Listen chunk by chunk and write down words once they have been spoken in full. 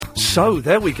So,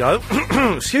 there we go.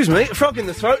 Excuse me, frog in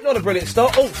the throat, not a brilliant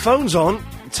start. Oh, phone's on.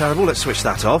 Terrible, let's switch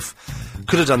that off.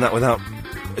 Could have done that without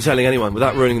telling anyone,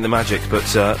 without ruining the magic,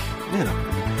 but, you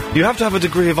know. You have to have a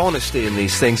degree of honesty in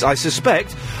these things, I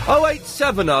suspect.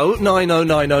 0870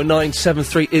 9090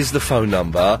 973 is the phone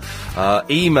number.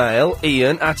 Email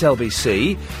ian@lbc.co.uk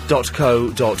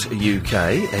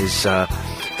is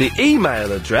the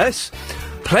email address.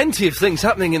 Plenty of things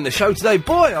happening in the show today.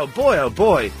 Boy, oh boy, oh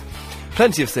boy.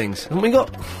 Plenty of things. Haven't we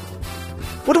got...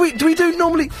 What do we do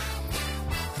normally...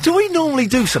 Do we normally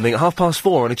do something at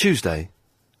 4:30 on a Tuesday?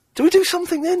 Do we do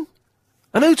something then?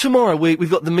 I know tomorrow we've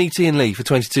got the Meet Ian Lee for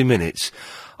 22 minutes.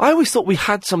 I always thought we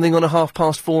had something on a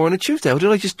 4:30 on a Tuesday, or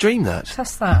did I just dream that?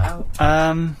 Test that out.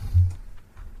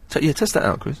 Yeah, test that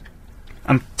out, Chris.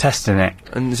 I'm testing it.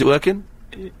 And is it working?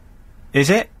 Is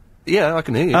it? Yeah, I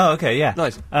can hear you. Oh, okay, yeah.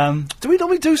 Nice. Do we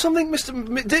normally do something,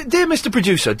 dear Mr.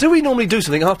 Producer, do we normally do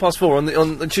something at 4:30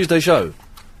 on the Tuesday show?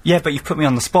 Yeah, but you've put me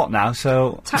on the spot now,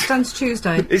 so... Tap Dance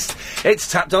Tuesday.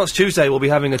 It's Tap Dance Tuesday. We'll be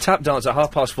having a tap dance at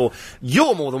 4:30.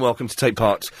 You're more than welcome to take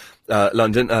part,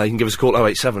 London. You can give us a call,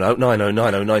 0870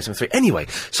 9090 973. Anyway,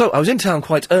 so I was in town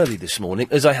quite early this morning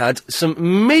as I had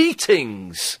some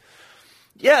meetings.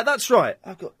 Yeah, that's right.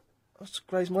 I've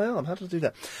grazed my arm. How did I do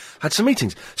that? Had some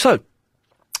meetings. So...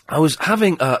 I was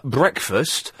having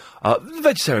breakfast,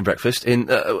 vegetarian breakfast, in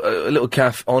a little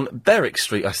cafe on Berwick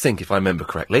Street, I think, if I remember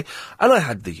correctly. And I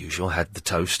had the usual. I had the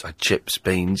toast, I had chips,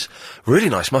 beans, really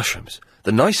nice mushrooms.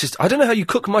 The nicest... I don't know how you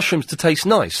cook mushrooms to taste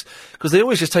nice, because they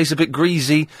always just taste a bit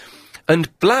greasy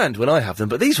and bland when I have them.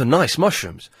 But these were nice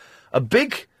mushrooms.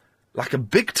 Like a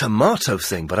big tomato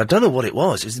thing, but I don't know what it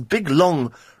was. It was a big,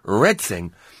 long, red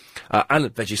thing, and a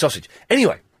veggie sausage.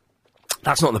 Anyway...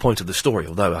 That's not the point of the story,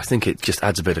 although I think it just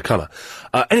adds a bit of colour.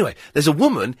 Anyway, there's a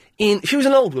woman she was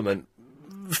an old woman,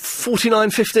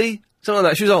 49, 50, something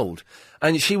like that, she was old.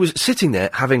 And she was sitting there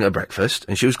having a breakfast,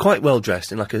 and she was quite well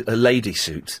dressed in like a lady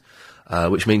suit,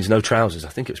 which means no trousers. I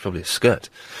think it was probably a skirt.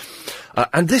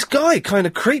 And this guy kind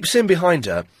of creeps in behind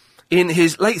her in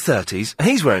his late 30s, and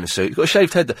he's wearing a suit, got a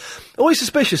shaved head. Always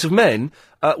suspicious of men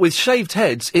with shaved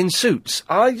heads in suits.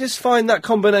 I just find that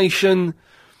combination...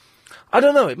 I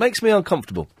don't know, it makes me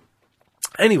uncomfortable.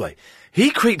 Anyway, he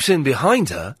creeps in behind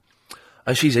her,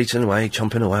 and she's eating away,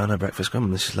 chomping away on her breakfast.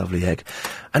 This is a lovely egg.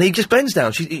 And he just bends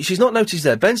down, she's not noticed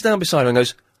there, bends down beside her and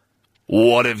goes,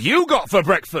 "What have you got for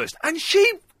breakfast?" And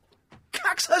she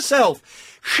cacks herself.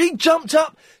 She jumped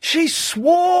up, she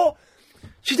swore...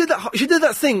 She did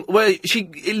that thing where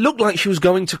it looked like she was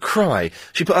going to cry.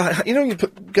 She put her, you know when you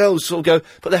girls sort of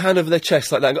put their hand over their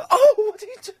chest like that and go, "Oh, what are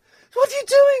you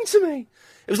doing to me?"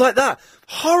 It was like that.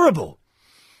 Horrible.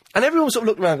 And everyone sort of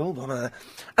looked around,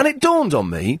 and it dawned on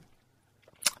me,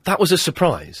 that was a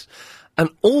surprise.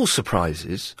 And all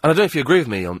surprises, and I don't know if you agree with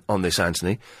me on this,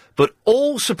 Anthony, but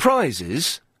all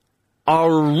surprises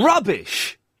are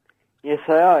rubbish. Yes,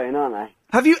 they are, aren't they?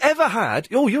 Have you ever had...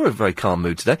 Oh, you're in a very calm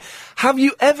mood today. Have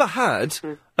you ever had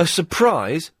a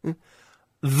surprise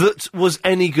that was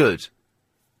any good?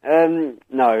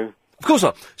 No. Of course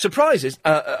not. Surprises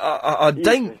are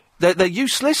dangerous. They're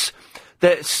useless,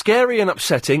 they're scary and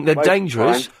upsetting, they're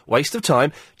dangerous, waste of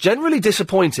time, generally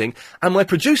disappointing, and my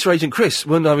producer agent Chris,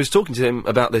 when I was talking to him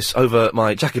about this over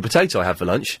my jacket potato I had for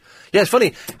lunch, yeah, it's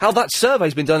funny how that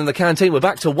survey's been done in the canteen. We're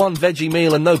back to one veggie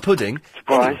meal and no pudding.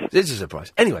 Surprise. Anyway, this is a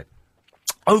surprise. Anyway,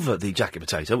 over the jacket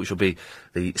potato, which will be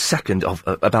the second of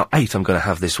about 8 I'm going to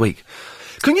have this week.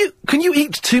 Can you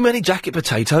eat too many jacket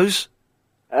potatoes?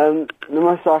 The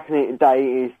most I can eat a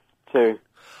day is 2.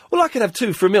 Well, I can have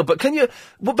 2 for a meal, but can you...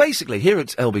 Well, basically, here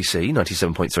at LBC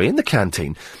 97.3, in the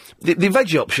canteen, the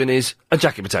veggie option is a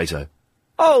jacket potato.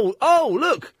 Oh,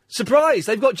 look! Surprise!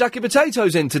 They've got jacket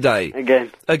potatoes in today.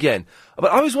 Again.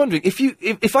 But I was wondering,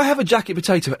 if I have a jacket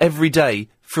potato every day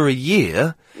for a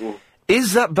year,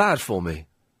 is that bad for me?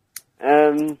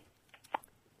 I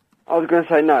was going to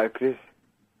say no, because...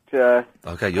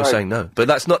 Okay, you're saying no. But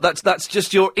that's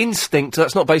just your instinct,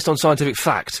 that's not based on scientific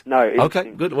fact. No.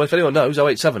 Okay, good. Well, if anyone knows,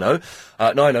 0870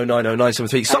 9090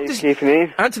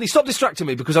 973. Anthony, stop distracting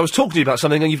me, because I was talking to you about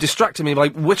something and you've distracted me by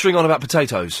whittering on about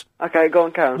potatoes. Okay, go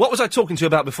on, Karen. What was I talking to you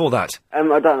about before that? I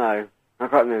don't know. I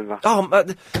can't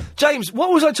remember. James,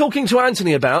 what was I talking to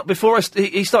Anthony about before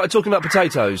he started talking about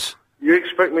potatoes? You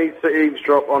expect me to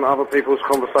eavesdrop on other people's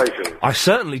conversations? I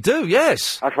certainly do,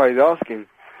 yes. That's why he's asking.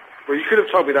 Well, you could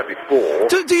have told me that before.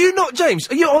 Do you not, James?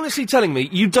 Are you honestly telling me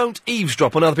you don't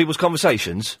eavesdrop on other people's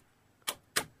conversations?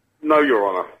 No, No, Your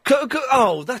Honour.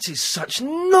 Oh, that is such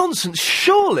nonsense.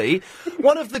 Surely,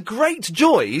 one of the great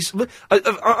joys...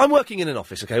 I'm working in an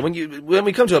office, okay? When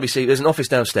we come to LBC, there's an office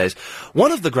downstairs.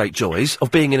 One of the great joys of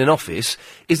being in an office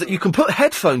is that you can put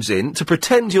headphones in to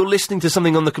pretend you're listening to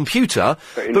something on the computer,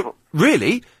 but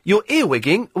really, you're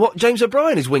earwigging what James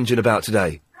O'Brien is whinging about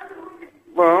today.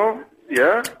 Well,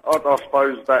 yeah, I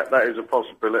suppose that is a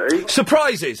possibility.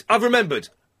 Surprises! I've remembered.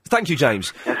 Thank you,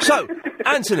 James. So,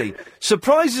 Anthony,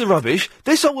 surprises are rubbish.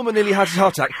 This old woman nearly had a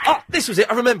heart attack. Ah, this was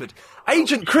it, I remembered.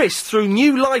 Agent Chris threw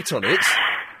new light on it.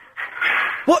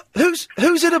 What?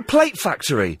 Who's at a plate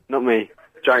factory? Not me.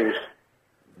 James.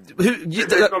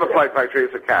 It's not a plate factory,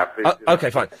 it's a cab.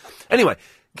 Okay, fine. Anyway,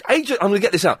 I'm going to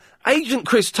get this out. Agent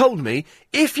Chris told me,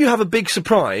 if you have a big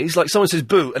surprise, like someone says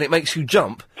boo, and it makes you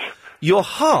jump, your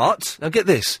heart, now get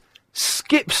this,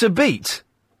 skips a beat.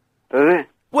 Does it?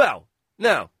 Well,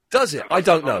 now... Does it? I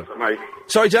don't know.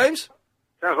 Sorry, James?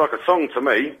 Sounds like a song to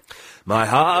me. My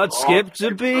heart skipped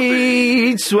a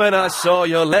beat when I saw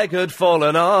your leg had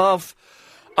fallen off.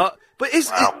 But is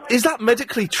that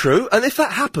medically true? And if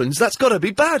that happens, that's got to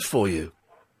be bad for you.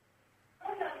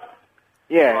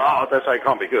 Yeah. Well, I dare say it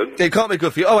can't be good. It can't be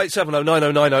good for you. 0870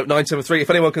 9090 973. If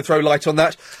anyone can throw light on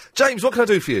that. James, what can I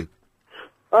do for you?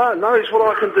 No, it's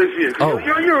what I can do for you. Oh.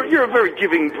 You're a very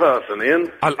giving person,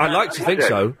 Ian. I like to think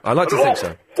so. I like to think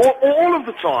so. All of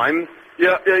the time,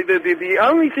 the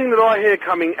only thing that I hear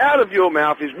coming out of your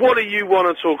mouth is, what do you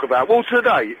want to talk about? Well,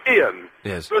 today, Ian,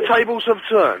 yes. The tables have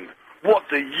turned. What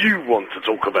do you want to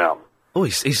talk about? Oh,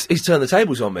 he's turned the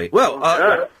tables on me. Well,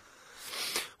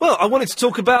 well, I wanted to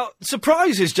talk about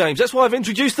surprises, James. That's why I've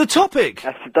introduced the topic.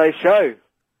 That's today's show.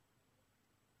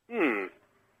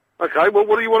 Okay, well,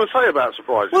 what do you want to say about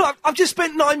surprises? Well, I've just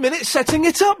spent 9 minutes setting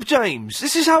it up, James.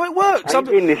 This is how it works. I've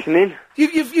been listening.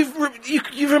 You've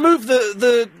removed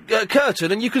the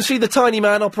curtain, and you can see the tiny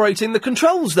man operating the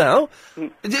controls now.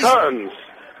 Curtains.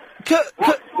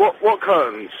 What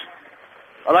curtains?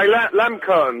 Are they lamp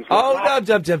curtains? Oh, oh,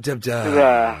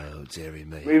 dearie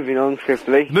me. Moving on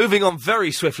swiftly. Moving on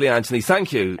very swiftly, Anthony.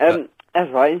 Thank you. That's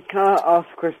right. Can I ask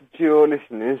a question to your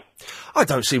listeners? I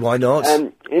don't see why not.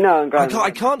 You know,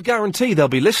 I can't guarantee they'll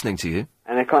be listening to you.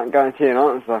 And I can't guarantee an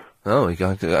answer. Oh,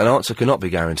 an answer cannot be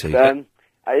guaranteed.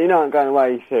 You know I'm going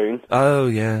away soon. Oh,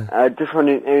 yeah. Just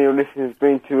wondering if any of your listeners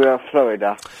been to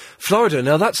Florida. Florida?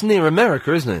 Now, that's near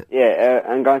America, isn't it? Yeah,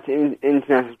 I'm going to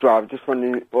International Drive. Just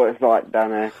wondering what it's like down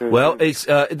there. Well, it's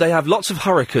they have lots of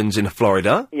hurricanes in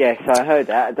Florida. Yes, I heard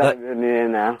that. I don't live near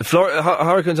now.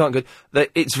 Hurricanes aren't good.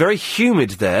 It's very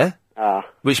humid there.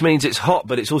 Which means it's hot,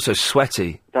 but it's also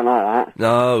sweaty. Don't like that.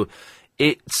 No.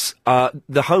 It's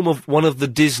the home of one of the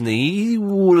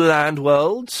Disneyland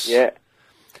worlds. Yeah.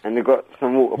 And they've got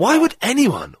some water. Why would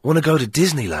anyone want to go to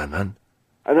Disneyland, man?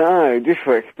 I don't know, just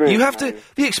for experience. You have to...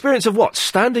 The experience of what?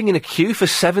 Standing in a queue for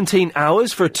 17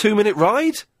 hours for a 2-minute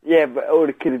ride? Yeah, but all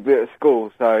the kids will be at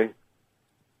school, so...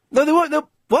 No, they won't.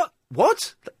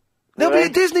 What? They'll be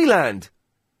at Disneyland.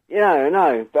 Yeah,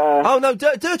 no, but... Oh, no,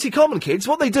 dirty common kids,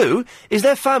 what they do is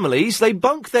their families, they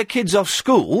bunk their kids off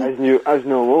school... As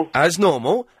normal. As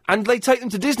normal, and they take them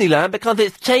to Disneyland because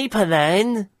it's cheaper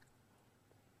then.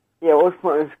 Yeah, what's the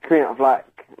point of queuing up,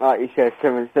 like you said,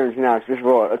 17 hours, just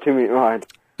for a 2-minute ride?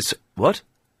 What?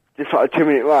 Just like a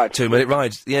 2-minute ride. 2-minute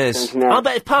ride, yes. I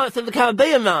bet it's Pirates of the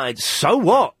Caribbean ride. So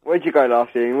what? Where'd you go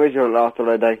last year? Where's your last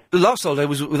holiday? The last holiday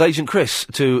was with Agent Chris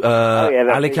to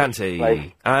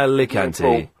Alicante.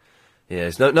 Alicante.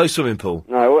 Yes, no swimming pool.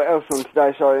 No, what else on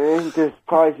today, sorry? Just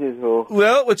surprises or...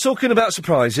 Well, we're talking about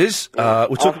surprises. Ask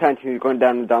Anthony who's gone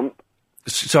down the dump.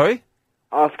 Sorry?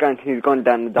 Ask Anthony who's gone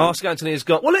down the dump. Ask Anthony has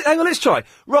gone... Well, hang on, let's try.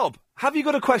 Rob, have you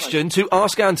got a question to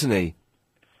Ask Anthony?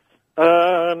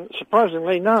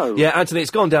 Surprisingly, no. Yeah, Anthony,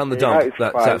 it's gone down the dump,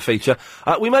 that feature.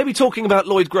 We may be talking about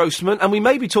Lloyd Grossman, and we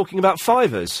may be talking about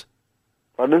fivers.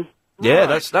 Pardon? Yeah,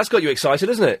 that's got you excited,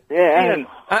 isn't it? Yeah.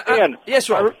 Ian. Yes,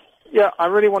 Rob. I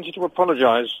really wanted to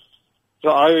apologise. So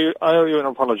I owe you an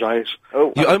apologise.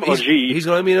 Oh, he's going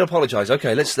to owe me an apologise.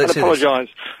 Okay, let's apologise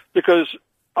because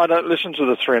I don't listen to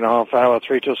the 3.5 hour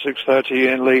 3 till 6:30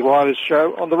 Ian Lee Wireless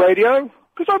show on the radio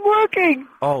because I'm working.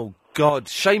 Oh God,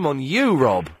 shame on you,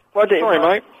 Rob. Sorry,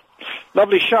 mate.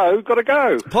 Lovely show. Got to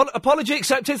go. Apology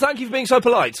accepted. Thank you for being so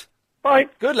polite. Bye.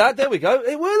 Good lad. There we go.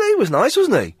 He was nice,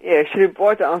 wasn't he? Yeah. I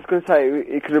was going to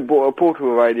say he could have bought a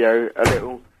portable radio, a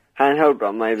little handheld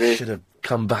one, maybe. Should have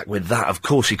come back with that. Of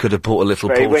course, he could have bought a little.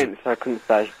 But he went, so I couldn't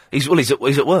say. He's at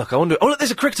work. I wonder. Oh, look,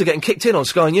 there's a cricketer getting kicked in on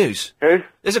Sky News. Who?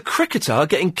 There's a cricketer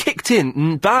getting kicked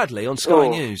in badly on Sky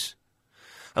News.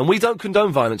 And we don't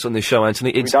condone violence on this show,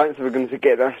 Anthony. We don't, so we're going to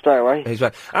get that straight away. He's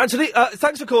back. Anthony,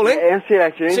 thanks for calling. Yeah, see you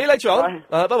later. See you later on.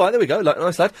 Bye-bye, there we go.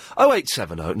 Nice lad.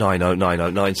 0870 90 90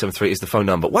 973 is the phone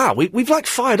number. Wow, we've like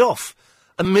fired off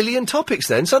a million topics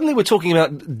then. Suddenly we're talking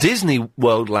about Disney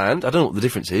World Land. I don't know what the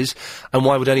difference is. And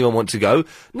why would anyone want to go?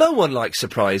 No one likes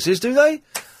surprises, do they?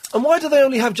 And why do they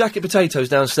only have jacket potatoes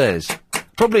downstairs?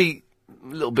 Probably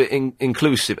a little bit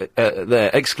exclusive,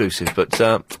 but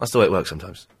that's the way it works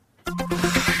sometimes.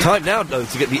 Time now, though,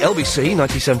 to get the LBC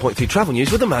 97.3 travel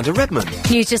news with Amanda Redmond.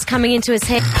 News just coming into his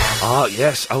head. Ah,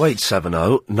 yes,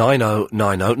 0870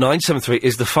 9090 973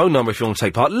 is the phone number if you want to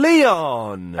take part.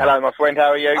 Leon! Hello, my friend, how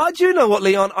are you? Do you know what,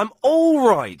 Leon? I'm all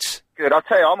right. Good, I'll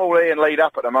tell you, I'm all Ian lead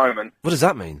up at the moment. What does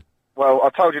that mean? Well, I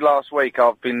told you last week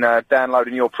I've been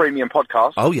downloading your premium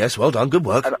podcast. Oh, yes, well done, good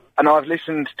work. And I've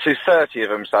listened to 30 of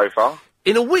them so far.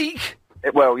 In a week?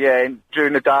 Well, yeah,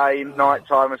 during the day, night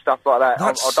time and stuff like that.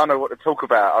 I don't know what to talk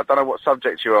about. I don't know what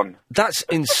subject you're on. That's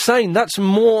insane. That's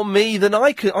more me than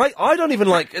I could. I don't even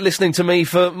like listening to me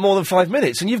for more than 5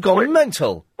 minutes, and you've gone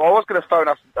mental. Well, I was going to phone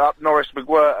up Norris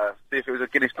McWhirter, see if it was a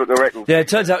Guinness Book of Records. Yeah, it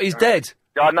turns out he's dead.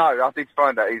 I know, I did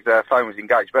find that his phone was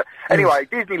engaged. But anyway,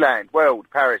 Disneyland, World,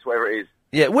 Paris, whatever it is.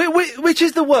 Yeah, which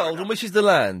is the world and which is the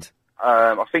land?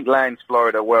 I think land's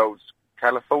Florida, world's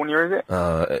California, is it?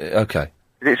 Okay.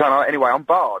 Anyway, I'm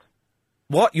barred.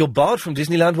 What? You're barred from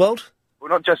Disneyland World?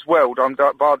 Well, not just World, I'm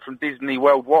barred from Disney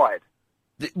Worldwide.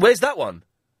 Where's that one?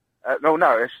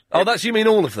 No. That's, you mean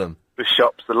all of them? The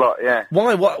shops, the lot, yeah.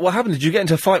 Why? What happened? Did you get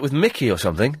into a fight with Mickey or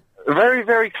something? Very,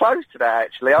 very close to that,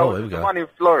 actually. Oh, here we go. The one in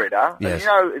Florida. Yes.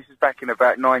 And this is back in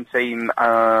about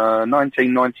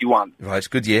 1991. Right, it's a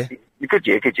good year. Good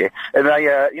year. And they,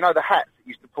 the hats that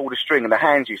used to pull the string and the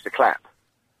hands used to clap.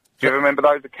 Do you ever remember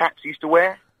those, the caps used to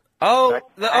wear? Oh,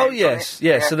 yes.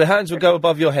 Yeah. So the hands would go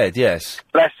above your head, yes.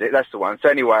 That's it, that's the one. So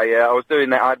anyway, I was doing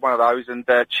that, I had one of those, and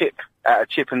Chip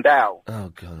and Dale.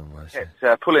 Oh, God almighty.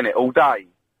 Kept pulling it all day.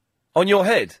 On your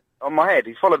head? On my head.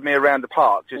 He followed me around the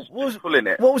park, just pulling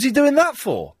it. What was he doing that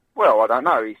for? Well, I don't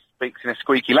know. He speaks in a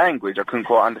squeaky language. I couldn't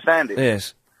quite understand it.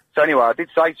 Yes. So anyway, I did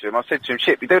say to him, I said to him,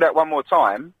 Chip, you do that one more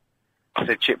time. I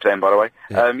said Chip then, by the way.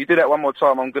 Yeah. You do that one more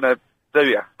time, I'm going to do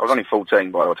you. I was only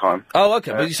 14 by the time. Oh,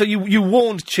 okay. But so you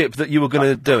warned Chip that you were going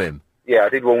to do him? Yeah, I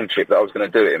did warn Chip that I was going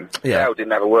to do him. Yeah. Dale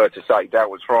didn't have a word to say. Dale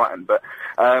was frightened, but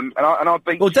and I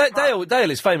beat. Well,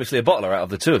 Dale is famously a bottler out of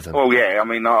the two of them. Well, yeah. I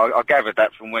mean, I gathered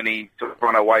that from when he sort of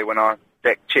ran away when I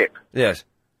decked Chip. Yes.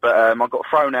 But I got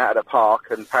thrown out of the park,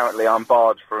 and apparently I'm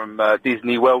barred from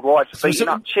Disney Worldwide for beating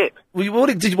up Chip. Well,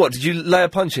 did you lay a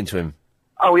punch into him?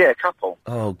 Oh, yeah, a couple.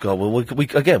 Oh, God, well,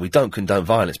 we don't condone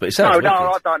violence, but it sounds wicked.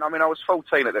 No, I don't. I mean, I was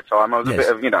 14 at the time. I was a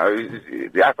bit of, it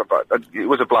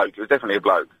was a bloke. It was definitely a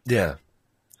bloke. Yeah.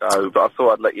 So, but I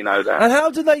thought I'd let you know that. And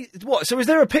how do they... What, so is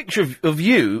there a picture of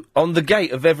you on the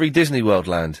gate of every Disney World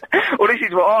land? Well, this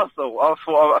is what I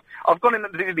thought. I've gone in the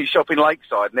Disney shop in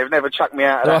Lakeside, and they've never chucked me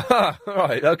out of that.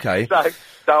 Right, okay. So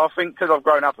I think, because I've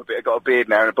grown up a bit, I've got a beard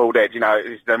now and a bald head,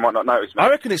 they might not notice me. I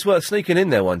reckon it's worth sneaking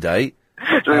in there one day.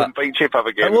 Beat Chip up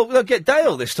again. Well, get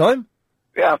Dale this time.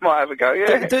 Yeah, I might have a go,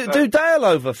 yeah. Do Dale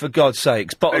over, for God's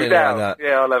sakes, bottling it like that.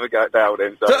 Yeah, I'll have a go at Dale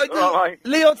then. So. All right,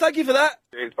 Leon, thank you for that.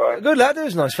 Cheers, bye. Good lad,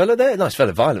 there's a nice fella there. Nice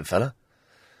fella, violent fella.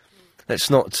 Let's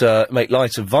not make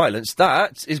light of violence.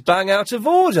 That is bang out of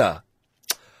order.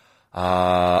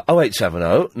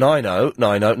 0870 90 90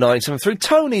 973.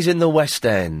 Tony's in the West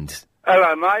End.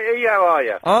 Hello, matey. How are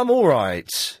you? I'm all right.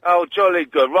 Oh, jolly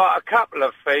good. Right, a couple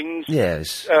of things.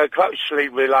 Yes. Closely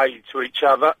related to each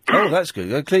other. Oh, that's good.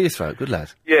 Go clear your throat. Good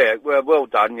lad. Yeah, well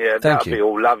done. Yeah, Thank that'll be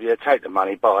all. Love you. Take the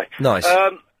money. Bye. Nice.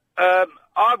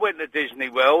 I went to Disney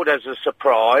World as a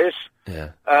surprise.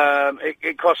 Yeah.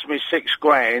 It cost me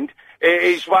 $6,000. It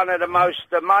is one of the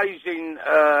most amazing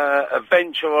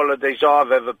adventure holidays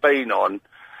I've ever been on.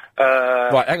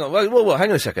 Right, hang on. Well, hang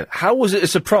on a second. How was it a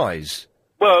surprise?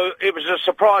 Well, it was a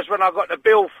surprise when I got the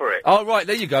bill for it. Oh, right,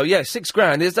 there you go. Yeah,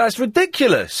 $6,000. That's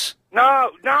ridiculous.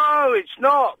 No, it's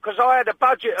not, because I had a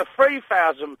budget of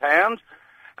 £3,000, and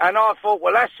I thought,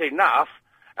 well, that's enough.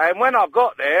 And when I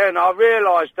got there, and I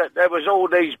realised that there was all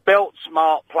these belt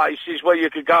smart places where you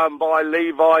could go and buy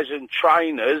Levi's and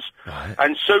trainers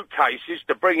and suitcases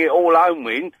to bring it all home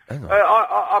in,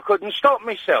 I couldn't stop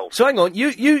myself. So hang on,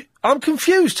 I'm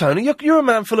confused, Tony. You're a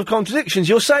man full of contradictions.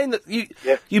 You're saying that you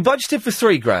budgeted for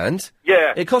 $3,000.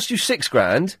 Yeah. It cost you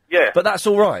 $6,000. Yeah. But that's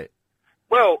all right.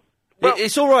 Well,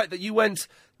 it's all right that you went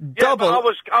double. Yeah,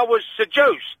 but I was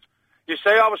seduced. You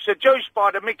see, I was seduced by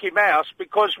the Mickey Mouse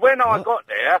because when I got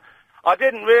there, I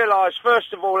didn't realise,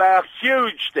 first of all, how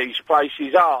huge these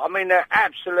places are. I mean, they're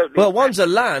absolutely... Well, one's a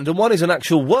land and one is an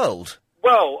actual world.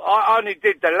 Well, I only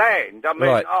did the land. I mean,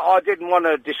 Right. I didn't want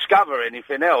to discover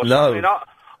anything else. No. I mean,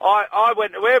 I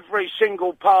went to every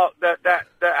single park that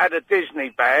had a Disney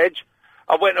badge.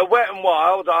 I went to Wet and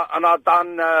Wild, and I've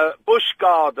done Busch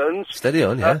Gardens. Steady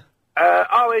on, yeah.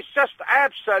 It's just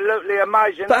absolutely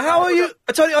amazing. But how are you...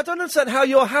 Tony, I don't understand how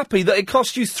you're happy that it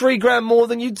cost you £3 more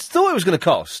than you thought it was going to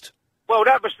cost. Well,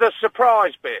 that was the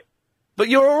surprise bit. But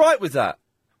you're all right with that?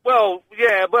 Well,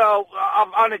 yeah, I've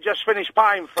only just finished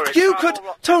paying for it. You could...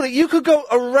 Tony, you could go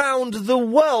around the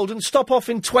world and stop off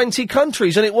in 20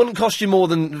 countries and it wouldn't cost you more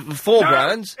than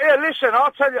 £4. Yeah, listen,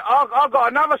 I'll tell you, I've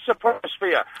got another surprise for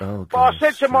you. Oh, but I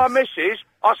said to my missus,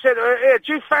 I said, here,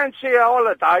 do you fancy a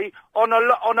holiday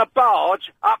on a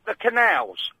barge up the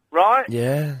canals, right?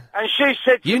 Yeah. And she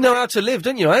said... You know how to live,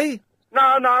 don't you, eh?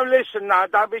 No, listen, no,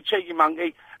 don't be cheeky,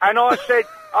 monkey. And I said,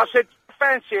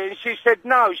 fancy it? And she said,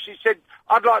 no. She said,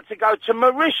 I'd like to go to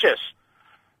Mauritius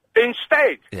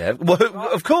instead. Yeah, well,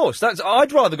 of course.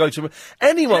 I'd rather go to...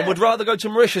 Anyone would rather go to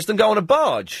Mauritius than go on a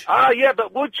barge. Ah, yeah,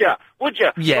 but would you? Would you?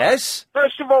 Yes.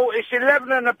 First of all, it's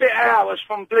 11 and a bit hours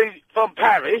from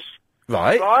Paris.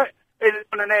 Right. Right?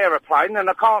 On an aeroplane, and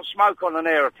I can't smoke on an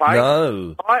aeroplane.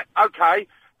 No. Right, okay.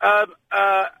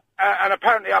 And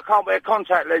apparently I can't wear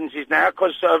contact lenses now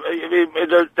because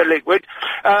the liquid.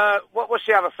 What's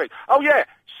the other thing? Oh, yeah,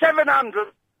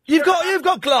 700... You've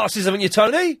got glasses, haven't you,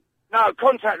 Tony? No,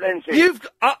 contact lenses.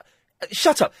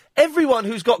 Shut up. Everyone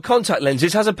who's got contact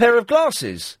lenses has a pair of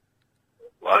glasses.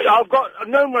 Well, I've got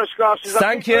numerous glasses.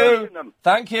 Thank you.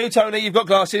 Thank you, Tony. You've got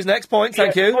glasses. Next point.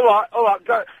 Thank you. All right.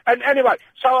 Go. And anyway,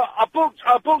 so I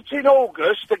booked in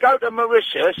August to go to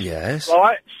Mauritius. Yes.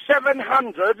 Right,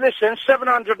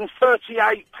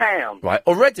 £738. Right,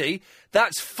 already,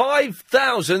 that's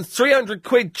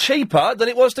 £5,300 cheaper than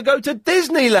it was to go to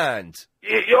Disneyland.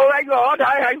 You're hang on,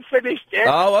 I ain't finished yet.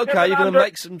 Oh, okay, you're going to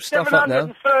make some stuff up now.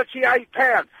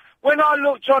 £738. When I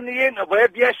looked on the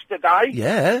interweb yesterday...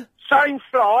 Yeah? Same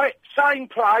flight, same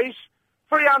place,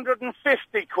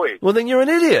 £350. Well, then you're an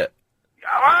idiot.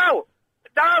 Oh,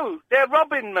 no, they're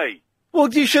robbing me.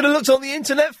 Well, you should have looked on the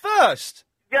internet first.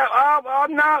 Yeah, because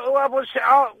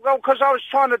I was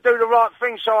trying to do the right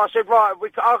thing, so I said, right,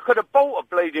 I could have bought a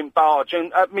bleeding barge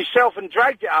and myself and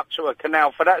dragged it up to a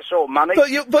canal for that sort of money. But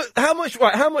how much?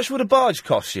 Right, how much would a barge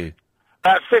cost you?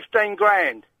 15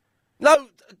 grand. No,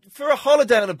 for a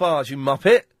holiday on a barge, you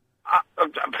muppet. I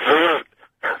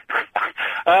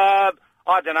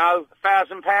don't know,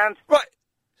 £1,000. Right.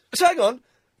 So hang on.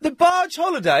 The barge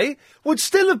holiday would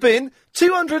still have been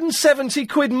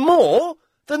 £270 more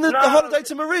than the holiday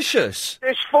to Mauritius.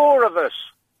 There's four of us.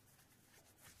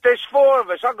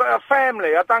 I've got a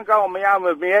family. I don't go on my own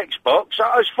with my Xbox. So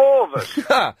there's four of us.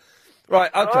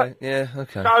 Right, okay. Right? Yeah,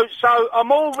 okay. So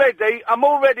I'm already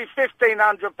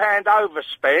 £1,500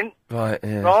 overspent. Right,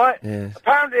 yeah. Right? Yeah.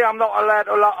 Apparently I'm not allowed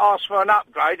to ask for an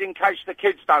upgrade in case the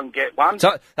kids don't get one.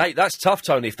 Hey, that's tough,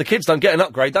 Tony. If the kids don't get an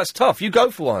upgrade, that's tough. You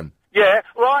go for one. Yeah,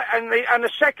 right, and the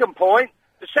second point,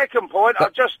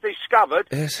 I've just discovered,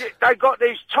 yes. They got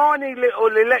these tiny little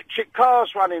electric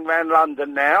cars running around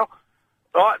London now.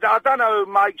 Right, I don't know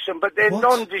who makes them, but they're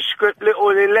nondescript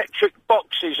little electric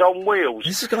boxes on wheels.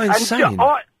 This is going insane. And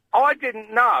I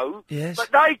didn't know, but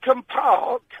they can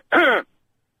park...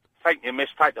 Thank you, miss,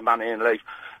 take the money and leave.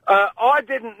 I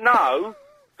didn't know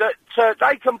that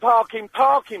they can park in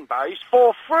parking bays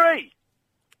for free.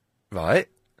 Right.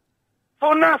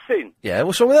 For nothing. Yeah,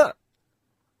 what's wrong with that?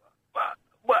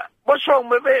 What's wrong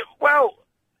with it? Well...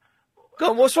 Go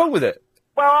on, what's wrong with it?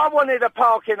 Well, I wanted to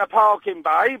park in a parking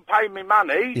bay, pay me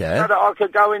money, so that I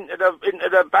could go into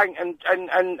the bank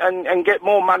and get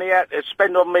more money out to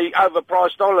spend on me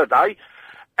overpriced holiday.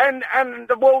 And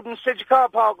the warden said, you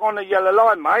can't park on the yellow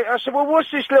line, mate. I said, well,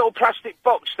 what's this little plastic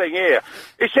box thing here?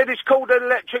 He said, it's called an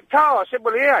electric car. I said,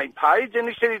 well, he ain't paid. And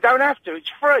he said, you don't have to,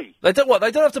 it's free. They don't what?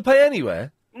 They don't have to pay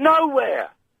anywhere?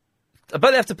 Nowhere. I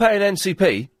bet they have to pay an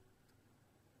NCP.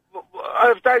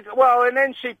 An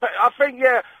NCP, I think,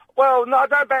 yeah. Well, no, I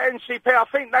don't know about NCP. I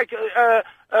think they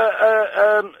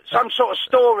some sort of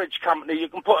storage company. You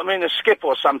can put them in a skip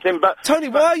or something. But Tony,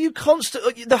 why are you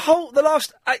constant? The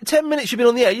last 10 minutes you've been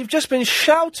on the air, you've just been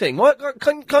shouting. Why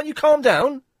can't you calm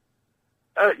down?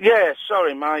 Yeah,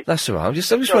 sorry, mate. That's all right. I'm just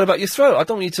worried about your throat. I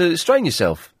don't want you to strain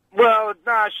yourself. Well,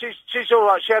 no, she's all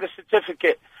right. She had a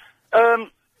certificate.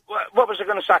 What was I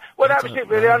going to say? Well, that was it,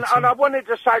 really. And I wanted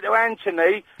to say to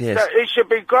Anthony that he should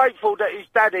be grateful that his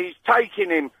daddy's taking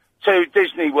him to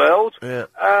Disney World,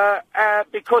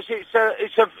 because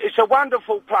it's a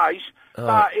wonderful place,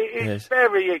 but it's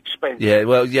very expensive. Yeah,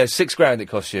 well, yeah, £6,000 it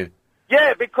costs you.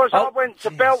 Yeah, because I went to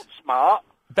Beltsmart,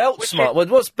 Belt Smart.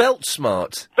 What's Belt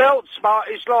Smart? Belt Smart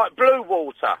is like blue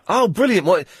water. Oh, brilliant!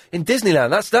 What in Disneyland?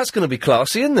 That's going to be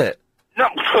classy, isn't it? No,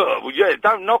 yeah,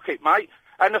 don't knock it, mate.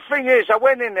 And the thing is, I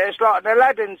went in there. It's like an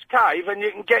Aladdin's cave, and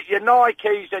you can get your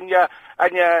Nikes and your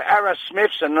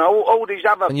Aerosmiths and all these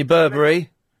other. And your Burberry.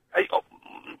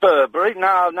 Burberry?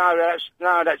 No,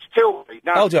 that's Tilbury.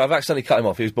 No. Oh dear, I've accidentally cut him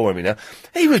off. He was boring me now.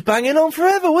 He was banging on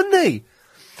forever, wasn't he?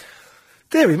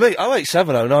 Deary me,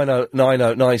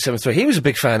 08709090973. He was a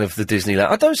big fan of the Disneyland.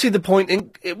 I don't see the point in...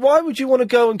 Why would you want to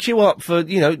go and queue up for,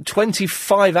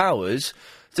 25 hours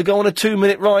to go on a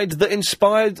 2-minute ride that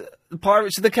inspired the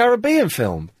Pirates of the Caribbean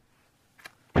film?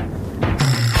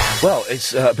 Well,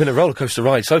 it's been a rollercoaster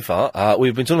ride so far.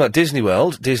 We've been talking about Disney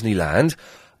World, Disneyland.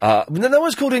 No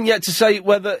one's called in yet to say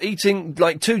whether eating,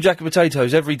 2 jacket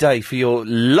potatoes every day for your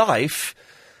life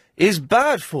is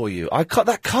bad for you.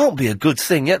 That can't be a good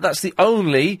thing, yet that's the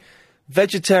only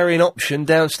vegetarian option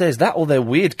downstairs. That or their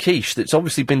weird quiche that's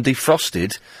obviously been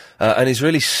defrosted and is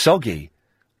really soggy.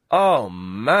 Oh,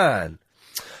 man.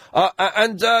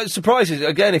 And surprises,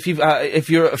 again, if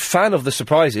you're a fan of the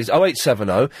surprises,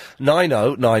 0870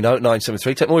 90 90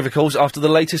 973. Take more of your calls after the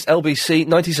latest LBC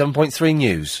 97.3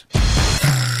 news.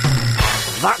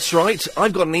 That's right,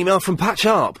 I've got an email from Pat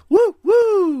Sharp. Woo,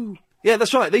 woo! Yeah,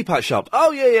 that's right, the Pat Sharp. Oh,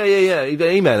 yeah, he's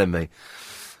emailing me.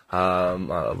 I'll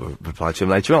reply to him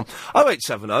later on.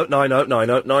 0870 90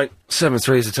 90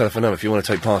 973 is the telephone number if you want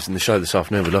to take part in the show this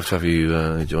afternoon. We'd love to have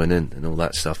you join in and all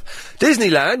that stuff.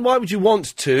 Disneyland, why would you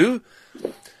want to?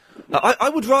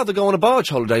 I would rather go on a barge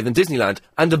holiday than Disneyland,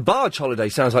 and a barge holiday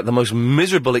sounds like the most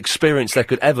miserable experience there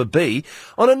could ever be,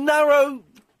 on a narrow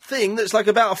thing that's like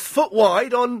about a foot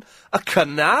wide on a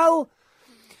canal.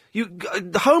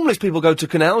 Homeless people go to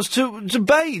canals to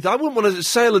bathe. I wouldn't want to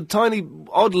sail a tiny,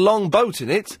 odd, long boat in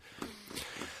it.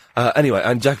 Anyway,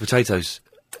 and jacket potatoes.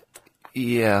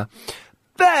 Yeah.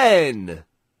 Ben!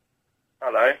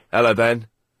 Hello. Hello, Ben.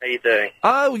 How you doing?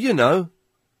 Oh, On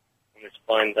this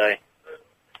fine day.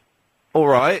 All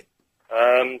right.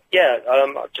 I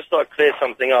just thought I'd clear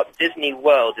something up. Disney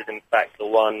World is in fact the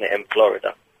one in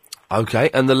Florida. Okay,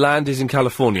 and the land is in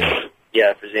California? Yeah,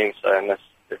 I presume so, unless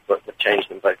they've changed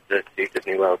them both to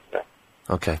Disney World now.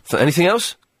 Okay. So anything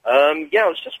else? I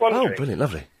was just wondering. Oh, brilliant,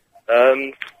 lovely.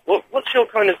 What's your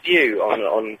kind of view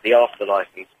on the afterlife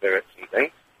and spirits and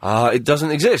things? It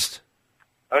doesn't exist.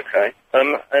 Okay.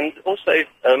 And also,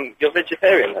 you're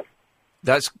vegetarian then?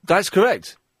 That's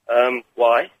correct.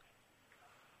 Why?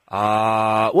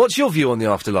 What's your view on the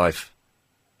afterlife?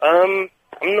 I'm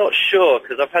not sure,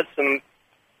 because I've had some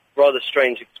rather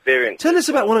strange experiences. Tell us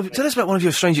about one of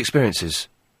your strange experiences.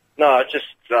 No,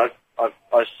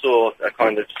 I saw a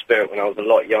kind of spirit when I was a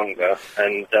lot younger,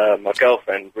 and my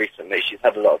girlfriend recently, she's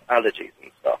had a lot of allergies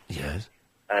and stuff. Yes.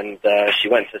 And she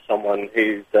went to someone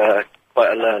who's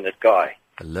quite a learned guy.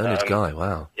 A learned guy,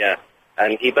 wow. Yeah.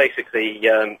 And he basically,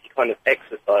 he kind of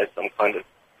exorcised some kind of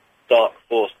dark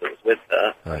force that was with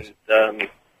her. Right. And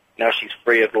now she's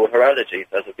free of all her allergies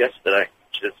as of yesterday,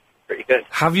 which is pretty good.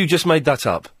 Have you just made that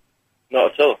up?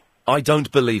 Not at all. I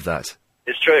don't believe that.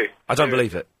 It's true. I don't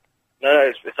believe it. No,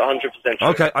 it's 100% true.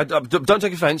 Okay, don't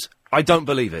take offence. I don't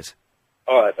believe it.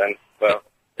 All right, then. Well,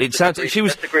 it sounds...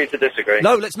 Let's agree to disagree.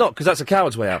 No, let's not, because that's a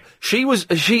coward's way out. She was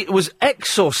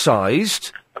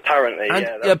exorcised... Apparently,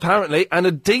 apparently, and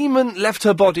a demon left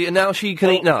her body, and now she can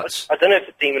eat nuts. I don't know if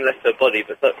a demon left her body,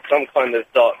 but some kind of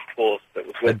dark force that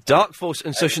was with her. A dark force,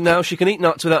 and so now she can eat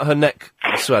nuts without her neck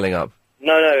swelling up.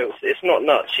 No, it's not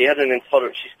nuts. She had an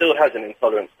intolerance. She still has an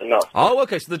intolerance to nuts. Oh,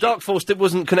 okay. So the dark force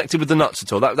wasn't connected with the nuts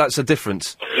at all. That's a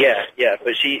difference. Yeah.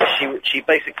 But she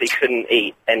basically couldn't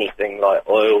eat anything like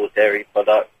oil, dairy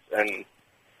products, and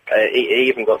he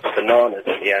even got to bananas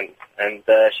at the end. And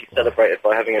she celebrated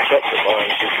by having a chocolate bar,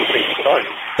 and she was completely fine.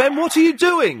 Ben, what are you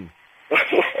doing?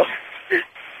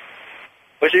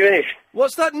 What do you mean?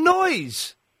 What's that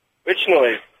noise? Which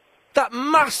noise? That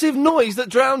massive noise that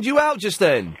drowned you out just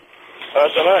then. I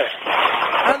don't know.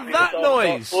 And that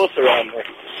noise. Force around me.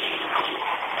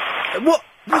 What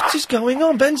is going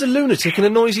on? Ben's a lunatic in a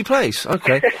noisy place.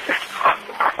 Okay.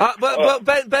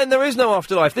 But Ben, there is no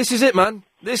afterlife. This is it, man.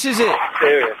 This is it.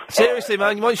 Serious. Seriously,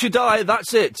 man. Once you die,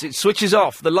 that's it. It switches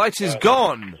off. The light is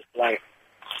gone. Blank.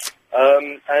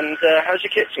 And how's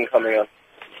your kitchen coming on?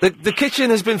 The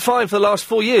kitchen has been fine for the last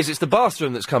 4 years. It's the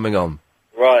bathroom that's coming on.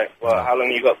 Right. Well, how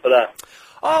long you got for that?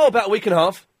 Oh, about a week and a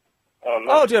half. Oh,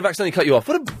 no. Oh, dear, I've accidentally cut you off.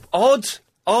 What an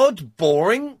odd,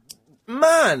 boring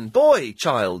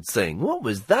child thing. What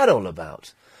was that all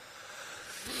about?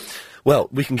 Well,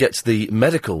 we can get to the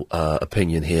medical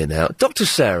opinion here now. Dr.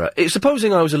 Sarah,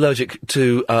 supposing I was allergic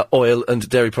to oil and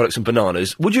dairy products and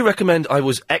bananas, would you recommend I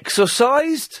was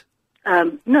exorcised?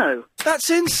 No. That's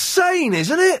insane,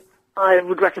 isn't it? I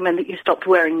would recommend that you stopped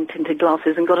wearing tinted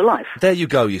glasses and got a life. There you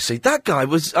go, you see. That guy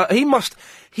was, he must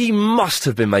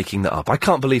have been making that up. I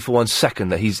can't believe for one second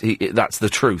that that's the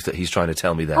truth that he's trying to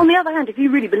tell me there. On the other hand, if you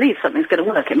really believe something's going to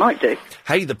work, it might do.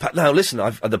 Hey, now listen,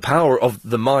 the power of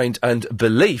the mind and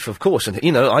belief, of course, and,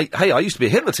 you know, I used to be a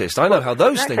hypnotist. I know how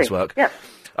those things work. Yeah.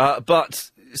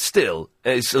 But still,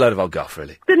 it's a load of old guff,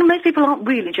 really. But most people aren't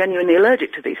really genuinely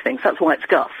allergic to these things. That's why it's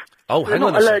guff. Oh, They're hang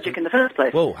on not a allergic second. in the first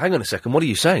place. Whoa, hang on a second. What are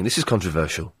you saying? This is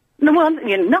controversial. No, well,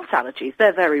 nut allergies,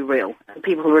 they're very real.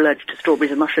 People who are allergic to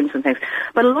strawberries and mushrooms and things.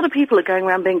 But a lot of people are going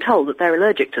around being told that they're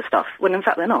allergic to stuff, when in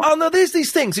fact they're not. Oh, no, there's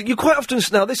these things. You quite often...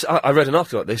 Now, I read an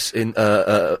article like this in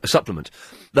a supplement.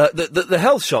 The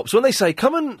health shops, when they say,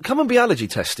 come and be allergy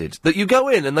tested, that you go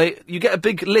in and you get a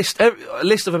big list, a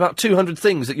list of about 200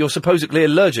 things that you're supposedly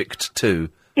allergic to.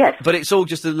 Yes. But it's all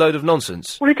just a load of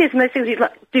nonsense. Well, it is, and those things you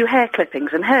do hair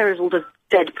clippings, and hair is all just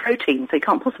dead protein, so you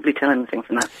can't possibly tell anything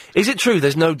from that. Is it true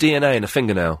there's no DNA in a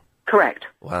fingernail? Correct.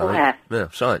 Wow. Or hair. Yeah,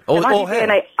 fine. There might Or be hair.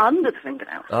 DNA under the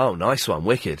fingernail. Oh, nice one.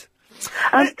 Wicked.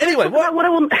 Anyway, what I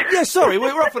want... Yeah, sorry,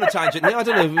 we're off on a tangent here. I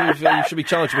don't know if you should be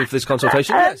charging me for this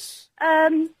consultation. Yes.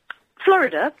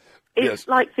 Florida is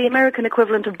like the American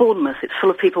equivalent of Bournemouth. It's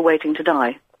full of people waiting to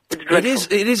die. It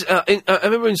is. I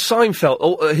remember in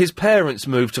Seinfeld, his parents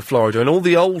moved to Florida, and all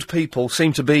the old people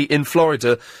seem to be in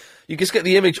Florida. You just get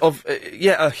the image of,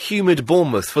 a humid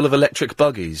Bournemouth full of electric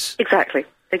buggies. Exactly.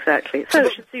 So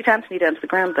it should suit Anthony down to the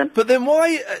ground then. But then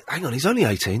why... hang on, he's only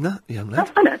 18, that young lad.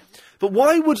 I know. But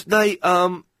why would they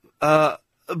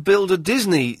build a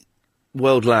Disney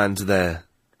World land there?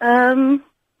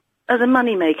 As a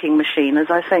money-making machine, as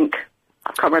I think...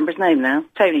 I can't remember his name now.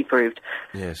 Tony proved.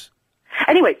 Yes.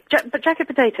 Anyway, but jacket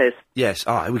potatoes. Yes.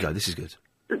 Here we go. This is good.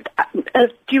 Do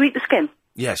you eat the skin?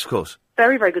 Yes, of course.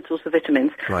 Very, very good source of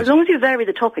vitamins. Right. As long as you vary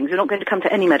the toppings, you're not going to come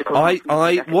to any medical... I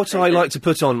like to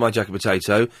put on my jacket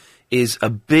potato is a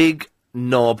big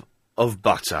knob of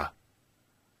butter.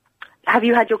 Have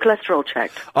you had your cholesterol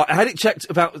checked? I had it checked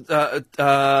about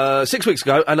 6 weeks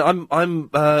ago, and I'm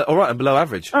all right. I'm below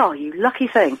average. Oh, you lucky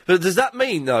thing! But does that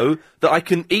mean though that I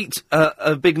can eat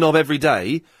a big knob every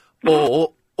day,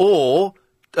 or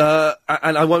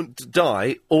and I won't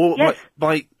die, or yes.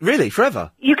 by really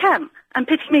forever? You can, and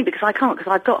pity me because I can't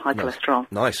because I've got high cholesterol.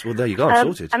 Nice. Well, there you go. I'm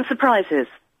sorted. And surprises.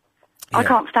 Yeah. I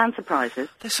can't stand surprises.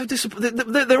 They're so disappointing.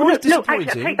 They're always disappointing.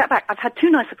 No, actually, I take that back. I've had 2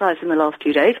 nice surprises in the last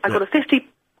 2 days. I got a 50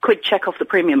 quid check off the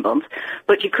premium bonds,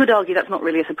 but you could argue that's not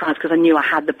really a surprise because I knew I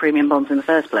had the premium bonds in the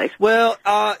first place. Well,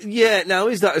 yeah. Now,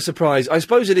 is that a surprise? I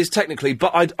suppose it is technically,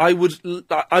 but I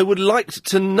would like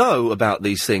to know about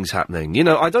these things happening. You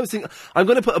know, I don't think I'm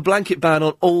going to put a blanket ban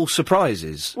on all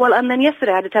surprises. Well, and then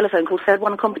yesterday I had a telephone call said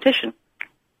won a competition.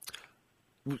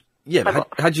 Yeah, but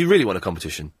had you really won a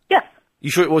competition? Yeah. You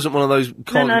sure it wasn't one of those?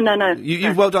 No.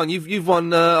 You've well done. You've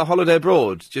won a holiday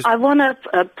abroad. I won a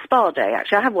spa day.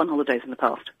 Actually, I have won holidays in the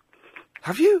past.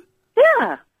 Have you?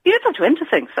 Yeah. You don't have to enter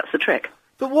things. That's the trick.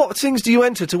 But what things do you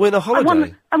enter to win a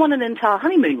holiday? I won an entire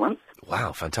honeymoon once.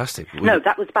 Wow, fantastic. No,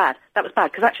 that was bad. That was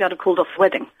bad because actually I'd have called off the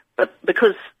wedding, but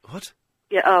because what?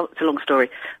 Yeah, it's a long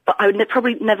story. But I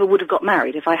probably never would have got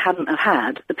married if I hadn't have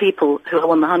had the people who I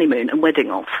won the honeymoon and wedding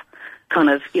off. Kind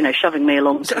of, shoving me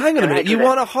along. So hang on a minute. You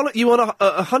won a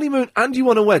honeymoon and you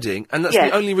won a wedding, and that's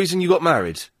the only reason you got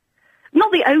married.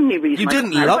 Not the only reason. You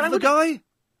didn't love the guy?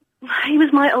 He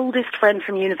was my oldest friend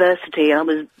from university. It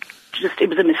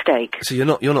was a mistake. So you're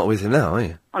not with him now, are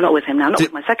you? I'm not with him now. Not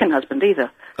with my second husband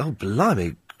either. Oh,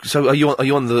 blimey! So are you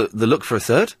on the look for a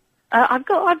third? I've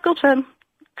got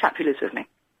chap who lives with me.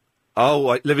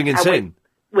 Oh, living in sin.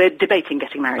 We're debating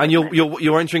getting married. And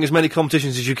you're entering as many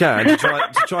competitions as you can to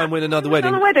try and win another wedding.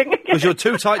 Another wedding. Because you're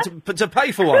too tight to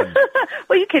pay for one.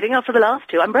 Well, you're kidding. After the last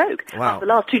 2, I'm broke. Wow. After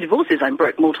the last 2 divorces, I'm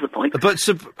broke, more to the point. But,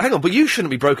 hang on, but you shouldn't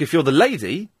be broke if you're the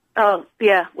lady. Oh,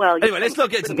 yeah, well... Anyway, let's not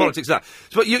get into the politics of that.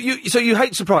 But so you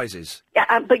hate surprises?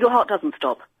 Yeah, but your heart doesn't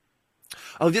stop.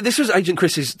 Oh, this was Agent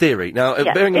Chris's theory. Now,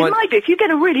 bearing in mind... It might do. If you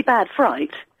get a really bad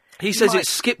fright... He says it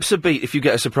skips a beat if you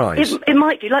get a surprise. It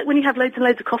might do. Like when you have loads and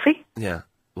loads of coffee. Yeah.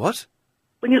 What?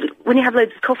 When you have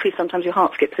loads of coffee, sometimes your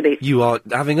heart skips a beat. You are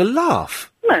having a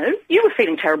laugh. No, you were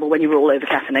feeling terrible when you were all over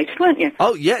caffeinated, weren't you?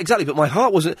 Oh, yeah, exactly, but my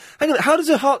heart wasn't... Hang on, how does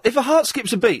if a heart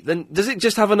skips a beat, then does it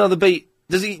just have another beat?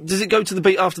 Does it go to the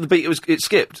beat after the beat it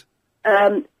skipped?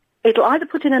 It'll either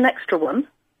put in an extra one...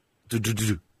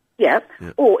 Yeah,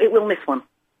 or it will miss one.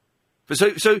 But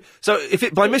so if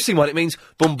it, by missing one, it means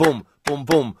boom, boom, boom,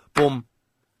 boom, boom,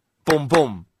 boom,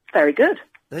 boom. Very good.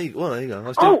 There you go. I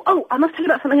must tell you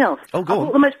about something else. Oh, go on. I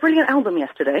bought the most brilliant album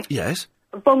yesterday. Yes.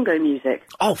 Of bongo music.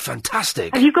 Oh,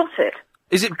 fantastic. Have you got it?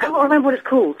 Is it? I can't remember what it's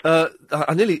called.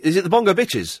 Is it the Bongo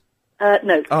Bitches?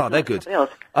 No. Oh, they're good. I'll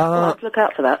have to look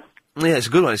out for that. Yeah, it's a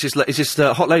good one. It's just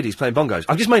hot ladies playing bongos.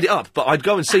 I've just made it up, but I'd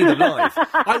go and see them live.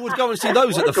 I would go and see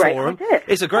those at the Great Forum. idea.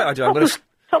 It's a great idea. I'm going to.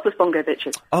 Topless Bongo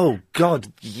Bitches. Oh God,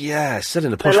 yeah, said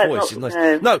in a posh let's voice. not-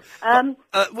 It's nice. no.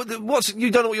 What's you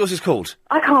don't know what yours is called?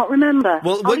 I can't remember.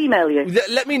 Well, I'll email you.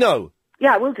 Let me know.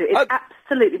 Yeah, I will do. It's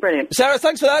absolutely brilliant. Sarah,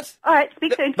 thanks for that. All right,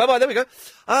 speak soon. Bye bye. There we go.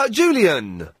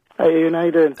 Julian. Hey, Ian, how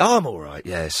you doing? I'm all right.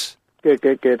 Yes. Good.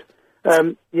 Yeah,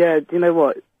 do you know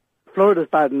what? Florida's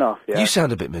bad enough, yeah? You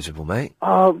sound a bit miserable, mate.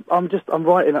 I'm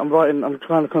writing, I'm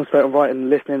trying to concentrate on writing and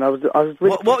listening. I was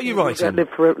really What are you writing? You're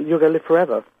going to live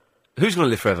forever. Who's going to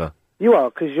live forever? You are,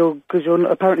 because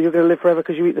apparently you're going to live forever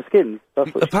because you eat the skins.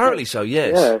 That's what Apparently so,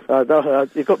 yes. Yeah,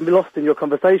 you got me lost in your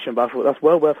conversation, but I thought that's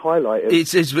well worth highlighting.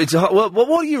 What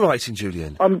are you writing,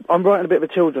 Julian? I'm writing a bit of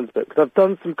a children's book, because I've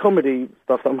done some comedy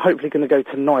stuff that I'm hopefully going to go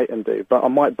tonight and do, but I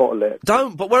might bottle it.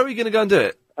 But where are you going to go and do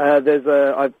it? I've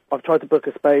tried to book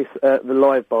a space at the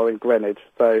Live Bar in Greenwich,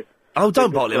 so... Oh,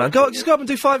 don't bottle it, man. Just go up and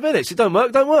do 5 minutes. It don't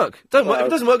work. Don't work. If it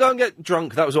doesn't work, go and get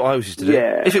drunk. That was what I always used to do.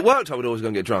 Yeah. If it worked, I would always go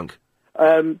and get drunk.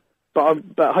 But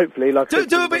hopefully, like... Do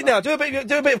a bit now. Do a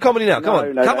bit of comedy now. Come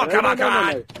on. Come on.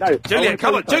 Julian,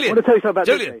 come on. Julian. I want to tell you something about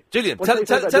Disney. Julian, tell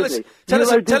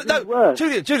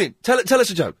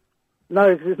us a joke.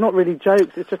 No, 'cause it's not really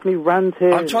jokes. It's just me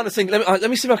ranting. I'm trying to think. Let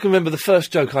me see if I can remember the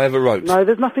first joke I ever wrote. No,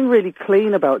 there's nothing really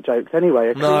clean about jokes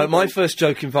anyway. No, my first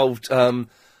joke involved seeing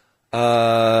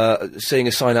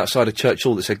a sign outside a church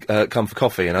hall that said "Come for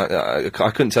coffee," and I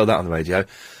couldn't tell that on the radio.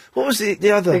 What was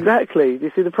the other? Exactly. Do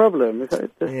you see the problem?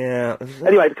 Yeah.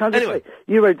 Anyway, say,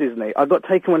 Euro Disney. I got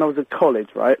taken when I was at college,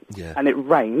 right? Yeah. And it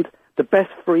rained. The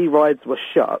best free rides were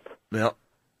shut. Yeah.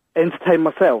 Entertained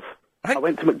myself. I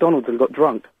went to McDonald's and got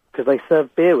drunk because they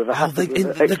serve beer with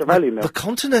extra value milk. The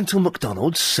Continental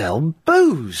McDonald's sell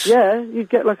booze. Yeah, you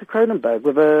get like a Kronenberg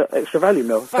with a extra value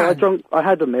meal. So I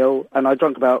had a meal and I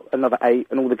drank about another 8,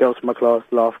 and all the girls from my class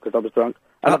laughed because I was drunk.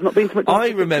 And I've not been to McDonald's.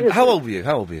 I remember. How old were you?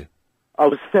 I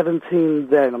was 17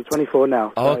 then. I'm 24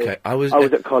 now. Oh, okay. I was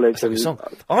at college.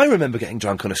 I remember getting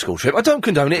drunk on a school trip. I don't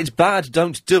condone it. It's bad.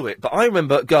 Don't do it. But I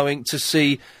remember going to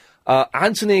see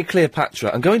Antony and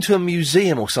Cleopatra and going to a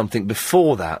museum or something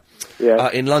before that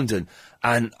in London,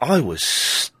 and I was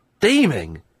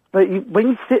steaming. But when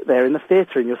you sit there in the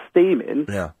theatre and you're steaming,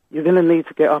 you're going to need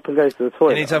to get up and go to the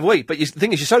toilet. You need to have a wee. But the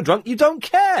thing is, you're so drunk, you don't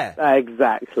care.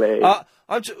 Exactly.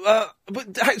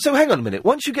 So hang on a minute.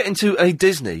 Once you get into a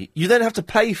Disney, you then have to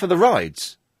pay for the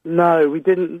rides. No, we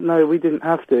didn't. No, we didn't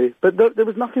have to. But there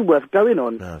was nothing worth going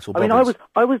on. No, it's all I mean, I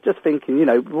was just thinking,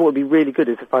 what would be really good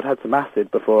is if I'd had some acid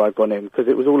before I'd gone in, because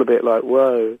it was all a bit like,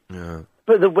 whoa. Yeah.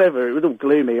 But the weather, it was all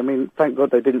gloomy. I mean, thank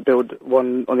God they didn't build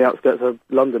one on the outskirts of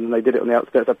London and they did it on the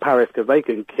outskirts of Paris, because they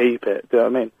can keep it. Do you know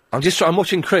what I mean? I'm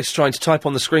watching Chris trying to type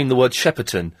on the screen the word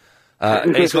Shepperton.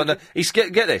 He's got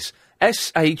get this.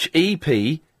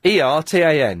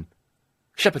 SHEPERTAN.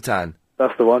 Shepperton.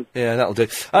 That's the one. Yeah, that'll do.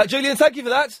 Julian, thank you for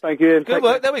that. Thank you. Good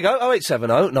work. There we go.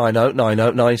 0870 90 90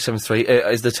 973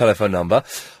 is the telephone number.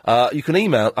 You can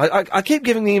email. I keep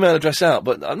giving the email address out,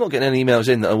 but I'm not getting any emails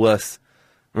in that are worth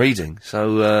reading.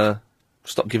 So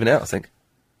stop giving it out, I think.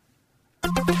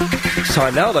 It's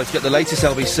time now, though, to get the latest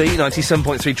LBC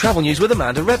 97.3 travel news with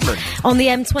Amanda Redman. On the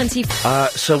M20...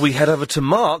 So we head over to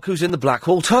Mark, who's in the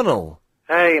Blackwall Tunnel.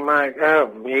 Hey, Mark.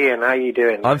 Ian, how you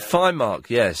doing? I'm fine, Mark,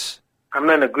 yes. I'm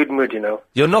not in a good mood,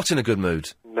 You're not in a good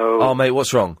mood? No. Oh, mate,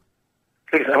 what's wrong?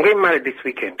 Listen, I'm getting married this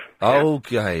weekend.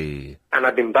 Okay. And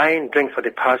I've been buying drinks for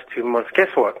the past 2 months. Guess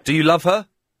what? Do you love her?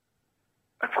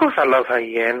 Of course I love her,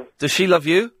 Ian. Does she love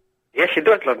you? Yeah, she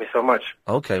does love me so much.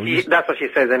 Okay. That's what she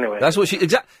says anyway. That's what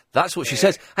she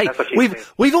says. Hey,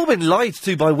 we've all been lied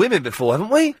to by women before, haven't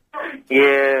we?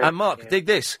 Yeah. And Mark, dig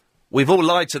this. We've all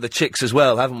lied to the chicks as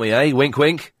well, haven't we, eh? Wink,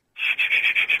 wink.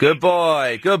 Good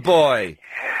boy.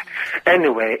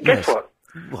 Anyway, guess what?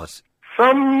 What?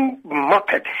 Some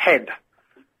muppet head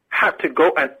had to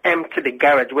go and empty the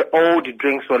garage where all the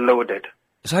drinks were loaded.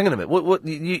 So hang on a minute. What?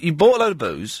 You bought a load of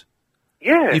booze?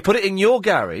 Yeah. You put it in your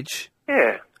garage?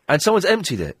 Yeah. And someone's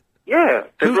emptied it? Yeah.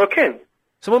 They broke in.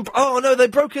 Oh no, they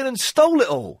broke in and stole it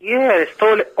all. Yeah, they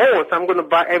stole it all, so I'm going to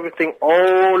buy everything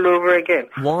all over again.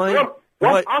 Why?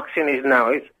 What I'm asking is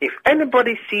now is if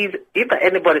anybody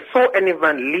saw any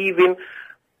van leaving,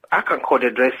 I can call the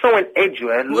address, somewhere in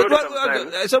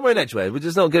Edgware. Somewhere in Edgware. We'll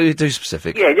just not go too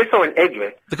specific. Yeah, just somewhere in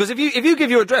Edgware. Because if you give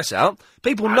your address out,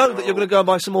 people know that you're going to go and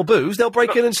buy some more booze. They'll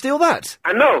break in and steal that.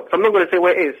 I know. So I'm not going to say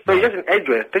where it is. So it's just in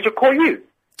Edgware. They should call you.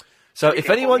 So if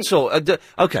anyone saw,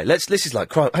 okay, this is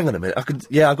like, hang on a minute.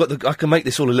 I can make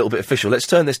this all a little bit official. Let's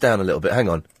turn this down a little bit. Hang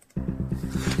on.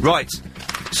 Right.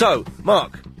 So,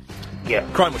 Mark. Yeah.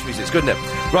 Crime Watch Music's good, isn't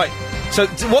it? Right. So,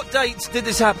 what date did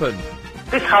this happen?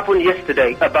 This happened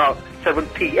yesterday about 7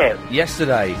 p.m.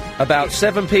 Yesterday, about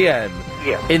 7 p.m.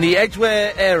 Yeah. In the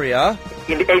Edgware area.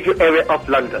 In the Edgware area of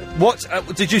London. What,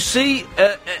 did you see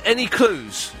any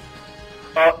clues?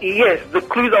 Yes, the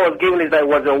clues I was given is that it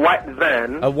was a white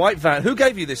van. A white van. Who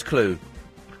gave you this clue?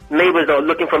 Neighbours that were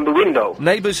looking from the window.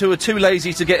 Neighbours who were too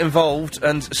lazy to get involved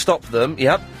and stop them,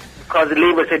 yep. Because the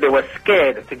neighbours said they were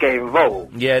scared to get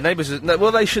involved. Yeah, neighbours...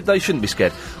 well, they shouldn't be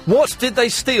scared. What did they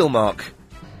steal, Mark?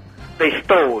 They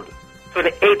stole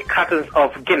 28 cartons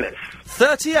of Guinness.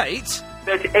 38?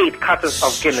 38 cartons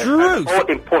of Guinness. Truth. All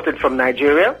imported from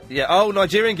Nigeria. Yeah, oh,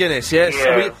 Nigerian Guinness, yes.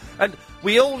 Yeah.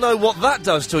 We all know what that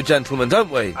does to a gentleman, don't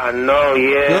we? I know,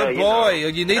 yeah. Good boy.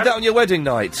 You need that on your wedding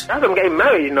night. As I'm getting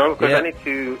married, because Yeah. I need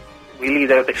to release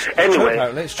everything. Anyway,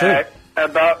 apparently, it's true.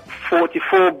 About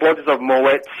 44 bottles of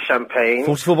Moet champagne.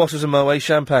 44 bottles of Moet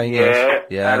champagne, yes.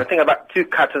 Yeah. And I think about 2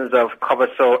 cartons of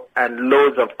Coverso and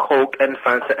loads of Coke and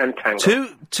Fanta and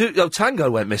Tango.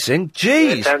 Tango went missing.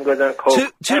 Jeez. Yeah, Tango and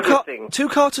Coke. Two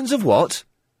cartons of what?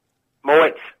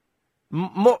 Moet.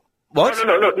 What?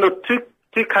 No.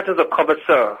 2 cartons of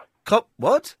Coverso.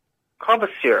 What?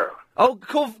 Coversier. Oh,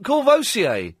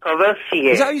 Courvoisier.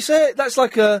 Courvoisier. Is that how you say it? That's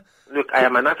like a... Look, I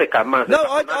am an African man. No,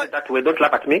 that way, don't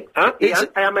laugh at me. Huh?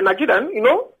 I am a Nigerian, you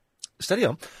know? Steady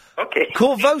on. Okay.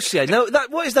 Courvoisier. Now,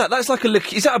 what is that? That's like a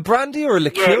liqueur. Is that a brandy or a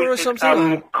liqueur or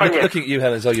something? Cognac. Looking at you,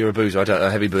 Helen, as though you're a boozer. I don't know,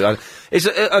 heavy boozer. It's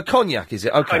a cognac, is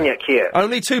it? Okay. Cognac, yeah.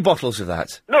 Only 2 bottles of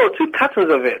that? No, 2 cartons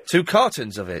of it. 2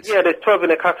 cartons of it? Yeah, there's 12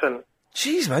 in a carton.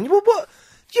 Jeez, man. Well, what?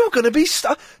 You're going to be...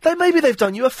 maybe they've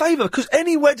done you a favour, because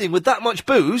any wedding with that much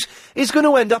booze is going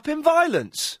to end up in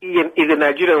violence. In a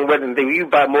Nigerian wedding, you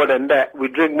buy more than that. We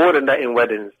drink more than that in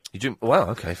weddings. You drink... Wow,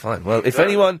 okay, fine. Well, if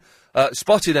anyone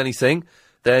spotted anything,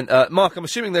 then, Mark, I'm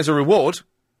assuming there's a reward.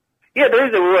 Yeah, there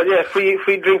is a reward, yeah.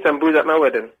 Free drinks and booze at my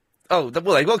wedding. Oh,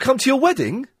 well, they've got to come to your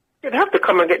wedding? Yeah, they have to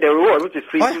come and get their reward, which is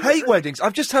free. I hate weddings.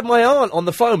 I've just had my aunt on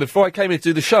the phone before I came in to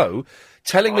do the show,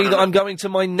 telling me that I'm going to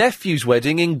my nephew's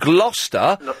wedding in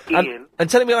Gloucester, and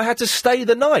telling me I had to stay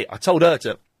the night. I told her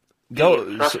to go.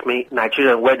 Ian, trust me,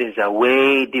 Nigerian weddings are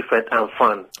way different and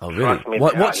fun. Oh, really?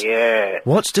 Trust me, yeah.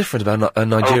 What's different about a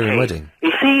Nigerian wedding?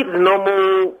 You see, the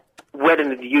normal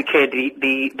wedding in the UK,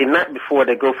 the night before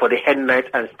they go for the hen night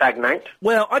and stag night.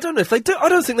 Well, I don't know if they do. I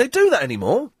don't think they do that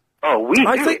anymore. Oh,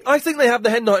 I think they have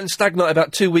the hen night and stag night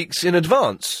about 2 weeks in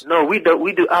advance. No, we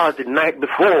do ours the night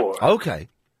before. Okay.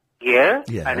 Yeah?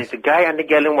 Yeah. And it's a guy and a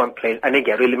girl in one place, and they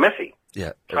get really messy.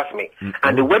 Yeah. Trust me.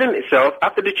 And the wedding itself,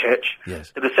 after the church,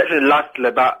 the reception lasts till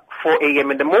about 4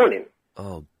 a.m. in the morning.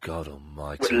 Oh, God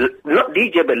almighty. Not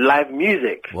DJ, but live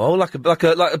music. Well, like a bit of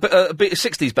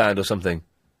 60s band or something.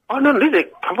 Oh, no, this is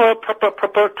a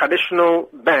proper traditional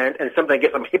band, and sometimes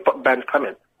get some hip-hop bands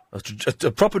coming.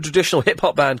 A proper traditional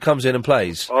hip-hop band comes in and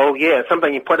plays? Oh, yeah,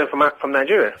 something important from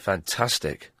Nigeria.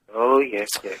 Fantastic. Oh, yes,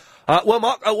 yes. Well,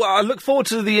 Mark, I look forward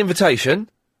to the invitation.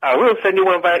 I will send you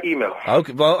one via email.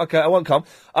 Okay, well, okay, I won't come.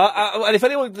 And if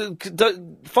anyone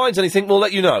finds anything, we'll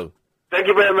let you know. Thank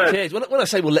you very much. Cheers. When I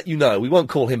say we'll let you know, we won't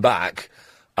call him back,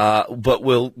 but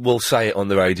we'll say it on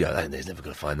the radio. He's never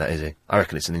going to find that, is he? I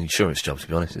reckon it's an insurance job, to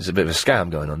be honest. It's a bit of a scam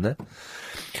going on there.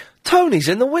 Tony's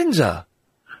in the Windsor.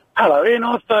 Hello, Ian.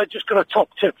 I've just got a top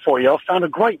tip for you. I've found a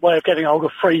great way of getting hold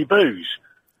of free booze.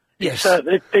 Yes.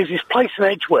 There's this place in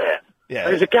Edgware. Yeah.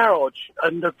 There's a garage,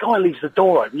 and the guy leaves the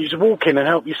door open. You just walk in and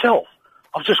help yourself.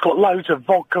 I've just got loads of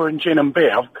vodka and gin and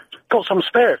beer. I've got some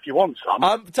spare if you want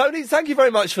some. Tony, thank you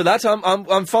very much for that.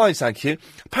 I'm fine, thank you.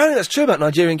 Apparently that's true about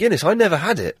Nigerian Guinness. I never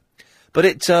had it. But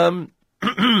it,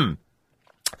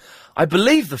 I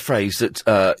believe the phrase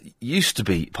that, used to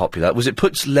be popular was it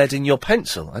puts lead in your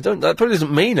pencil. That probably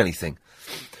doesn't mean anything.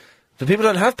 But people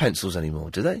don't have pencils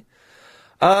anymore, do they?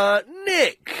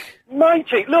 Nick!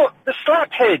 Matey, look, the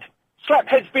Slaphead.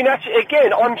 Slaphead's been at it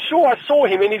again. I'm sure I saw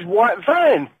him in his white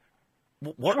van.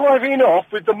 What? Driving off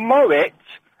with the Moet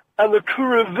and the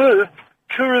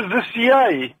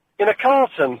Courvoisier in a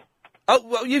carton. Oh,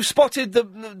 well, you've spotted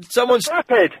someone's...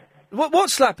 Slaphead. What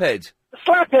Slaphead? The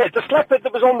Slaphead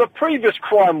that was on the previous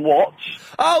Crime Watch.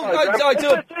 Oh, I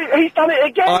do. He's done it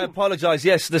again. I apologise,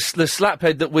 yes, the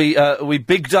Slaphead that we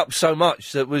bigged up so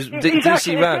much that was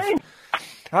DC Rav.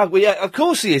 Oh, well, yeah, of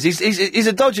course he is. He's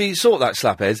a dodgy sort, that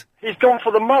Slaphead. He's gone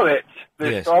for the Moet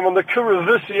this time on the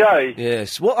Courvoisier.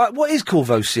 Yes. What is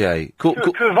Courvoisier?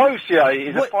 Courvoisier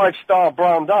is a 5-star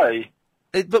brandy.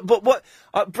 But what?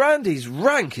 Brandy's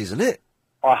rank, isn't it?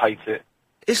 I hate it.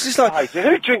 It's just like...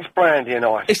 Who drinks brandy and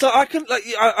ice? It's like, I can, like,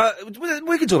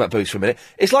 we can talk about booze for a minute.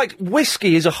 It's like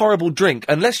whiskey is a horrible drink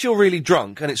unless you're really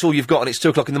drunk and it's all you've got and it's 2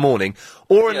 o'clock in the morning,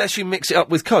 or unless you mix it up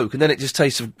with Coke and then it just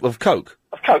tastes of Coke.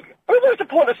 Of Coke? I mean, what's the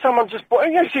point of someone just...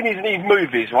 You've seen these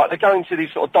movies, right? They go into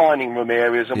these sort of dining room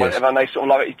areas and whatever, and they sort of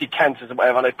like these decanters and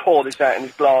whatever, and they pour this out in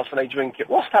this glass and they drink it.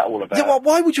 What's that all about? Yeah, well,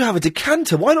 why would you have a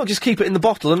decanter? Why not just keep it in the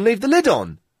bottle and leave the lid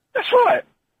on? That's right.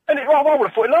 And I would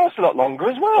have thought it lasts a lot longer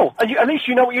as well. And at least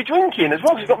you know what you're drinking as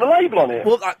well, because it's got the label on it.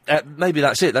 Well, maybe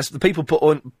that's it. That's the people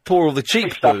pour all the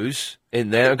cheap booze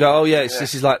in there and go, oh yeah,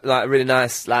 this is like really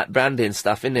nice, like brandy and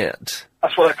stuff, isn't it?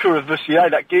 That's why the Courvoisier,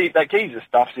 that geezer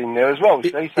stuff's in there as well,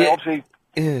 see? So obviously...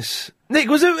 Yes. Nick,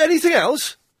 was there anything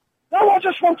else? No, I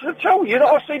just wanted to tell you that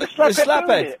I see the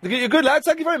slaphead. You're good, lad.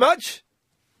 Thank you very much.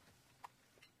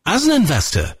 As an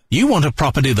investor, you want a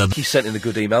property that... He sent in a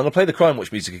good email. I'm going to play the Crime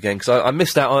Watch music again, because I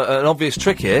missed out on an obvious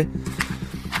trick here.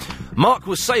 Mark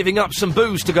was saving up some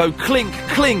booze to go clink,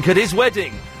 clink at his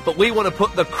wedding, but we want to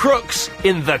put the crooks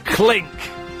in the clink.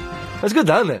 That's good,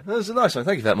 isn't it? That was a nice one.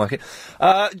 Thank you for that, Mikey.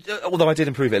 Although I did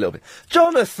improve it a little bit.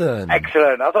 Jonathan!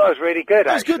 Excellent. I thought it was really good,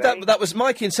 That was good. That was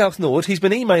Mikey in South Nord. He's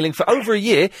been emailing for over a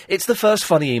year. It's the first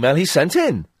funny email he's sent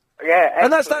in. Yeah,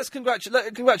 and that's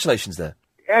congratulations there.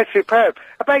 Yeah, superb.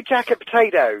 About jacket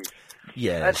potatoes.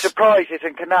 Yes. And surprises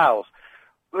and canals.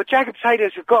 Well, jacket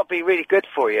potatoes have got to be really good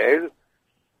for you.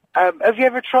 Have you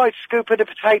ever tried scooping a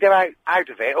potato out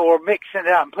of it, or mixing it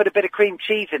up and put a bit of cream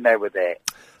cheese in there with it?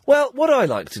 Well, what I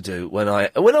like to do when I'm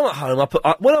at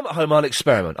home, I'll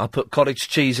experiment. I'll put cottage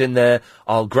cheese in there.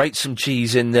 I'll grate some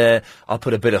cheese in there. I'll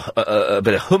put a bit of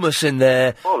hummus in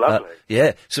there. Oh, lovely.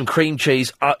 Yeah, some cream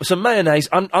cheese, some mayonnaise.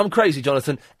 I'm crazy,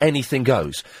 Jonathan. Anything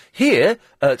goes. Here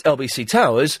at LBC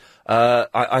Towers,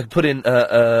 I put in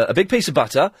a big piece of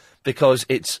butter because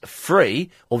it's free.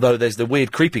 Although there's the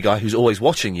weird, creepy guy who's always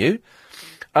watching you.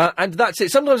 And that's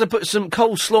it. Sometimes I put some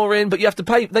coleslaw in, but you have to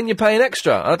pay. Then you're paying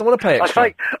extra. I don't want to pay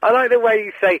extra. I like the way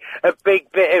you say a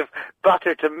big bit of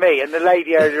butter to me, and the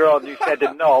lady earlier on who said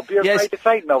a knob. You're afraid to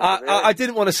say knob. I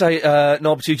didn't want to say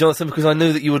knob to you, Jonathan, because I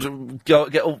knew that you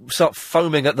would start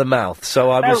foaming at the mouth.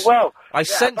 So I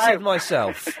censored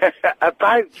myself.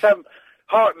 About some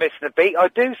heart missing a beat. I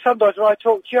do sometimes when I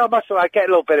talk to you. I get a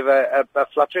little bit of a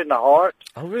flutter in the heart.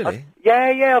 Oh, really?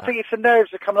 I think it's the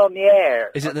nerves that are coming on the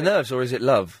air. Is it the nerves or is it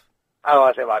love? Oh, I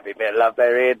think it might be a bit of love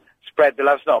there, Ian. Spread the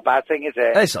love's not a bad thing, is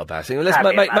it? It's not a bad thing. Let's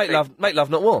make love,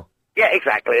 not war. Yeah,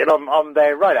 exactly, and I'm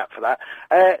there right up for that.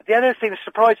 The other thing, the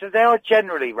surprises, they are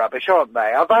generally rubbish, aren't they?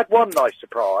 I've had one nice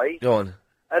surprise. Go on.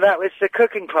 And that was the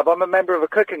cooking club. I'm a member of a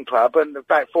cooking club, and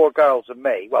about 4 girls and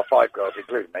me, well, 5 girls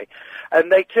including me, and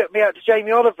they took me out to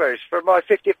Jamie Oliver's for my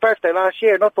 50th birthday last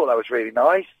year, and I thought that was really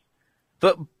nice.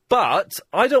 But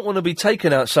I don't want to be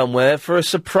taken out somewhere for a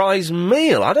surprise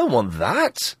meal. I don't want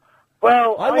that.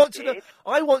 Well, I want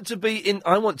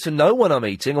to know when I'm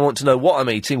eating. I want to know what I'm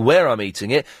eating, where I'm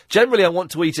eating it. Generally, I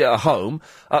want to eat it at home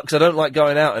because I don't like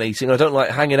going out and eating. I don't like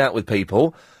hanging out with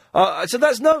people. So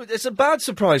it's a bad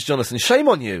surprise, Jonathan. Shame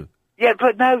on you. Yeah,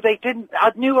 but no, they didn't.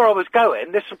 I knew where I was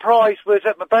going. The surprise was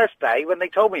at my birthday when they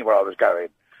told me where I was going.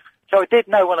 So I did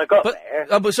know when I got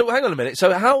there. But so hang on a minute.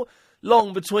 So how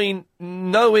long between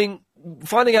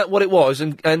finding out what it was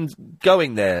and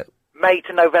going there? May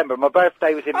to November. My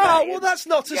birthday was in May. Oh, well, that's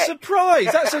not a surprise.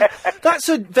 That's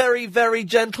a very, very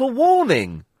gentle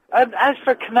warning. And as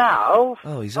for canals,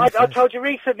 I told you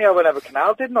recently I went over a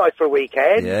canal, didn't I, for a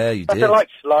weekend? Yeah, you did. I like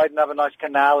sliding over a nice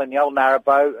canal in the old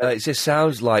narrowboat. It just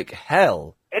sounds like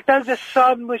hell. It does. The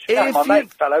sun was... My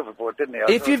mate fell overboard, didn't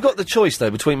he? If you've got the choice,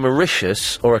 though, between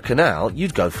Mauritius or a canal,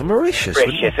 you'd go for Mauritius,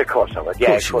 Mauritius, of course I would.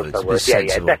 Yeah, of course I would.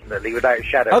 Yeah, definitely, without a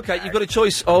shadow. OK, you've got a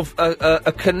choice of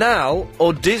a canal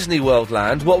or Disney World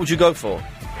Land. What would you go for?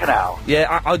 Canal.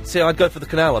 Yeah, I'd say I'd go for the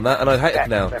canal on that, and I'd hate a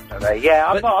canal. Definitely. Yeah,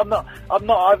 I'm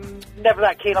never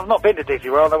that keen. I've not been to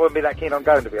Disney World. I wouldn't be that keen on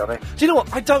going, to be honest. Do you know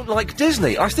what? I don't like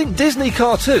Disney. I think Disney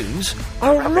cartoons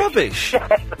are rubbish.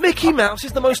 Mickey Mouse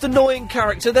is the most annoying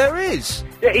character there is.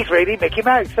 Yeah, he's really Mickey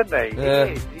Mouse, isn't he?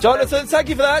 Yeah. Jonathan, thank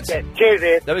you for that. Yeah, cheers,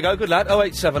 Ian. There we go. Good lad.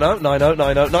 0870 90 90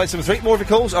 973. More of your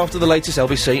calls after the latest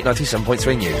LBC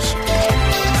 97.3 news.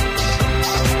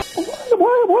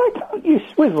 Why don't you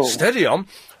swivel? Steady on.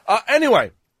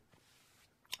 Anyway.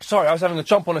 Sorry, I was having a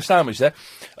chomp on a sandwich there.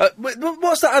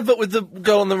 What's that advert with the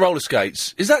girl on the roller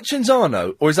skates? Is that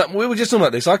Cinzano? Or is that... We were just talking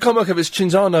about this. I can't work if it's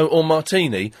Cinzano or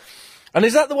Martini. And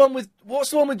is that the one with...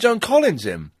 What's the one with Joan Collins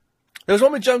in? There was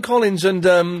one with Joan Collins and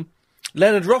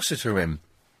Leonard Rossiter in.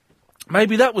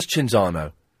 Maybe that was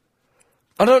Cinzano.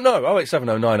 I don't know.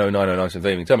 0870 90 90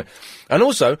 973. Tell me. And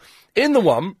also, in the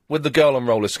one with the girl on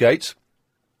roller skates...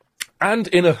 and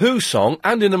in a Who song,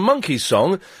 and in a Monkees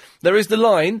song, there is the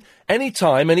line,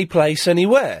 anytime, any place,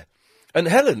 anywhere. And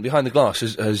Helen, behind the glass,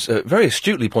 has very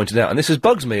astutely pointed out, and this has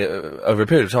bugged me over a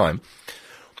period of time,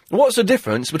 what's the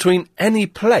difference between any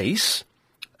place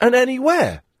and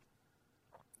anywhere?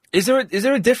 Is there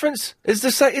a difference? It's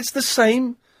the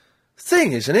same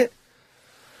thing, isn't it?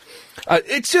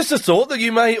 It's just a thought that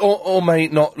you may or may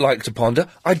not like to ponder.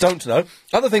 I don't know.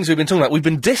 Other things we've been talking about. We've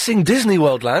been dissing Disney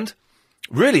World Land.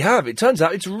 Really have. It turns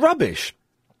out it's rubbish.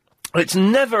 It's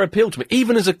never appealed to me,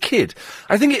 even as a kid.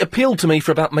 I think it appealed to me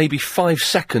for about maybe 5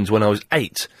 seconds when I was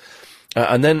 8.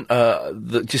 And then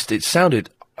it sounded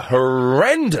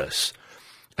horrendous.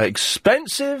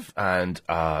 Expensive and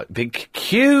big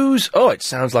queues. Oh, it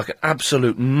sounds like an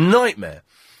absolute nightmare.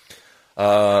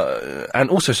 And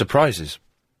also surprises.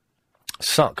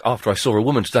 Suck after I saw a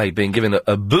woman today being given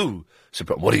a boo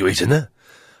surprise. What are you eating there?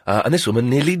 And this woman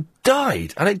nearly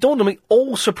died. And it dawned on me,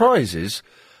 all surprises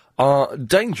are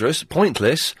dangerous,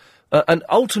 pointless, and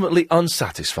ultimately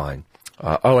unsatisfying.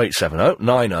 0870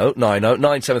 90 90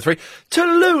 973.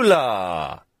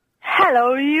 Tallulah!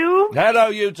 Hello, you. Hello,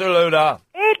 you, Tallulah.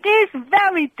 It is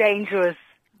very dangerous.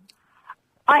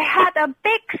 I had a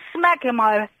big smack in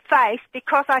my face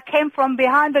because I came from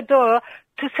behind the door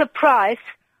to surprise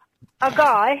a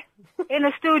guy in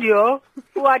a studio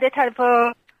who I did have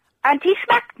and he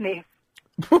smacked me.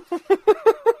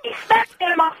 He smacked me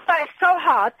in my face so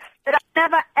hard that I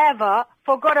never ever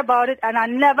forgot about it, and I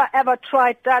never ever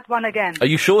tried that one again. Are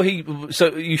you sure he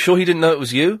didn't know it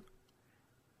was you?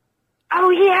 Oh,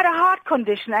 he had a heart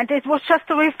condition, and it was just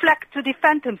a reflex to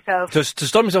defend himself. To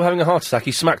stop himself having a heart attack,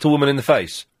 he smacked a woman in the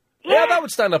face. Yeah, that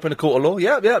would stand up in a court of law.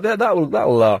 Yeah, that'll.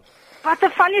 But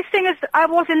the funniest thing is, I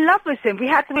was in love with him. We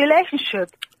had a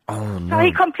relationship. Oh no. So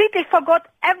he completely forgot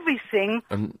everything.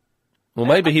 Well,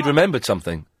 maybe he'd remembered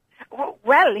something.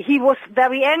 Well, he was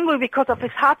very angry because of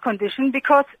his heart condition.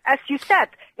 Because, as you said,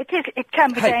 it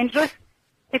can be dangerous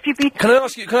if you beat. Can I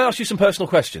ask you some personal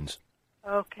questions?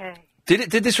 Okay. Did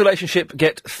this relationship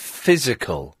get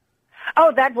physical?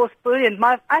 Oh, that was brilliant.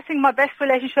 I think my best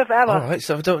relationship ever. All right,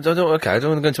 so I don't want to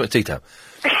go into much detail.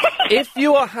 If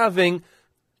you are having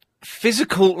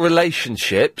physical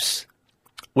relationships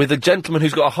with a gentleman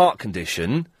who's got a heart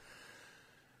condition,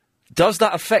 does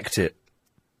that affect it?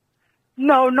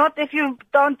 No, not if you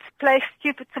don't play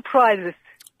stupid surprises.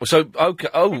 So, okay,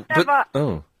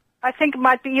 I think it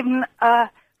might be even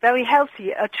very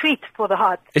healthy, a treat for the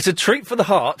heart. It's a treat for the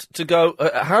heart to go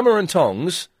hammer and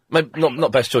tongs. Maybe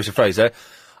not best choice of phrase there.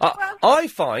 I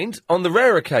find on the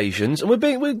rare occasions, and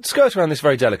we skirt around this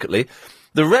very delicately,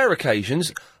 the rare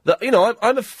occasions that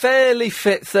I'm a fairly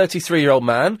fit 33-year-old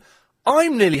man.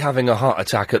 I'm nearly having a heart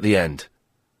attack at the end.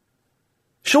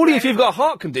 Surely, if you've got a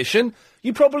heart condition,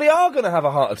 you probably are going to have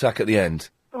a heart attack at the end.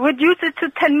 Reduce it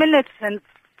to 10 minutes and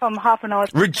from half an hour.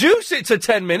 Reduce it to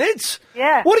 10 minutes?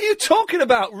 Yeah. What are you talking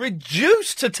about?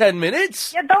 Reduce to 10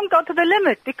 minutes? Yeah, don't go to the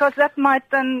limit, because that might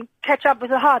then catch up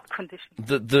with a heart condition.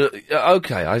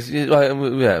 Okay, yeah.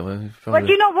 But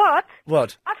you know what?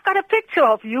 What? I've got a picture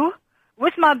of you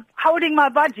with holding my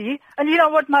budgie, and you know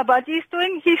what my budgie is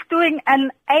doing? He's doing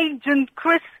an Agent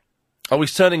Chris. Oh,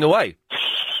 he's turning away?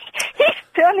 He's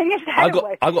turning his head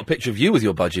away. I've got a picture of you with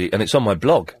your budgie, and it's on my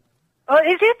blog. Oh,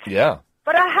 is it? Yeah.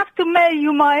 But I have to mail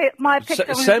you my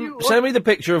picture Send me the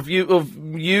picture of me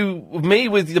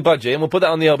with the budgie, and we'll put that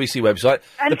on the LBC website.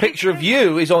 And the picture of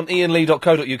you is on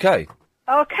ianlee.co.uk.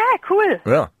 Okay, cool.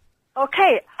 Yeah.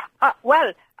 Okay.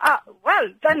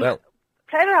 Then.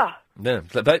 Pleasure. Yeah,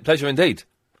 pleasure indeed.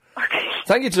 Okay.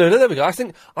 Thank you, Tallulah. There we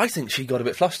go. I think she got a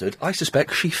bit flustered. I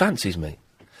suspect she fancies me.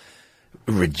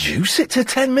 Reduce it to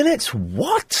 10 minutes?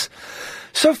 What?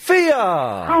 Sophia!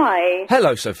 Hi.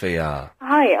 Hello, Sophia.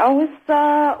 Hi. I was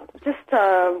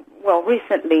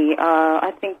recently,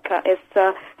 I think it's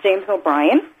James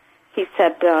O'Brien. He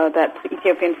said that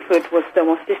Ethiopian food was the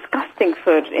most disgusting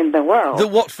food in the world. The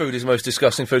what food is the most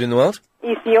disgusting food in the world?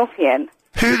 Ethiopian.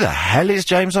 Who the hell is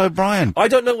James O'Brien? I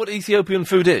don't know what Ethiopian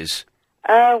food is.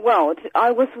 I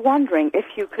was wondering if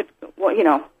you could,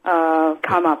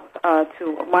 come up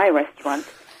to my restaurant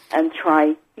and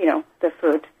try, the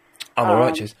food. I'm all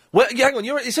right, cheers. Well, hang on.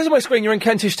 It says on my screen you're in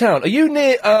Kentish Town. Are you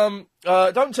near? Are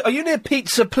you near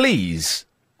Pizza Please?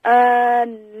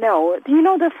 No. Do you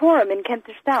know the Forum in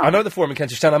Kentish Town? I know the Forum in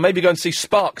Kentish Town. I may be going to see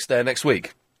Sparks there next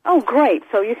week. Oh, great!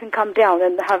 So you can come down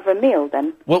and have a meal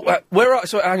then. Well,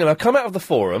 hang on. I've come out of the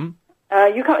Forum.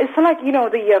 It's like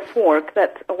the fork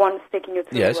that one's taking you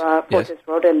through Fortis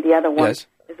Road, and the other one is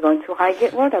going to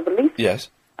Highgate Road, I believe. Yes.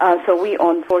 So we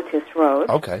on Fortis Road.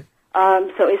 Okay.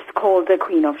 So it's called the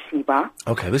Queen of Sheba.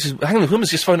 Okay, hang on, this woman's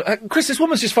just phoned Chris, this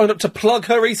woman's just phoned up to plug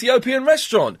her Ethiopian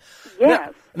restaurant.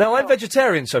 Yes. Now I'm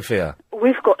vegetarian, Sophia.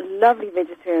 We've got lovely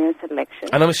vegetarian selection.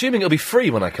 And I'm assuming it'll be free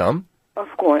when I come. Of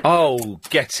course. Oh,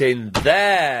 get in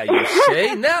there, you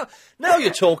see. Now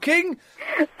you're talking.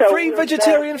 So free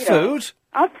vegetarian food?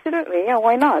 Absolutely, yeah,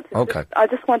 why not? Okay. I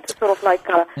just want to sort of like...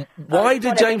 Why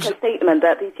did James... make a statement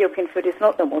that Ethiopian food is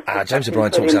not the most James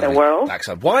O'Brien food talks in out the of world. his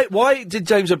backside. Why did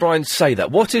James O'Brien say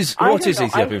that? What is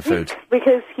Ethiopian food?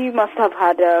 Because he must have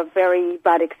had a very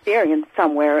bad experience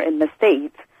somewhere in the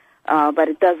States, but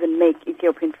it doesn't make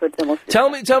Ethiopian food the most... Tell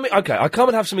me, okay, I come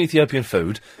and have some Ethiopian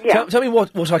food. Yeah. Tell me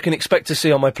what I can expect to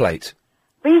see on my plate.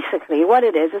 Basically, what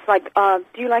it is like,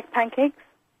 do you like pancakes?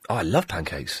 Oh, I love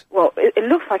pancakes. Well, it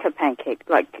looks like a pancake,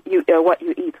 like what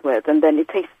you eat with, and then it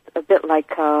tastes a bit like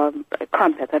a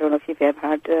crumpet. I don't know if you've ever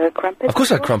had crumpets. Of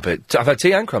course I had crumpet. I've had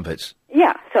tea and crumpets.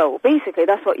 Yeah, so basically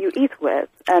that's what you eat with,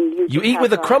 and You eat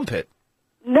with a crumpet?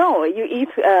 No, you eat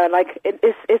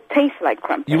it tastes like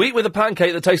crumpet. You eat with a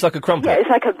pancake that tastes like a crumpet? Yeah, it's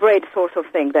like a bread sort of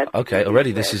thing that... Okay,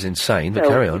 already this is insane, but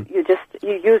So carry on. You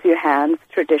use your hands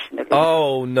traditionally.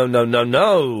 Oh,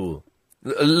 no.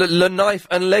 Le knife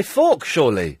and le fork,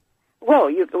 surely.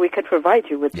 Well, we could provide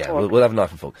you with Yeah, fork. we'll have a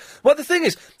knife and fork. Well, the thing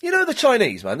is, the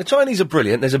Chinese, man, the Chinese are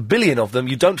brilliant. There's a billion of them.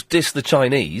 You don't diss the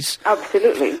Chinese.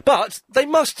 Absolutely. But they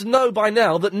must know by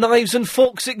now that knives and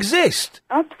forks exist.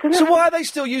 Absolutely. So why are they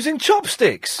still using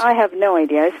chopsticks? I have no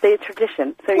idea. It's their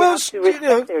tradition, so you have to respect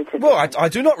their tradition. Well, I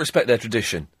do not respect their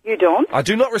tradition. You don't? I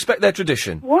do not respect their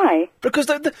tradition. Why? Because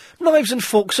the knives and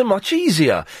forks are much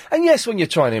easier. And yes, when you're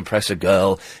trying to impress a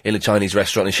girl in a Chinese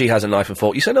restaurant and she has a knife and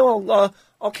fork, you say, no,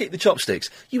 I'll keep the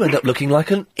chopsticks. You end up looking like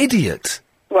an idiot.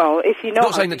 Well, if you know...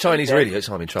 Not saying that Chinese are idiots,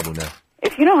 I'm in trouble now.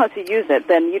 If you know how to use it,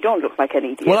 then you don't look like an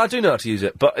idiot. Well, I do know how to use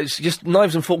it, but it's just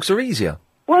knives and forks are easier.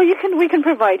 Well, we can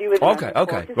provide you with...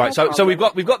 Okay. Right, so we've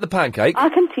got the pancake. I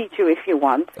can teach you if you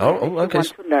want. Oh, if okay. You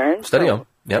want to learn. Steady so, on.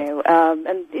 Yep.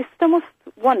 And it's the most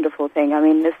wonderful thing. I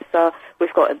mean,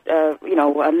 we've got, a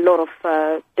lot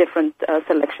of different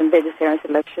vegetarian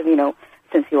selection,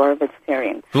 since you are a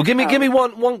vegetarian. Well, give me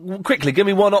one quickly. Give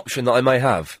me one option that I may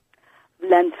have.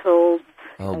 Lentils,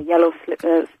 yellow split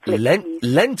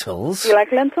lentils. Do you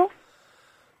like lentils?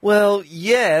 Well,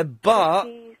 yeah, but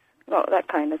Well, that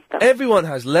kind of stuff. everyone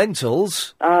has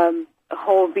lentils. A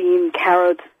whole bean,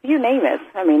 carrot, you name it.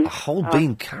 I mean, A whole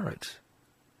bean carrot.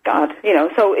 God,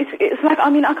 so it's like, I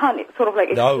mean, I can't sort of like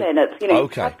explain it.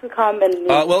 Okay. You have to come and...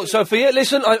 Well, Sophia,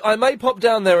 listen, I may pop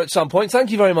down there at some point. Thank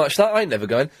you very much. I ain't never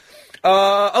going.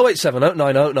 0870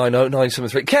 90 90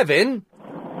 973. Kevin?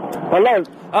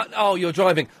 Hello. You're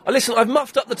driving. Listen, I've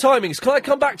muffed up the timings. Can I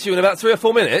come back to you in about 3 or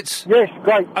 4 minutes? Yes,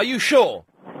 great. Are you sure?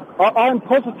 I'm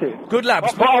positive. Good lad.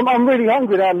 But I'm really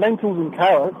hungry now, lentils and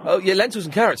carrots. Oh, yeah, lentils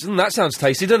and carrots. That sounds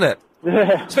tasty, doesn't it?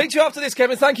 Yeah. Speak to you after this,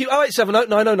 Kevin. Thank you. 0870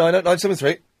 90 90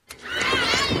 973.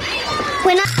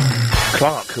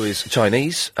 Clark, who is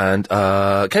Chinese, and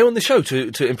came on the show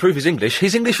to improve his English.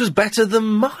 His English was better than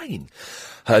mine.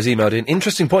 Has emailed in.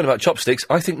 Interesting point about chopsticks.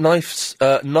 I think knife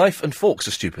and forks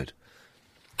are stupid.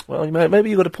 Well,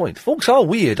 maybe you got a point. Forks are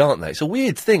weird, aren't they? It's a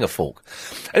weird thing, a fork.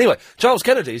 Anyway, Charles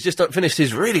Kennedy has just finished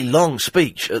his really long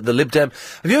speech at the Lib Dem.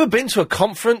 Have you ever been to a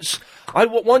conference?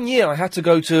 One year I had to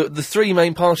go to the 3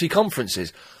 main party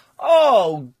conferences.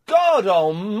 Oh, God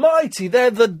almighty, they're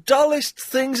the dullest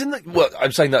things in the... Well,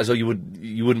 I'm saying that as though you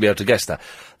wouldn't be able to guess that.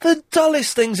 The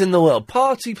dullest things in the world.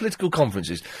 Party political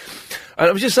conferences. And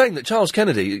I was just saying that Charles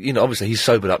Kennedy, obviously he's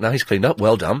sobered up now, he's cleaned up,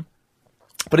 well done.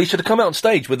 But he should have come out on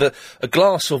stage with a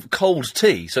glass of cold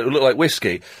tea, so it would look like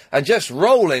whiskey, and just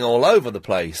rolling all over the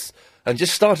place. And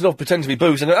just started off pretending to be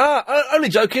booze, and only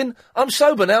joking, I'm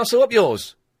sober now, so up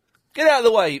yours. Get out of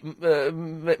the way,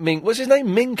 Ming... What's his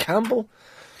name? Ming Campbell?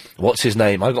 What's his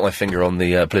name? I've got my finger on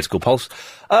the political pulse.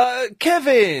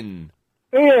 Kevin!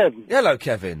 Ian! Hello,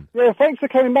 Kevin. Yeah, thanks for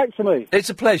coming back to me. It's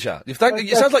a pleasure. It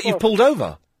sounds like you've pulled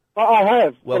over. I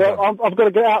have. Well but done. I've got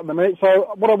to get out in a minute,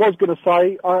 so what I was going to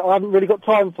say, I haven't really got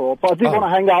time for, but I didn't want to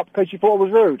hang up because you thought I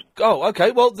was rude. Oh,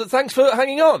 okay. Well, thanks for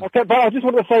hanging on. Okay, but I just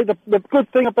wanted to say the good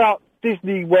thing about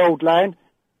Disney World Land,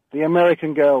 the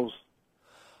American girls.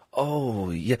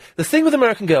 Oh, yeah. The thing with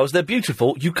American girls, they're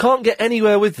beautiful. You can't get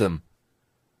anywhere with them.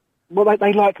 Well,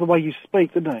 they like the way you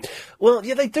speak, don't they? Well,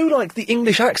 yeah, they do like the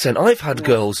English accent. I've had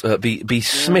girls be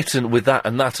smitten with that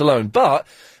and that alone. But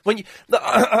when you...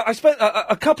 I spent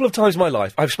a couple of times in my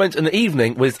life, I've spent an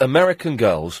evening with American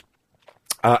girls.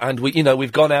 And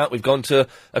we've gone out, we've gone to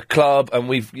a club, and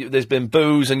there's been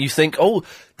booze, and you think, oh,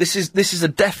 this is a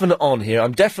definite on here.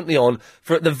 I'm definitely on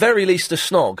for at the very least a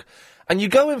snog. And you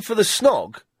go in for the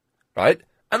snog, right?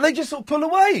 And they just sort of pull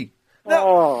away.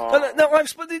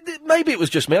 Maybe it was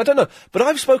just me, I don't know. But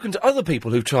I've spoken to other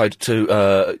people who've tried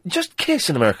to just kiss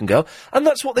an American girl, and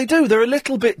that's what they do. They're a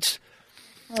little bit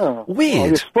weird. Well,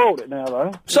 you've spoiled it now,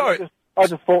 though. Sorry. I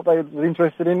just thought they were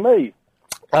interested in me.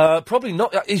 Probably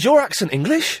not. Is your accent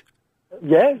English?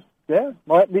 Yeah.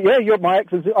 My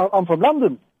accent. I'm from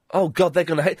London. Oh God, they're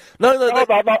going to hate. No.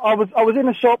 I was in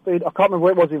a shop. I can't remember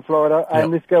where it was in Florida,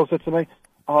 and this girl said to me,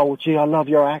 "Oh, gee, I love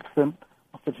your accent."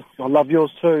 I said, "I love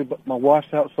yours too, but my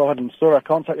wife's outside, and sorry, I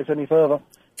can't take this any further."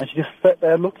 And she just sat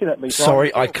there looking at me.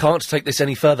 Sorry, I can't take this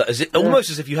any further. Almost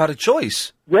as if you had a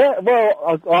choice? Yeah,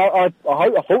 well, I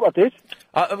thought I did.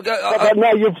 But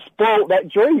now you've spoilt that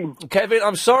dream. Kevin,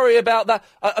 I'm sorry about that.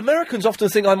 Americans often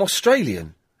think I'm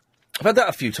Australian. I've had that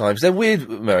a few times. They're weird,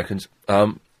 Americans.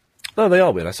 No, they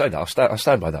are weird. I say that. I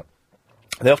stand by that.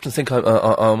 They often think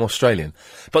I'm Australian,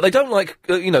 but they don't like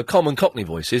common Cockney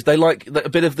voices. They like a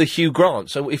bit of the Hugh Grant.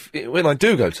 So when I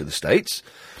do go to the States,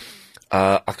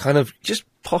 I kind of just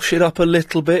posh it up a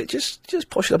little bit, just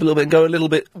posh it up a little bit and go a little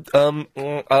bit,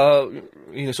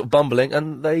 sort of bumbling,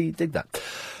 and they dig that.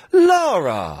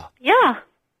 Laura. Yeah.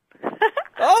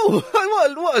 Oh,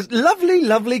 what a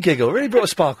lovely giggle. Really brought a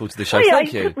sparkle to the show.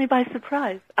 Thank you. It took me by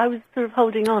surprise. I was sort of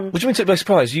holding on. What do you mean took by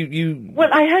surprise? You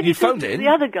Well, I heard you phoned talking in. to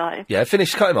the other guy. Yeah,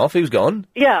 cut him off. He was gone.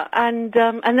 Yeah, and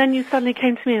then you suddenly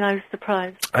came to me and I was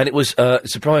surprised. And it was a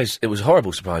surprise. It was a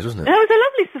horrible surprise, wasn't it? That was a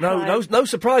lovely surprise. No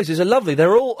surprises are lovely.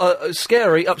 They're all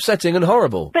scary, upsetting, and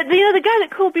horrible. But the guy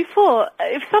that called before,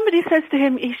 if somebody says to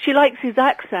him she likes his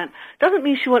accent, doesn't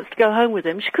mean she wants to go home with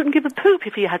him. She couldn't give a poop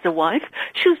if he has a wife.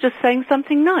 She was just saying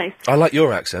something nice. I like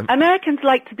your accent. Americans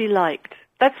like to be liked.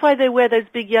 That's why they wear those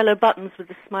big yellow buttons with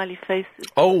the smiley faces.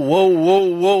 Oh,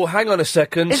 whoa! Hang on a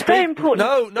second. It's very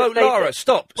important. No, Laura,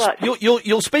 stop. What?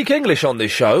 You'll speak English on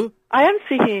this show. I am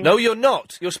speaking. No, you're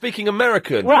not. You're speaking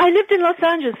American. Well, I lived in Los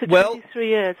Angeles for 23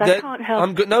 years. I can't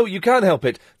help it. No, you can help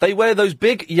it. They wear those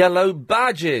big yellow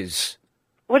badges.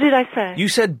 What did I say? You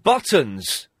said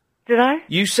buttons. Did I?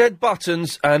 You said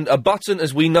buttons, and a button,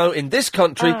 as we know in this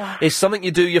country, is something you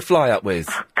do your fly up with.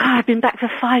 God, I've been back for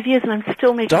 5 years and I'm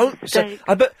still making mistakes.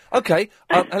 Okay,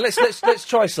 and let's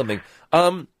try something.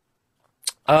 You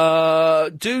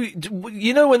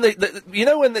know when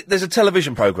there's a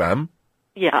television program?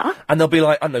 Yeah. And there'll be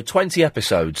 20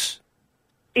 episodes.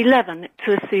 11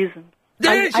 to a season.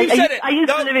 Yes, you said it. I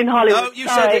used to live in Hollywood. No, you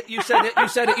said it. You said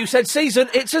it. You said season.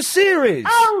 It's a series.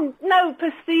 Oh, no,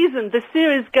 per season. The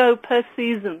series go per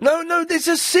season. No, it's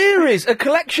a series. A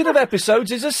collection of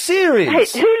episodes is a series. Hey,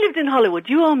 who lived in Hollywood,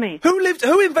 you or me? Who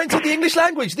invented the English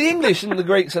language? The English and the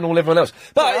Greeks and everyone else.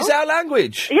 But it's our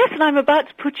language. Yes, and I'm about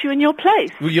to put you in your place.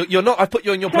 Well, you're not. I put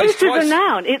you in your place twice. Place is a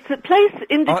noun. It's a place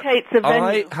indicates a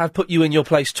venue. I have put you in your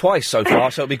place twice so far,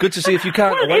 so it'd be good to see if you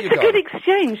can. Well, away it's you go. a good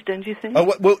exchange, don't you think?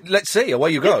 Oh, well, let's see.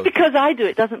 Away you go. Just because I do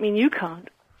it doesn't mean you can't.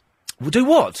 Well, do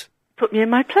what? Put me in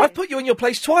my place. I've put you in your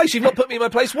place twice. You've not put me in my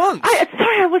place once.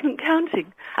 Sorry, I wasn't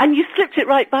counting. And you slipped it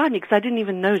right by me because I didn't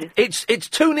even notice. It's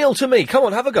 2-0 to me. Come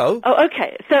on, have a go. Oh,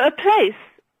 okay. So a place,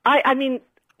 I mean,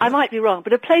 I might be wrong,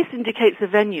 but a place indicates a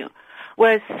venue,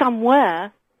 whereas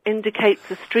somewhere indicates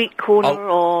a street corner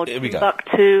or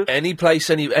Timbuktu. Any place,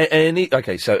 any.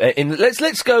 Okay, so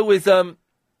let's go with the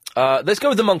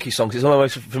Monkey song, 'cause it's one I'm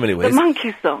most familiar with. The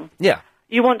Monkey song? Yeah.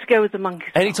 You want to go with the Monkey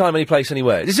song? Anytime, any place,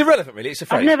 anywhere. This is irrelevant, really. It's a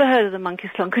phrase. I've never heard of the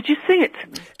Monkey song. Could you sing it to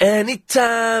me?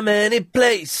 Anytime, any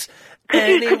place,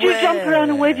 anywhere. Could you jump around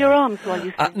and wave your arms while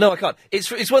you sing? No, I can't.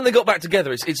 It's when they got back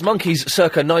together. It's Monkeys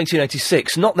circa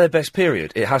 1986, not their best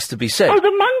period, it has to be said. Oh,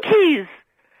 the Monkeys!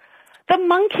 The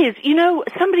Monkeys. You know,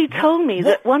 somebody told me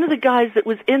that one of the guys that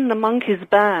was in the Monkeys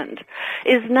band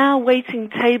is now waiting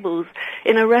tables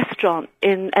in a restaurant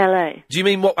in L.A. Do you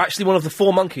mean actually one of the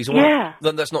 4 monkeys? Or Yeah.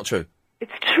 That's not true.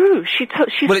 It's true.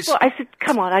 I said,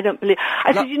 come on, I don't believe.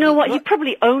 I said, you know what? He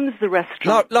probably owns the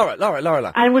restaurant.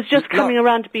 Laura. And was just coming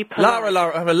around to be polite.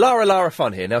 Laura, I'm a Laura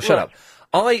fun here. Now, shut up.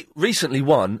 I recently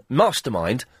won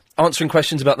Mastermind answering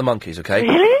questions about the monkeys, okay?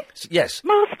 Really? Yes.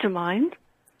 Mastermind?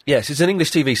 Yes, it's an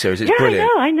English TV series. It's brilliant.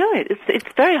 I know it. It's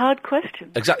very hard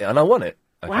question. Exactly, and I won it.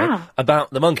 Okay? Wow. About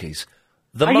the monkeys.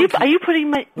 Are you putting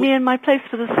me in my place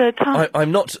for the third time?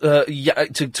 I'm not,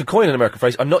 to coin an American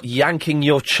phrase, I'm not yanking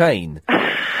your chain.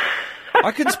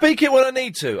 I can speak it when I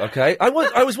need to, okay? I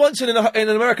was once in an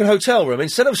American hotel room.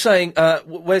 Instead of saying,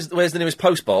 where's the nearest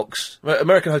post box?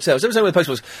 American hotel. Instead of saying where the post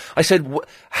box, I said,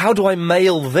 how do I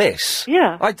mail this?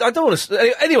 Yeah. I don't want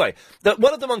to... Anyway,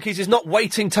 one of the monkeys is not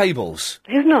waiting tables.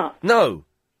 He's not? No.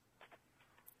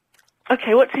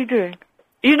 Okay, what's he doing?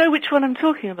 You know which one I'm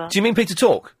talking about? Do you mean Peter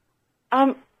Talk?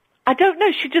 I don't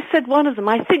know. She just said one of them.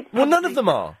 I think... Well, none of them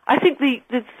are. I think the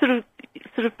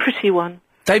sort of pretty one.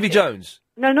 Davy Jones?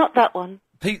 No, not that one.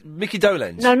 Mickey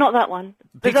Dolenz? No, not that one.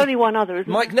 There's only one other,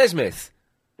 isn't Mike Nesmith?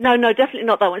 there? No, definitely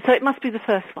not that one. So it must be the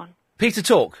first one. Peter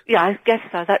Talk? Yeah, I guess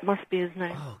so. That must be his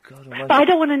name. Oh, God. But I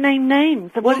don't want to name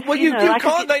names. Well, you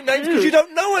can't name names because you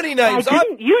don't know any names. I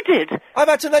didn't. You did. I've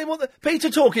had to name all the... Peter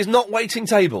Talk is not waiting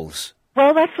tables.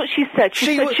 Well, that's what she said.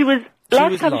 She said she was...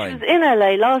 Last time lying. she was in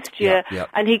LA last year, Yeah.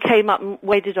 and he came up and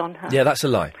waited on her. Yeah, that's a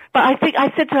lie. But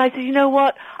I said to her, I said, you know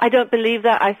what? I don't believe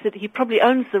that. I said, he probably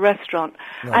owns the restaurant.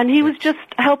 No, and he was just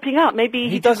helping out. Maybe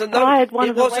he just hired one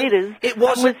of the waiters and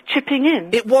was chipping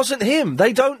in. It wasn't him.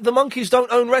 The Monkeys don't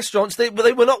own restaurants. They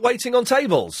were not waiting on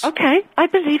tables. Okay, I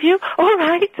believe you. All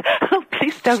right. Oh,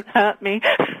 please don't hurt me.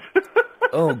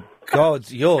 Oh, God,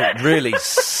 you're really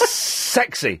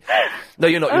sexy. No,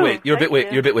 you're not. You're weird. You're a bit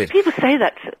weird. You're a bit weird. People say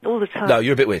that all the time. No,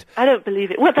 you're a bit weird. I don't believe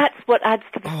it. Well, that's what adds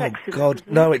to the sexiness. God,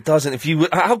 no, it doesn't. If you,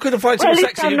 how could I find someone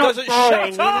sexy who doesn't shut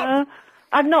up? You know?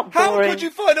 I'm not boring. How could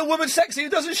you find a woman sexy who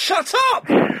doesn't shut up?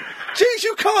 Jeez,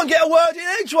 you can't get a word in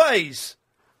edgeways.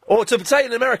 Or to say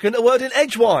in American, a word in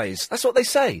edgewise. That's what they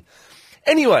say.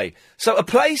 Anyway, so a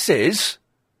place is...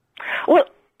 Well,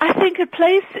 I think a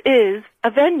place is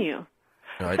a venue.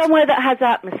 Right. Somewhere that has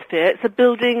atmosphere. It's a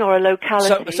building or a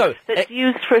locality that's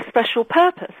used for a special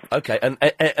purpose. Okay,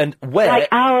 and where... Like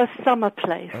our summer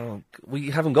place. Oh, we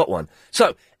haven't got one.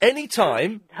 So, any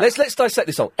time... Let's dissect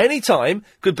this on. Any time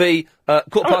could be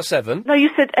 7:15. No, you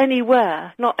said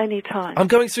anywhere, not any time. I'm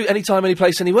going through any time, any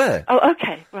place, anywhere. Oh,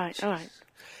 okay. Right, all right.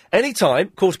 Any time,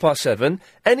 7:15.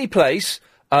 Any place,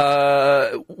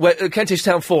 Kentish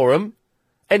Town Forum.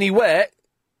 Anywhere,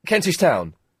 Kentish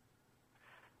Town.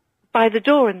 By the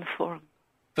door in the forum.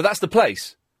 But that's the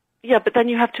place. Yeah, but then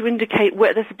you have to indicate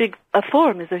where. There's a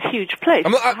forum is a huge place.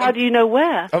 How do you know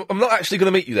where? I'm not actually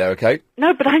going to meet you there, okay?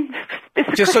 No, but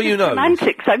Just so you know.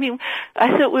 Semantics. I mean, I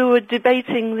thought we were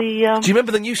debating the... Do you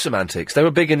remember the new semantics? They were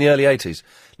big in the early 80s.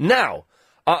 Now,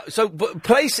 but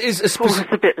place is a specific...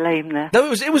 It's a bit lame there.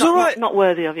 No, it was all right. Not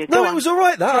worthy of you. No, it was all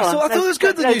right, that. I thought it was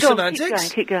good, the new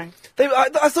semantics. Keep going.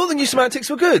 I thought the new semantics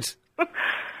were good.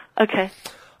 Okay.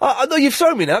 No, you've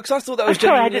thrown me now, because I thought that was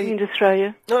sorry, genuinely... I didn't mean to throw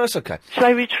you. No, that's okay. Shall I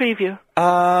retrieve you?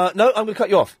 No, I'm going to cut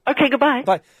you off. Okay, goodbye.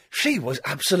 Bye. She was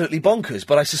absolutely bonkers,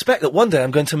 but I suspect that one day I'm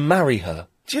going to marry her.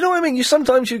 Do you know what I mean?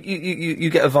 Sometimes you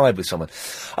get a vibe with someone.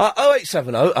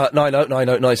 0870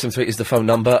 9090973 is the phone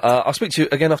number. I'll speak to you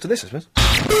again after this, I suppose.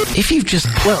 If you've just...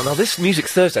 Well, now, this Music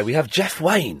Thursday, we have Jeff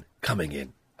Wayne coming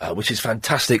in. Which is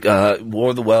fantastic.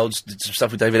 War of the Worlds, did some stuff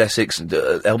with David Essex, and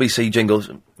LBC jingles,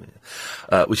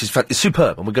 which is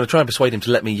superb. And we're going to try and persuade him to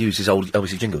let me use his old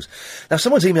LBC jingles. Now,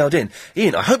 someone's emailed in.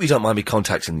 Ian, I hope you don't mind me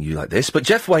contacting you like this, but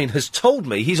Jeff Wayne has told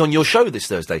me he's on your show this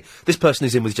Thursday. This person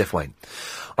is in with Jeff Wayne.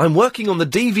 I'm working on the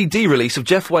DVD release of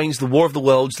Jeff Wayne's The War of the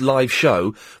Worlds live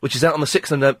show, which is out on the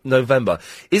 6th of November.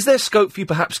 Is there scope for you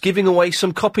perhaps giving away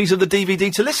some copies of the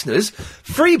DVD to listeners?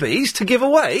 Freebies to give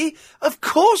away? Of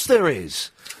course there is.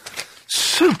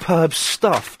 Superb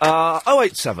stuff.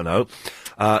 0870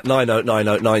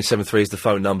 9090973 is the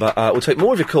phone number. We'll take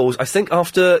more of your calls, I think,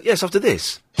 after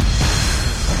this.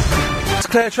 It's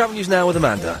Claire, Travel News Now with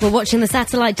Amanda. We're watching the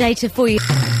satellite data for you.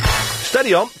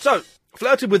 Steady on. So,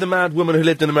 flirted with a mad woman who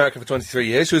lived in America for 23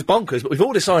 years, who was bonkers, but we've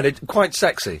all decided quite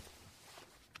sexy.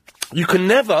 You can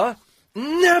never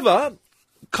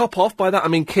cop off, by that I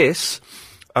mean kiss,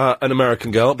 an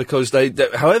American girl, because they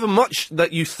however much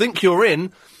that you think you're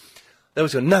in, they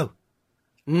always go, no.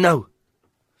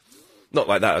 Not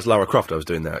like that, as Lara Croft I was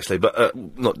doing there, actually, but,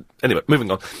 not... Anyway, moving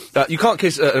on. You can't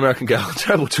kiss an American girl.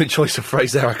 Terrible choice of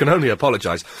phrase there, I can only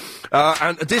apologise.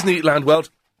 And Disneyland World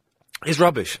is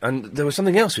rubbish. And there was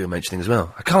something else we were mentioning as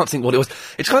well. I can't think what it was.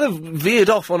 It's kind of veered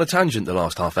off on a tangent the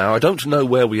last half hour. I don't know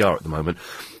where we are at the moment.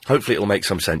 Hopefully it'll make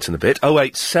some sense in a bit.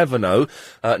 0870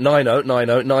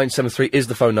 9090973 is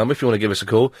the phone number if you want to give us a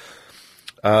call.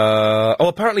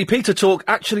 Apparently Peter Talk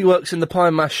actually works in the pie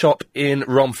and mash shop in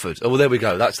Romford. Oh, well, there we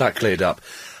go. That's that cleared up.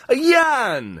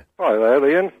 Jan! Hi there,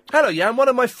 Ian. Hello, Jan. One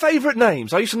of my favourite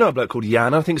names. I used to know a bloke called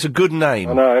Jan. I think it's a good name.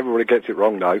 I know, everybody gets it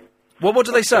wrong, though. Well, what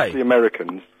do they say? The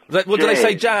Americans. What do they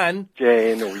say, Jan?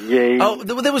 Jan or Ye. Oh,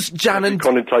 there was Jan and...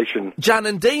 Connotation. Jan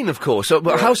and Dean, of course. So,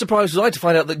 but how surprised was I to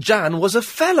find out that Jan was a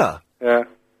fella? Yeah.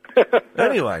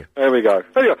 Anyway. There we go.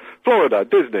 Anyway, Florida,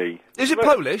 Disney. Is it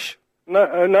Polish?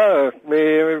 No,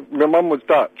 my mum was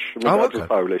Dutch, and my dad was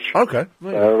Polish. Okay.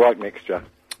 Right mixture.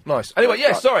 Nice. Anyway,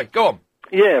 sorry, go on.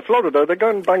 Yeah, Florida, they're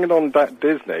going banging on that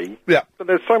Disney. Yeah. But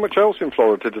there's so much else in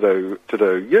Florida to do.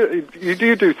 You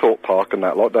do Thorpe Park and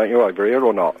that lot, don't you, over here,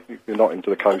 or not? You're not into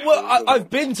the coast. Well, I've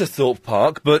been to Thorpe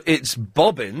Park, but it's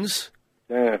bobbins.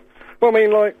 Yeah. Well, I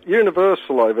mean, like,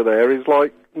 Universal over there is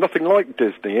like nothing like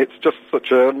Disney. It's just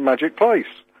such a magic place.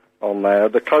 on there.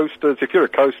 The coasters, if you're a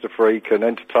coaster freak and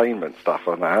entertainment stuff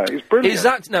on that, it's brilliant. Is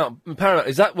that, now, Paramount,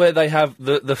 is that where they have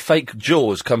the fake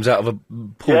Jaws comes out of a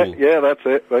pool? Yeah, that's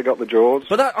it. They got the Jaws.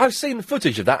 But I've seen the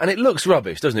footage of that, and it looks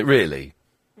rubbish, doesn't it, really?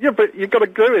 Yeah, but you've got to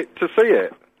do it to see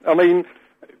it. I mean,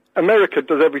 America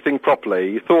does everything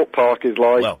properly. Thorpe Park is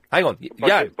like... Well, hang on.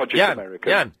 Budget Jan,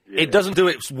 American. it doesn't do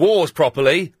its wars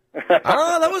properly.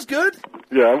 That was good.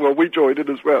 Yeah, well, we joined it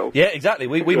as well. Yeah, exactly.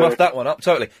 We muffed that one up,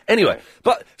 totally. Anyway,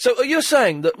 but, so you're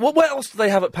saying that, what else do they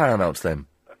have at Paramount, then?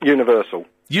 Universal.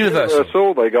 They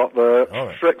got the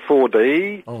Shrek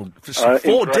 4D. Oh,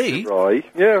 4D? Right.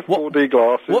 Yeah, 4D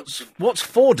glasses. What's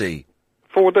 4D?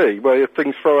 4D, where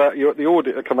things throw at you at the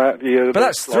audit, come out you. But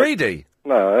that's 3D.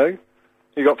 No.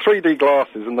 You got 3D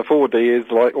glasses, and the 4D is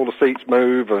like all the seats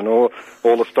move and all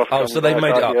the stuff. Oh, so they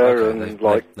made it up. Okay, and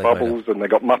bubbles, and they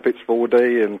got Muppets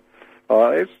 4D, and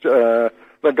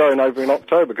they're going over in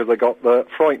October because they got the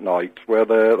Fright Night, where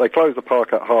they close the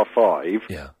park at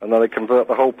 5:30, and then they convert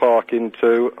the whole park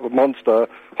into a monster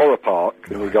horror park,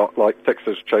 and you got like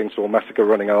Texas Chainsaw Massacre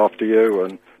running after you,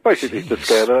 and basically to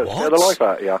scare the life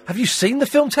out of you. Have you seen the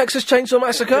film Texas Chainsaw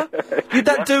Massacre? You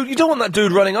don't want that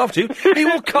dude running after you. He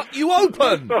will cut you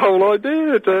open. The whole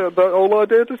idea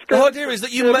to scare. The idea is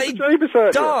that you may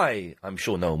die. I'm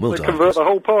sure no one will die. They convert the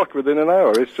whole park within an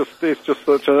hour. It's just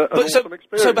such an awesome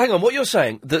experience. So hang on, what you're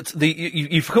saying that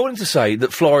you've called him to say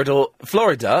that Florida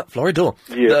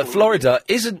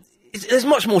isn't. There's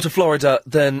much more to Florida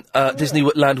than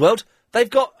Disneyland World. They've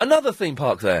got another theme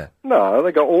park there. No,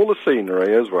 they got all the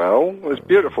scenery as well. It's a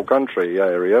beautiful country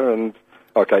area, and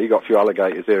you got a few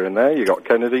alligators here and there. You got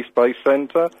Kennedy Space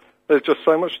Center. There's just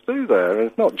so much to do there, and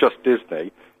it's not just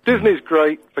Disney. Disney's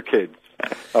great for kids.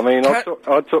 I mean, I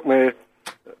took my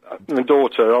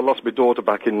daughter. I lost my daughter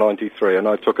back in '93, and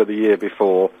I took her the year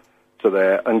before to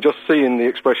there, and just seeing the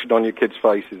expression on your kids'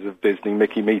 faces of Disney,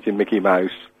 Mickey meeting Mickey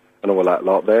Mouse, and all that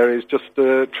lot there is just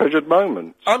a treasured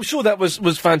moment. I'm sure that was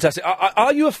fantastic.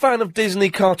 Are you a fan of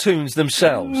Disney cartoons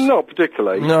themselves? Not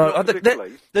particularly. No,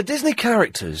 the Disney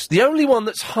characters, the only one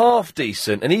that's half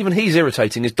decent, and even he's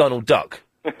irritating, is Donald Duck.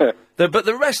 But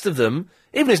the rest of them,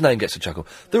 even his name gets a chuckle,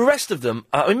 the rest of them,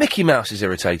 Mickey Mouse is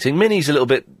irritating, Minnie's a little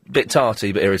bit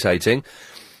tarty but irritating,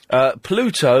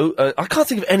 Pluto, I can't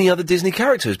think of any other Disney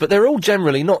characters, but they're all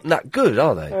generally not that good,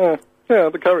 are they? Yeah,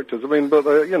 the characters. I mean, but,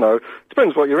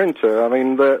 depends what you're into. I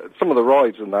mean, some of the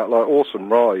rides and that, like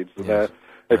awesome rides. Yes.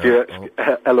 If you're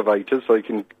elevators, so you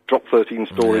can drop 13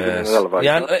 stories in an elevator.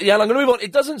 Yeah, I'm going to move on.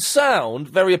 It doesn't sound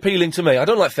very appealing to me. I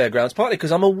don't like fairgrounds, partly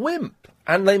because I'm a wimp,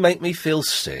 and they make me feel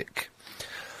sick.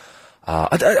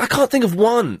 I can't think of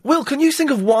one. Will, can you think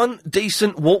of one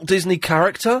decent Walt Disney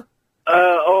character?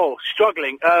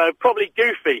 Struggling. Probably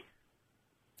Goofy.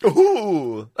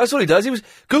 Ooh, that's what he does. He was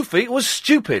Goofy was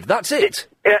stupid. That's it.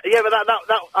 Yeah, but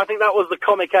that I think that was the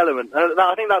comic element.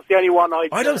 I think that's the only one I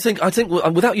think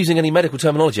without using any medical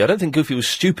terminology, I don't think Goofy was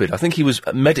stupid. I think he was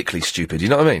medically stupid. You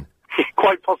know what I mean?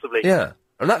 Quite possibly. Yeah,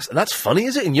 and that's funny,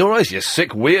 is it? In your eyes, you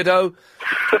sick weirdo.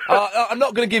 I'm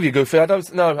not going to give you Goofy. I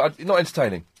don't. No, not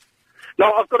entertaining.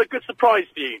 No, I've got a good surprise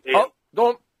for you, Ian. Oh, go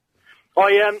on.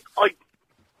 I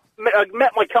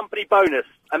met my company bonus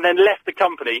and then left the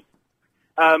company.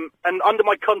 And under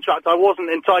my contract, I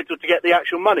wasn't entitled to get the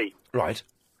actual money. Right.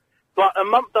 But a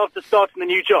month after starting the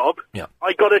new job,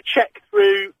 I got a cheque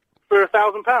through for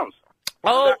 £1,000.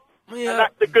 Oh, and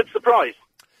that's a good surprise.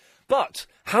 But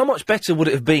how much better would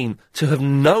it have been to have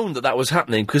known that was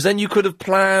happening? Because then you could have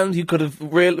planned, you could have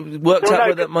worked out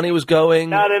where that money was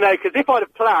going. No, because if I'd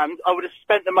have planned, I would have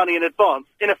spent the money in advance.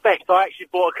 In effect, I actually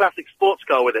bought a classic sports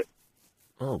car with it.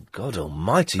 Oh, God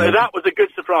almighty. So that was a good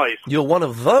surprise. You're one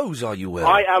of those, are you, Will?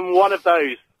 I am one of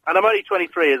those. And I'm only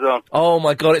 23 as well. Oh,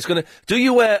 my God, it's going to... Do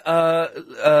you wear,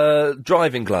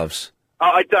 driving gloves?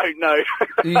 I don't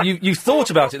know. You've thought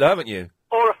about it, though, haven't you?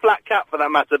 Or a flat cap, for that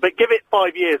matter, but give it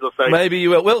 5 years or so. Maybe you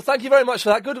will. Will, thank you very much for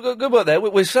that. Good work there.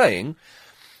 We're saying,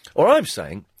 or I'm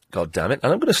saying, God damn it,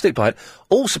 and I'm going to stick by it,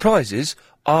 all surprises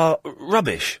are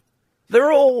rubbish.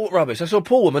 They're all rubbish. I saw a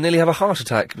poor woman nearly have a heart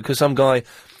attack because some guy...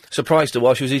 surprised her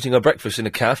while she was eating her breakfast in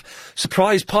a cafe.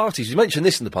 Surprise parties. You mentioned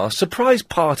this in the past. Surprise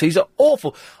parties are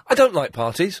awful. I don't like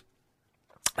parties.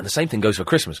 And the same thing goes for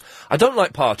Christmas. I don't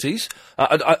like parties.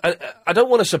 I don't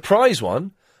want a surprise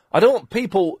one. I don't want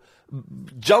people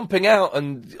jumping out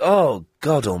and... Oh,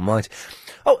 God almighty.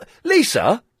 Oh,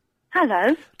 Lisa?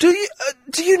 Hello? Do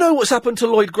you know what's happened to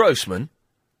Lloyd Grossman?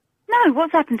 No,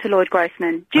 what's happened to Lloyd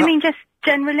Grossman? Do you mean just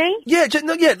generally? Yeah,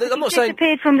 I'm not saying...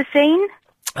 Disappeared from the scene?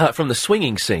 from the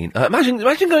swinging scene. Imagine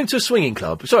going to a swinging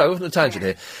club. Sorry, I went on a tangent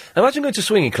here. Imagine going to a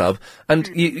swinging club, and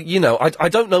you know, I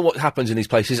don't know what happens in these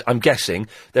places. I'm guessing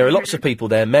there are lots of people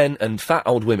there, men and fat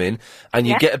old women, and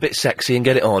you get a bit sexy and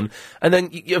get it on, and then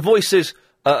your voice says,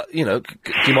 you know,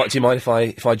 do you mind if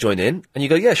I join in? And you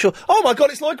go, yeah, sure. Oh my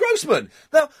God, it's Lloyd Grossman.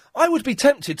 Now, I would be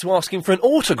tempted to ask him for an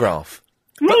autograph.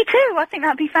 Me too. I think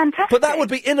that'd be fantastic. But that would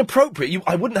be inappropriate.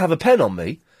 I wouldn't have a pen on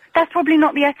me. That's probably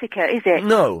not the etiquette, is it?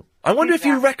 No. I wonder if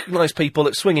you recognise people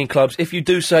at swinging clubs if you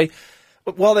do say,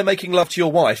 while they're making love to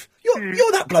your wife,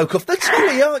 you're that bloke off the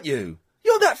telly, aren't you?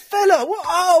 You're that fella.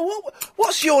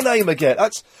 What's your name again?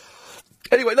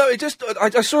 Anyway, no,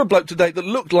 I saw a bloke today that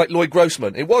looked like Lloyd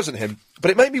Grossman. It wasn't him,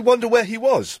 but it made me wonder where he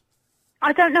was.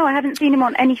 I don't know. I haven't seen him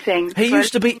on anything. He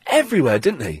used to be everywhere,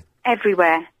 didn't he?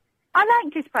 Everywhere. I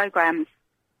liked his programmes.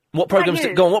 What programmes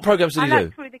what programmes did he do? I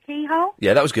liked Through the Keyhole.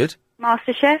 Yeah, that was good.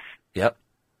 MasterChef. Yep.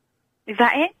 Is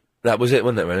that it? That was it,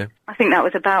 wasn't it, really? I think that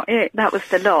was about it. That was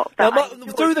the lot.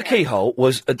 Through the Keyhole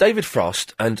was David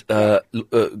Frost and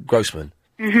Grossman.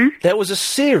 Mm-hmm. There was a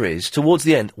series towards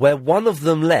the end where one of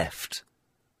them left.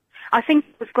 I think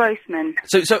it was Grossman.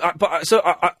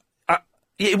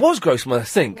 It was Grossman, I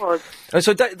think. It was. And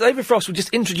so David Frost would just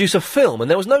introduce a film,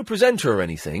 and there was no presenter or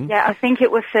anything. Yeah, I think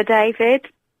it was Sir David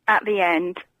at the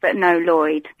end, but no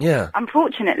Lloyd. Yeah.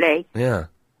 Unfortunately. Yeah.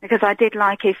 Because I did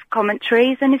like his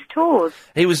commentaries and his tours.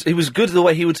 He was good the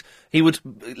way he would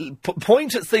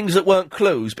point at things that weren't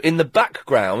clues, but in the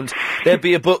background there'd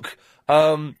be a book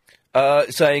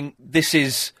saying this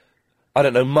is, I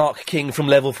don't know, Mark King from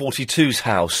Level 42's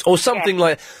house or something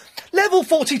like. Level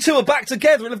 42 are back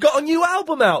together and have got a new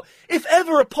album out. If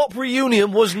ever a pop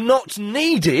reunion was not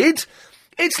needed,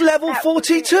 it's Level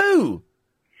 42.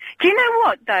 Do you know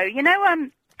what though? You know,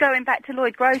 going back to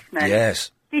Lloyd Grossman.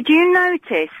 Yes. Did you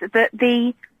notice that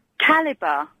the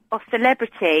calibre of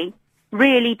celebrity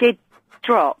really did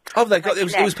drop? Oh,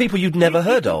 it was people you'd never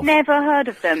heard of. Never heard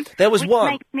of them. There was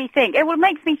one. Makes me think. It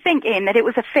makes me think, Ian, that it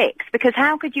was a fix, because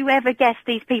how could you ever guess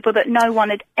these people that no one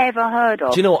had ever heard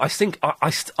of? Do you know what? I think,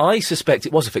 I suspect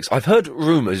it was a fix. I've heard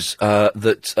rumours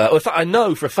that, in fact, I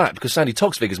know for a fact, because Sandy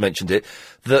Togsvig has mentioned it,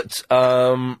 that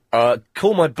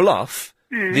Call My Bluff,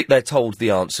 they're told the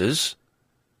answers.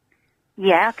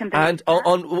 Yeah, I can believe And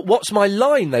on What's My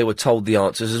Line, they were told the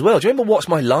answers as well. Do you remember What's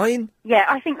My Line? Yeah,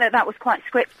 I think that was quite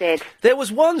scripted. There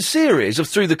was one series of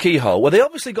Through the Keyhole where they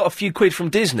obviously got a few quid from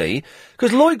Disney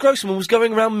because Lloyd Grossman was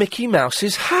going around Mickey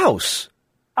Mouse's house.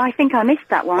 I think I missed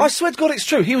that one. I swear to God it's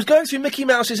true. He was going through Mickey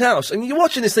Mouse's house and you're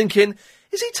watching this thinking,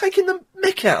 is he taking the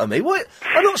mick out of me? What?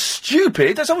 I'm not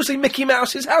stupid. That's obviously Mickey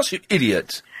Mouse's house, you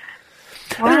idiot.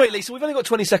 Wow. Anyway, Lisa, we've only got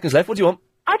 20 seconds left. What do you want?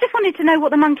 I just wanted to know what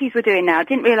the Monkees were doing now. I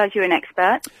didn't realise you were an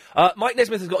expert. Mike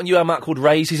Nesmith has got a new album out called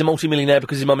Raise. He's a multi-millionaire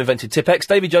because his mum invented Tipex.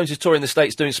 Davy Jones is touring the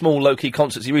States doing small, low-key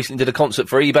concerts. He recently did a concert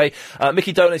for eBay.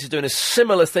 Mickey Dolenz is doing a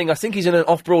similar thing. I think he's in an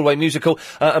off-Broadway musical.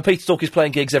 And Peter Stork is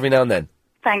playing gigs every now and then.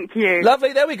 Thank you.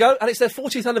 Lovely, there we go. And it's their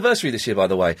 40th anniversary this year, by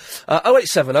the way.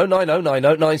 0870 9090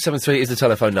 973 is the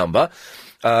telephone number.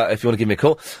 If you want to give me a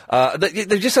call.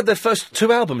 They've just had their first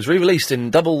two albums re-released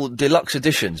in double deluxe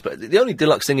editions, but the only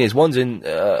deluxe thing is one's in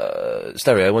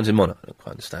stereo, one's in mono. I don't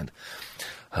quite understand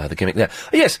the gimmick there.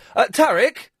 Yes,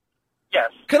 Tarek?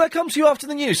 Yes. Can I come to you after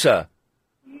the news, sir?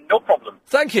 No problem.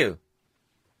 Thank you.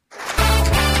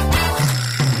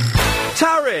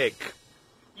 Tarek!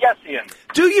 Yes, Ian.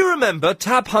 Do you remember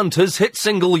Tab Hunter's hit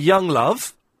single Young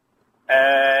Love?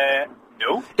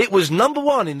 No. It was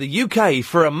 #1 in the UK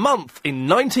for a month in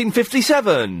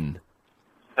 1957.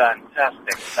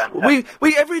 Fantastic.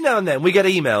 We every now and then we get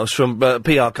emails from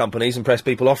PR companies and press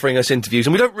people offering us interviews,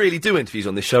 and we don't really do interviews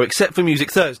on this show except for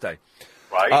Music Thursday.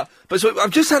 Right. But so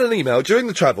I've just had an email during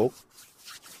the travel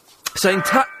saying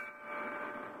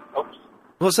Oops.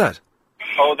 What's that?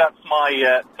 Oh, that's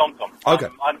my TomTom. Okay.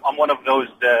 I'm one of those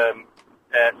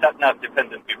sat-nav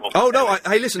dependent people. Oh no!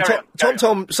 Hey, listen,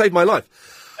 Tom saved my life.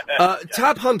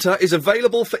 Tab Hunter is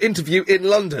available for interview in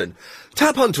London.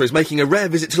 Tab Hunter is making a rare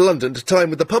visit to London to time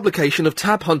with the publication of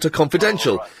Tab Hunter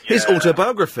Confidential, his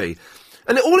autobiography.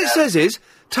 And all it says is,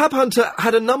 Tab Hunter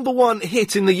had a #1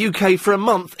 hit in the UK for a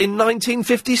month in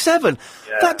 1957.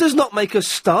 Yeah. That does not make a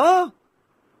star.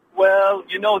 Well,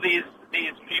 you know, these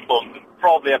people,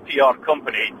 probably a PR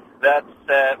company that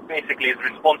basically is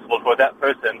responsible for that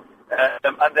person,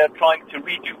 and they're trying to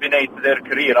rejuvenate their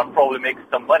career and probably make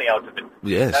some money out of it.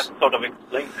 Yes. That sort of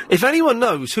explains it. If anyone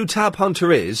knows who Tab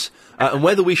Hunter is, and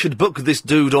whether we should book this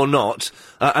dude or not,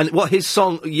 and what his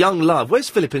song Young Love, where's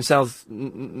Philip in South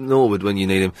Norwood when you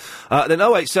need him? Then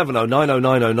 0870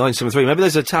 9090 973. Maybe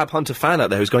there's a Tab Hunter fan out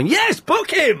there who's going, yes, book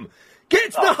him!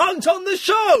 Get the Hunt on the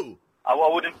show! I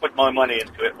wouldn't put my money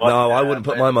into it. But, No, I wouldn't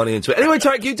put my money into it. Anyway,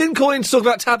 Tarek, you didn't call in to talk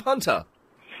about Tab Hunter.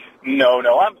 No.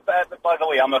 By the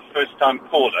way, I'm a first-time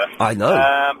caller. I know.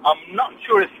 I'm not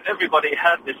sure if everybody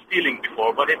had this feeling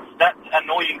before, but it's that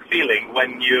annoying feeling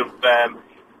when you're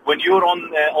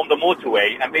on the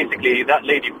motorway, and basically that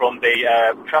lady from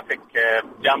the traffic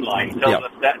jam line tells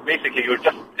us that basically you're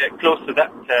just close to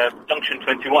that junction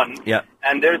 21,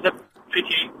 and there's a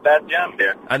pretty bad jam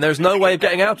there. And there's no way of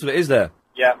getting out of it, is there?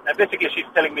 Yeah, and basically she's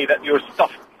telling me that you're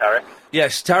stuffed, Tarek.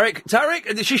 Yes,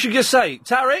 Tarek, she should just say,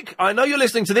 Tarek, I know you're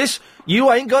listening to this, you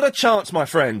ain't got a chance, my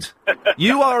friend.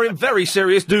 You are in very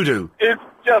serious doo-doo. It's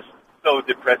just so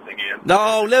depressing, Ian.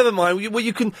 No, never mind.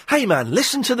 You can... Hey, man,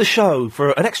 listen to the show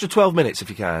for an extra 12 minutes if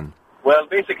you can. Well,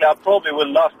 basically, I probably will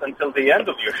last until the end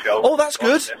of your show. Oh, that's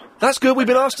good. That's good. We've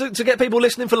been asked to get people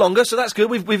listening for longer, so that's good.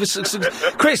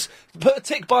 Chris, put a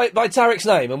tick by Tarek's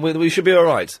name, and we should be all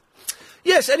right.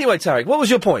 Yes, anyway, Tarek, what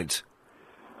was your point?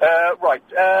 Right.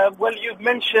 Well, you've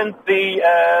mentioned the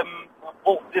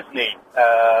Walt Disney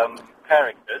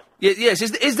characters.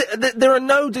 Yes, there are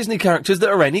no Disney characters that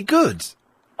are any good.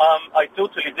 I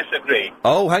totally disagree.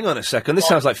 Oh, hang on a second. This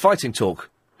sounds like fighting talk.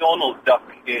 Donald Duck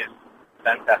is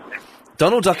fantastic.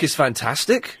 Donald Duck is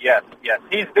fantastic? Yes.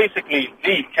 He's basically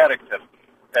the character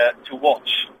to watch.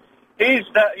 He's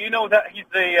that, he's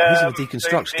the... He's going to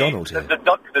deconstruct Donald here. The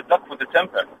duck with the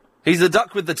temper. He's the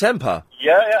duck with the temper?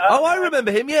 Yeah. Oh, I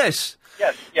remember him, yes.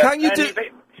 Yes. Can you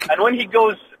and when he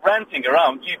goes ranting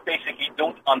around, you basically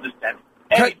don't understand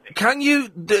anything. Can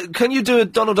you do a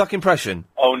Donald Duck impression?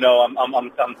 Oh, no, I'm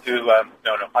too...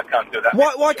 no, I can't do that.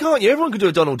 Why can't you? Everyone can do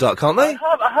a Donald Duck, can't they?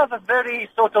 I have a very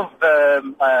sort of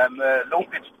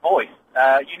low-pitched voice.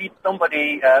 You need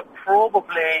somebody,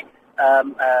 probably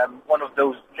one of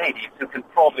those ladies who can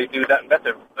probably do that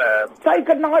better. Say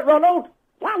good night, Ronald.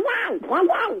 Wow, wow, wow,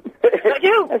 wow. Is that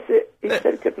you? That's it. He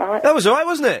said good night. That was all right,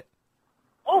 wasn't it?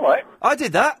 All right. I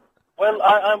did that. Well,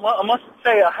 I must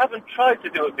say I haven't tried to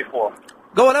do it before.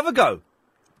 Go on, have a go.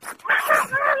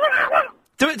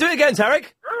 Do it again,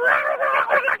 Tarek.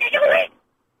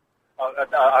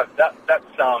 That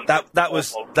sounds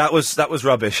that was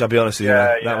rubbish. I'll be honest with you.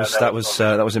 Yeah, man. That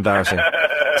was embarrassing.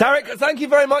 Tarek, thank you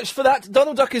very much for that.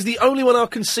 Donald Duck is the only one I'll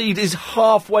concede is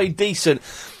halfway decent,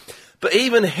 but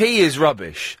even he is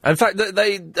rubbish. In fact,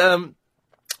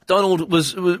 Donald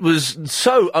was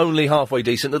so only halfway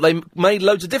decent that they made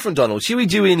loads of different Donalds. Huey,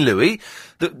 Dewey and Louie.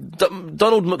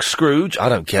 Donald McScrooge, I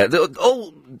don't care.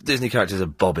 All Disney characters are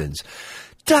bobbins.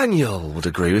 Daniel would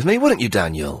agree with me, wouldn't you,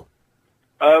 Daniel?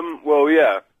 Well,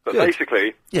 yeah. But Good.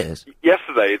 basically, Yes.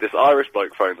 yesterday this Irish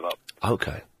bloke phoned up,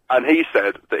 Okay. and he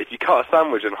said that if you cut a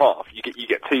sandwich in half, you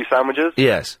get 2 sandwiches.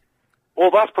 Yes.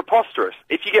 Well, that's preposterous.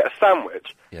 If you get a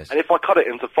sandwich, and if I cut it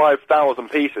into 5,000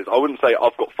 pieces, I wouldn't say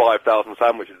I've got 5,000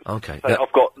 sandwiches. Okay. Say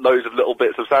I've got loads of little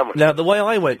bits of sandwiches. Now, the way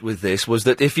I went with this was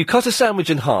that if you cut a sandwich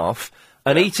in half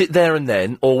and eat it there and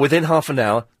then, or within half an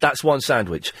hour, that's one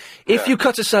sandwich. If you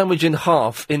cut a sandwich in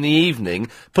half in the evening,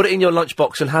 put it in your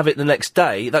lunchbox and have it the next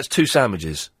day, that's 2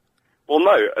 sandwiches. Well,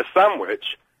 no, a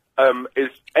sandwich is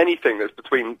anything that's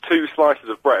between 2 slices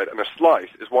of bread, and a slice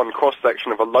is one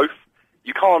cross-section of a loaf.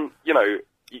 You can't,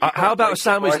 How about a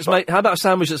sandwich that's made? How about a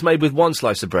sandwich that's made with 1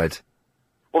 slice of bread?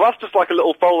 Well, that's just like a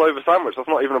little fold-over sandwich. That's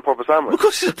not even a proper sandwich. Of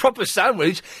course, it's a proper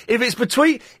sandwich. If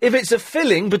it's a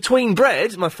filling between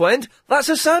bread, my friend, that's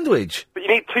a sandwich. But you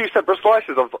need 2 separate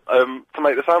slices of to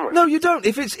make the sandwich. No, you don't.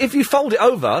 If you fold it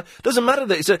over, doesn't matter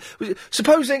that it's a.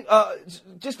 Supposing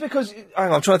just because hang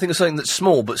on, I'm trying to think of something that's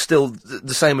small but still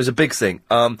the same as a big thing.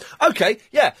 Okay,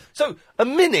 yeah. So a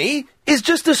Mini is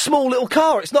just a small little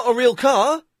car. It's not a real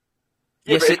car.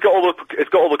 Yeah, Yes, but it's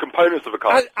got all the components of a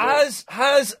car.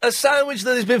 Has a sandwich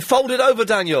that has been folded over,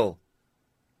 Daniel?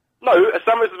 No, a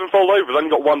sandwich has been folded over. It's only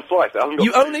got 1 slice. It hasn't got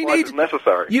You 2 only slices need-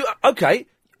 necessary. Okay.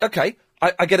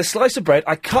 I get a slice of bread.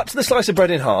 I cut the slice of bread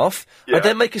in half. I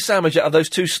then make a sandwich out of those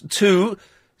two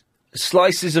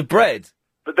slices of bread.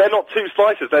 But they're not 2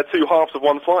 slices. They're 2 halves of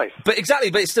 1 slice. But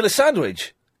it's still a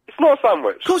sandwich. It's not a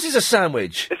sandwich. Of course, it's a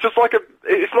sandwich. It's just like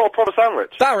it's not a proper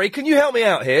sandwich. Barry, can you help me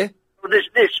out here? Well,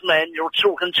 this man you're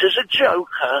talking to is a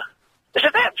joker. It's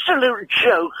an absolute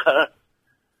joker.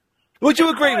 Would you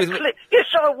agree with me? Yes,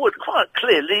 I would, quite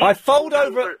clearly. I fold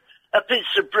over a piece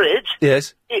of bread.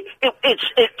 Yes.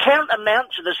 It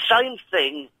countermounts to the same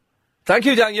thing. Thank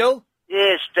you, Daniel.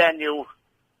 Yes, Daniel.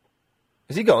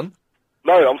 Is he gone?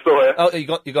 No, I'm still here. Oh,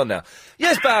 you're gone now.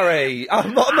 Yes, Barry.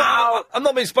 I'm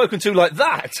not being spoken to like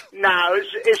that. No,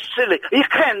 it's silly. You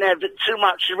can't have it too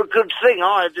much of a good thing.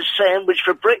 I had a sandwich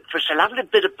for breakfast, a lovely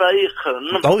bit of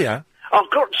bacon. Oh, yeah. I've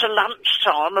got to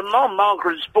lunchtime and my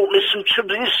Margaret's bought me some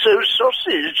chorizo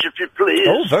sausage, if you please.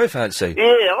 Oh, very fancy. Yeah,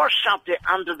 I shoved it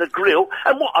under the grill,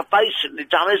 and what I've basically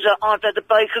done is that I've had a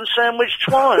bacon sandwich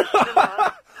twice. You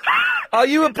know? Are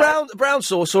you a brown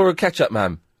sauce or a ketchup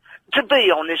man? To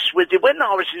be honest with you, when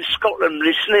I was in Scotland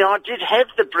recently, I did have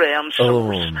the brown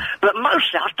sauce, but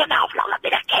mostly I don't know, I've like a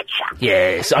bit of ketchup.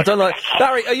 Yes, I don't like...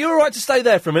 Barry, are you all right to stay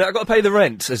there for a minute? I've got to pay the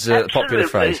rent, as a popular Absolutely.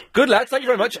 phrase. Good lad, thank you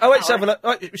very much. 087...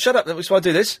 Right, shut up, that's why I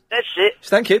do this. That's it.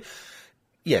 Thank you.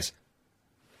 Yes.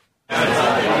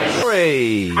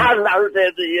 Sorry. Hello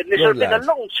there, Ian. It's Good been lad. a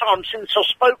long time since I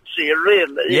spoke to you,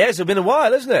 really. Yes, it's been a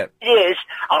while, hasn't it? Yes.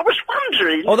 I was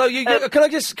wondering... Although, can I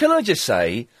just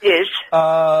say... Yes.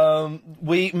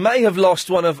 We may have lost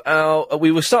one of our...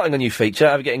 we were starting a new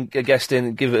feature, getting a guest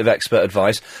in, give a bit of expert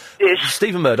advice. Yes.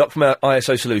 Stephen Murdoch from our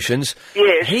ISO Solutions.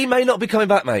 Yes. He may not be coming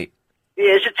back, mate.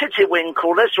 Yeah, it's a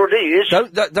titty-winkle, that's what it is.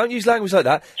 Don't use language like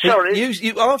that. Sorry.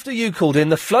 After you called in,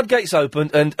 the floodgates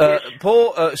opened, and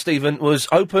poor Stephen was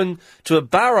open to a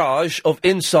barrage of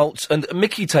insults and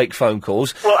Mickey take phone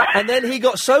calls. And then he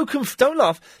got so don't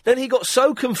laugh. Then he got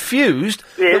so confused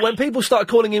that when people started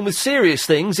calling in with serious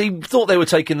things, he thought they were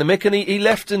taking the mick, and he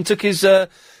left and took his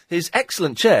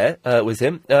excellent chair with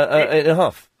him in a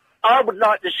huff. I would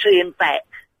like to see him back.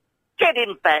 Get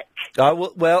him back. I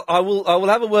will. Well, I will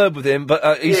have a word with him. But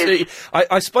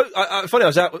I spoke. Funny, I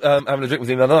was out having a drink with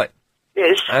him the other night.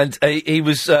 Yes. And he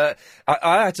was. I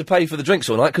had to pay for the drinks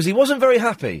all night because he wasn't very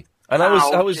happy. And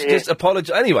I was dear. just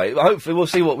apologising. Anyway, hopefully we'll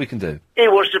see what we can do. He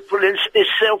wants to pull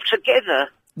himself together.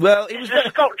 Well, he's a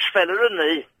Scotch fella,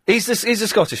 isn't he? He's a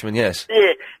Scottishman, yes.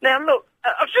 Yeah. Now, look,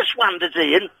 I've just wondered,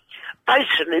 Ian,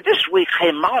 basically, this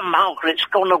weekend, my Margaret's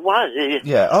gone away.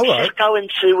 Yeah, all right. She's going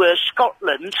to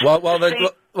Scotland. While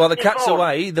to the see cat's Yvonne.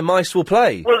 away, the mice will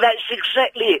play. Well, that's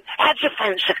exactly it. Had you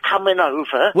fancy coming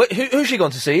over? Wait, who's she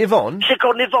gone to see? Yvonne? She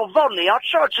got Yvonne Vonley. I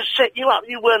tried to set you up.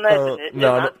 You weren't having it.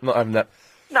 No, you know? not having that.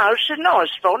 No, she's nice,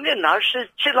 Yvonne, you know.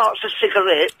 She likes a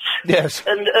cigarette. Yes.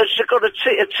 And she's got her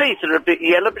teeth are a bit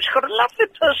yellow, but she's got a lovely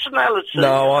personality.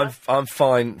 No, I'm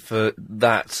fine for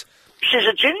that. She's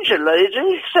a ginger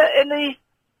lady. Is that any...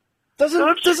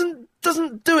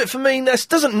 Doesn't do it for me.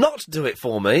 Doesn't not do it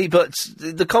for me. But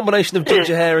the combination of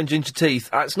ginger hair and ginger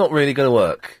teeth, that's not really going to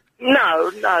work. No.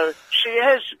 She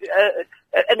has...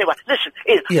 anyway, listen,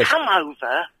 Ian, Yes. come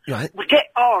over. Right. We get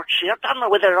Archie. I don't know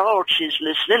whether Archie's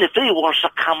listening. If he wants to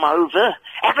come over,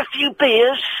 have a few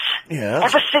beers. Yeah.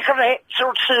 Have a cigarette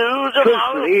or two.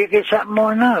 Truthfully, it gets up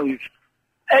my nose.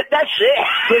 That's it.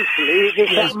 Truthfully, it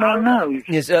gets up my nose.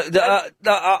 Yes.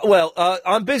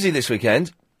 I'm busy this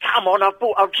weekend. Come on,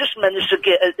 I've just managed to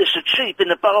get it's a cheap in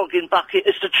the bargain bucket.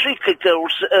 It's the Chica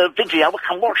Girls video. We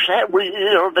can watch that. We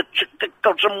are the Chica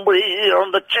Girls and we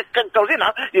are the Chica Girls. You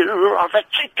know, you are the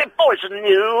Chica Boys and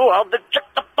you are the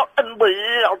Chica Boys and we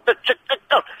are the Chica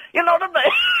Girls. You know what I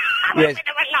mean? Yes.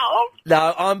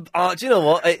 No, do you know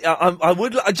what?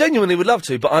 I genuinely would love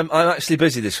to, but I'm actually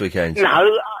busy this weekend.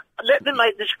 No, let me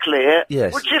make this clear.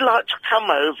 Yes. Would you like to come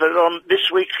over on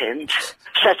this weekend,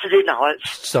 Saturday night?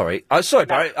 Sorry,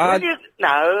 Barry. I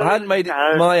hadn't made it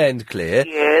my end clear.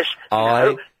 Yes.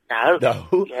 No.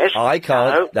 Yes. I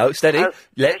can't. No, steady. No.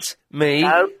 Let me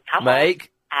Come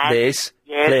make on. this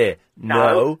Yes. clear.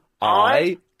 No.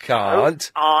 I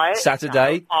can't. I.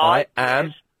 Saturday, I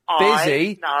am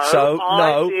busy. No. So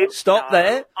I did- stop no.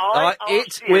 there. I It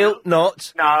asked you. will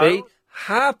not No. be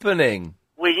happening.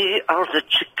 We are the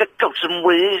Chica Girls and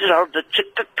we are the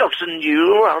Chica Girls and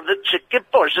you are the Chica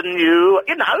Boys and you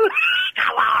know.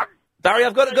 Come on. Barry,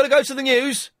 I've got to go to the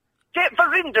news. Get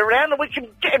Verinda around and we can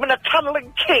get him in a tunnel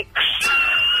and kicks.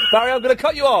 Barry, I'm going to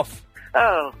cut you off.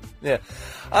 Oh. Yeah.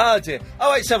 Oh, dear.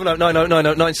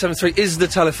 08709090973 is the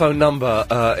telephone number,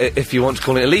 if you want to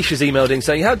call it. Alicia's emailed in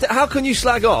saying, how can you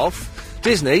slag off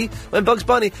Disney when Bugs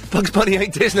Bunny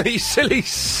ain't Disney, you silly...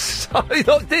 He's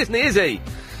not Disney, is he?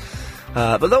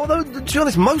 But though, to be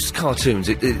honest, most cartoons,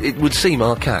 it would seem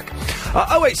archaic.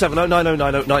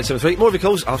 08709090973. More of your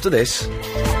calls after this.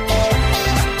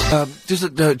 Just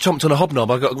chomped on a hobnob.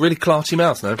 I've got a really clarty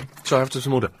mouth now. So I have to have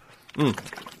some order.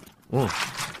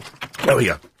 There we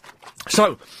go.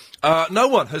 So, no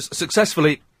one has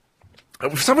successfully...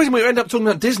 for some reason we end up talking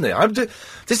about Disney.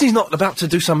 Disney's not about to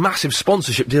do some massive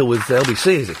sponsorship deal with LBC,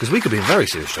 is it? Because we could be in very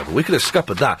serious trouble. We could have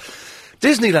scuppered that.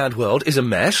 Disneyland World is a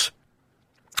mess.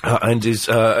 Is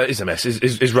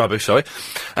rubbish, sorry.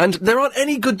 And there aren't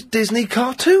any good Disney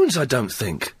cartoons, I don't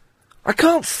think. I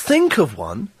can't think of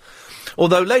one.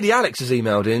 Although Lady Alex has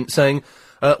emailed in saying,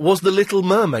 was The Little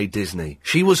Mermaid Disney?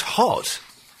 She was hot.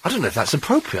 I don't know if that's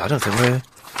appropriate. I don't think we're...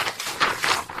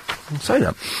 Say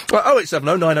that.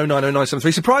 0870 90 90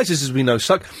 973. Surprises, as we know,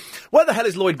 suck. Where the hell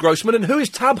is Lloyd Grossman and who is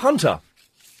Tab Hunter?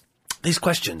 These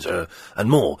questions and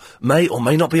more may or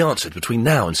may not be answered between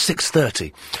now and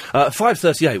 6:30.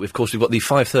 5:38, of course, we've got the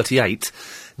 5:38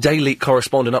 Daily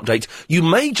Correspondent Update. You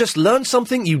may just learn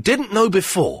something you didn't know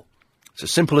before. It's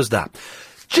as simple as that.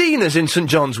 Gina's in St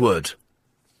John's Wood.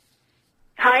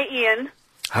 Hi, Ian.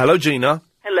 Hello, Gina.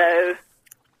 Hello.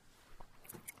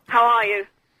 How are you?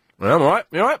 Well, I'm all right.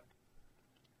 You all right?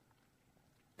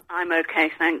 I'm okay,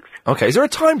 thanks. Okay, is there a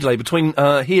time delay between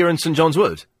here and St John's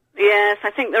Wood? Yes, I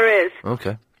think there is.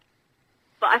 Okay.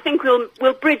 But I think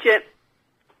we'll bridge it.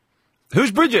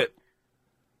 Who's Bridget?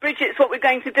 Bridget's what we're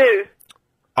going to do.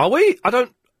 Are we?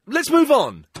 Let's move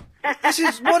on.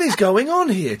 What is going on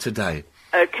here today?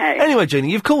 Okay. Anyway, Gina,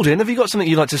 you've called in. Have you got something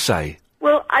you'd like to say?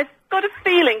 Well, I've got a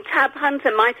feeling Tab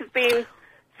Hunter might have been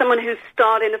someone who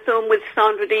starred in a film with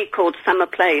Sandra Dee called Summer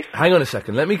Place. Hang on a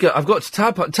second. Let me go. I've got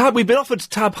Tab. We've been offered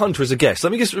Tab Hunter as a guest.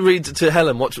 Let me just read to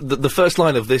Helen what the first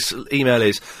line of this email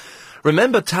is.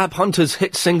 Remember Tab Hunter's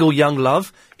hit single Young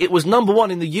Love? It was #1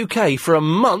 in the UK for a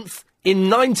month in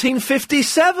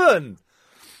 1957.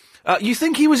 You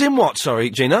think he was in what, sorry,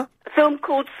 Gina? A film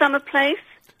called Summer Place.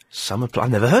 I've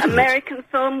never heard of it. American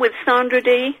film with Sandra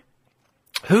Dee.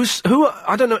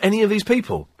 I don't know any of these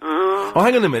people. Oh,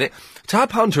 hang on a minute.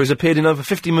 Tab Hunter has appeared in over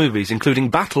 50 movies, including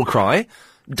Battle Cry,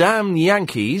 Damn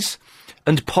Yankees,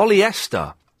 and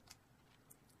Polyester.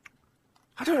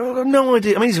 I have no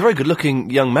idea. I mean, he's a very good-looking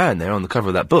young man there on the cover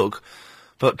of that book,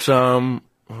 but, no,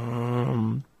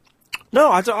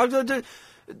 I don't,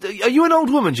 are you an old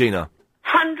woman, Gina?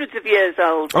 Hundreds of years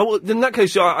old. Oh, well, in that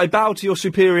case, I bow to your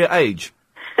superior age.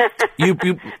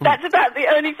 That's about the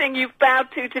only thing you've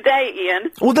bowed to today,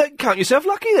 Ian. Well, then, count yourself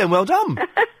lucky then. Well done.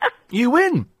 You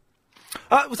win.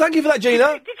 Well, thank you for that,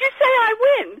 Gina. Did you say I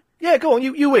win? Yeah, go on,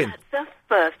 you win. That's the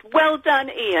first. Well done,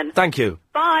 Ian. Thank you.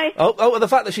 Bye. Oh, the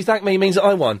fact that she thanked me means that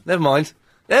I won. Never mind.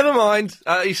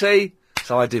 You see?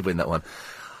 So I did win that one.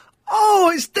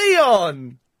 Oh, it's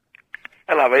Dion!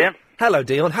 Hello, Ian. Hello,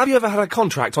 Dion. Have you ever had a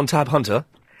contract on Tab Hunter?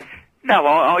 No,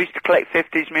 I used to collect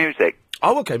 50s music.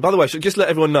 Oh, okay. By the way, just let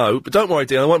everyone know, but don't worry,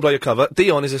 Dion, I won't blow your cover.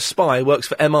 Dion is a spy, works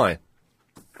for MI.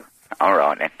 All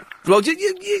right, then. Well,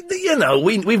 you know,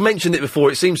 we've mentioned it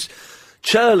before. It seems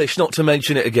churlish not to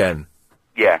mention it again.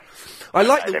 Yeah. I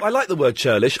like the word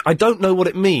churlish. I don't know what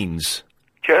it means.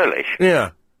 Churlish?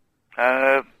 Yeah.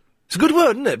 It's a good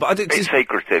word, isn't it? But it's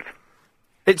secretive.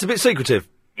 It's a bit secretive?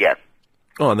 Yeah.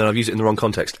 Oh, and then I've used it in the wrong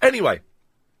context. Anyway.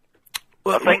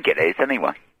 Well, I think it is,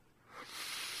 anyway.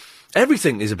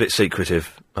 Everything is a bit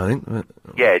secretive, I think.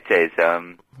 Yeah, it is.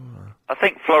 I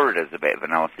think Florida's a bit of a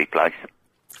nasty place.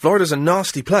 Florida's a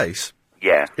nasty place?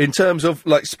 Yeah. In terms of,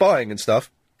 like, spying and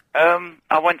stuff?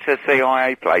 I went to a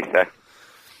CIA place there.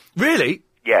 Really?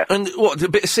 Yeah. And what, a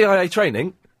bit of CIA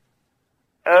training?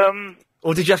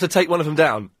 Or did you have to take one of them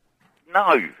down?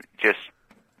 No, just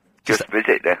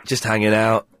visit there. Just hanging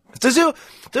out. Does your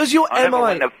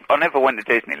MI... I never went to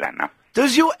Disneyland, no.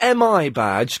 Does your MI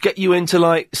badge get you into,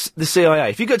 like, the CIA?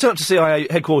 If you go turn up to CIA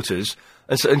headquarters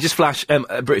and just flash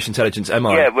British Intelligence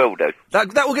MI... Yeah, will do.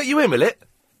 That will get you in, will it?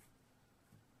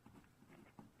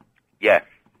 Yeah.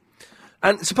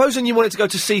 And supposing you wanted to go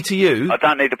to CTU... I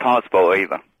don't need a passport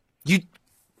either.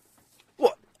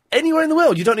 What? Anywhere in the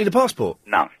world you don't need a passport?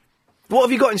 No. What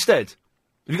have you got instead?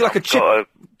 Have you got, like, a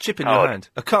chip in your hand?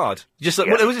 A card? Just like,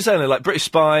 what was it saying there? Like, British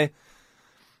spy,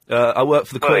 I work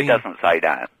for the Queen... Well, it doesn't say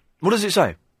that. What does it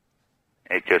say?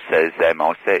 It just says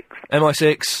MI6.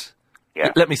 MI6.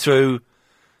 Yeah. Let me through.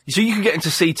 So you can get into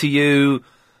CTU,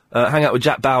 hang out with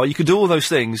Jack Bauer. You can do all those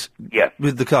things. Yeah.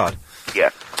 With the card. Yeah.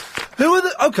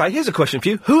 Okay, here's a question for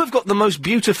you. Who have got the most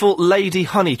beautiful lady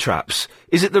honey traps?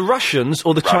 Is it the Russians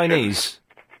or the Chinese?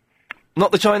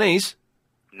 Not the Chinese?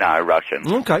 No, Russian.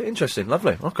 Okay, interesting.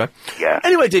 Lovely. Okay. Yeah.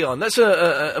 Anyway, Dion, that's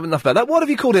enough about that. What have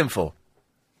you called in for?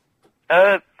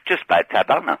 Just about Tab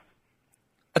Hunter.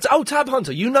 Tab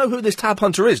Hunter. You know who this Tab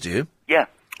Hunter is, do you? Yeah.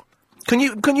 Can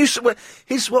you,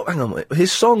 hang on,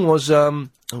 his song was, oh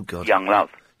God. Young Love.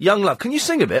 Young Love. Can you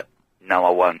sing a bit? No, I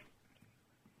won't.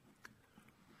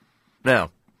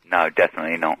 Now? No,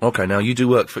 definitely not. Okay, now you do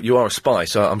work for, you are a spy,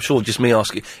 so I'm sure just me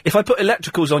asking. If I put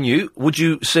electricals on you, would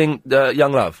you sing,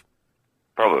 Young Love?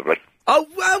 Probably. Oh,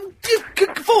 well,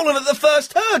 you've fallen at the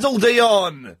first hurdle,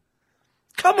 Dion!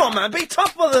 Come on, man, be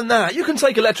tougher than that. You can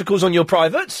take electricals on your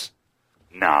privates.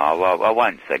 No, I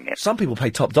won't sing it. Some people pay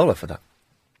top dollar for that.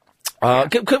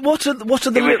 What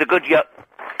are the... He was a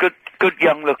good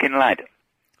young-looking lad.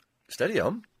 Steady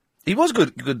on. He was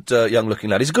good young-looking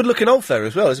lad. He's a good-looking old fella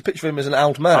as well. There's a picture of him as an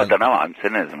old man. I don't know, I'm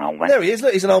seen as an old man. There he is,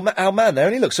 look, he's an old man there,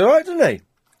 and he looks all right, doesn't he?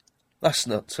 That's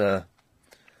not, I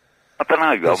don't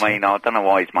know. I mean, I don't know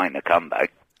why he's making a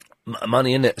comeback.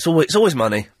 Money, innit? It's always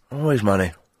money. Always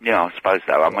money. Yeah, I suppose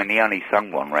so. I mean, he only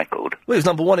sung one record. Well, he was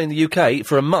number one in the UK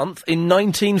for a month in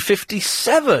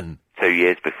 1957. 2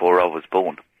 years before I was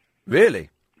born.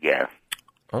 Really? Yeah.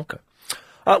 Okay.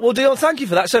 Well, Dion, thank you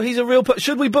for that. So he's a real...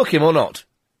 should we book him or not?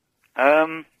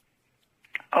 I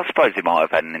suppose he might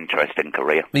have had an interesting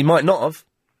career. He might not have.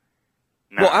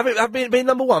 No. What, have been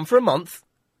number one for a month?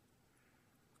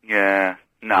 Yeah.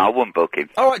 No, I wouldn't book him.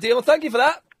 All right, Dion, thank you for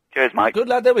that. Cheers, mate. Good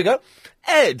lad, there we go.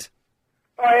 Ed.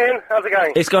 Hi, Ian. How's it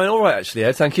going? It's going all right, actually,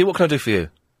 Ed. Thank you. What can I do for you?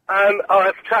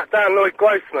 I've tracked down Lloyd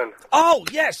Grossman. Oh,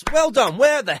 yes. Well done.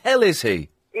 Where the hell is he?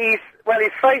 His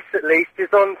face, at least, is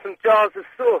on some jars of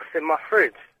sauce in my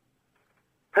fridge.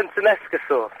 Puntanesca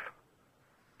sauce.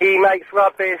 He makes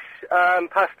rubbish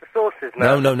pasta sauces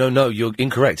now. No. You're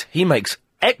incorrect. He makes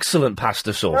excellent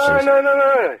pasta sauces. No.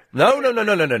 No.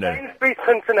 Sainsbury's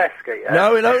Puntanesca, yeah?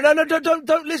 No,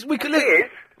 don't listen. We can listen. It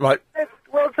is? Right. It's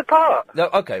worlds apart. No,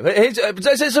 okay. It's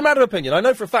a matter of opinion. I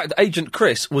know for a fact that Agent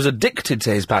Chris was addicted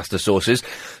to his pasta sauces,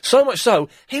 so much so,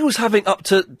 he was having up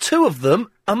to 2 of them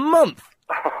a month.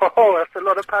 Oh, that's a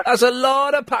lot of pasta. That's a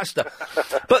lot of pasta.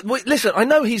 But listen, I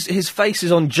know his face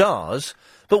is on jars,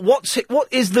 but what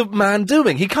is the man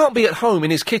doing? He can't be at home in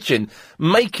his kitchen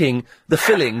making the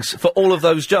fillings for all of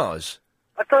those jars.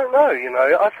 I don't know,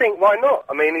 I think, why not?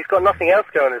 I mean, he's got nothing else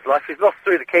going in his life. He's lost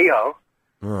Through the Keyhole.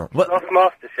 Right. Lost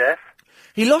MasterChef.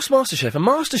 He lost MasterChef, and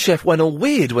MasterChef went all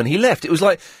weird when he left. It was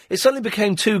like, it suddenly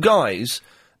became 2 guys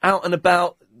out and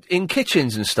about in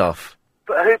kitchens and stuff.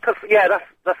 But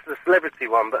that's the celebrity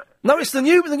one, but... No, it's the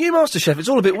new MasterChef. It's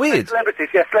all a bit weird. Celebrities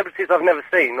I've never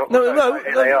seen. Not No,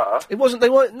 who they are. It wasn't,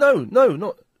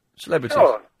 not celebrities.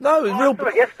 Sure. No, it was real... I saw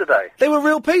it yesterday. They were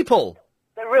real people.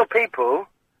 They're real people,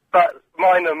 but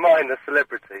minor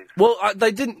celebrities. Well,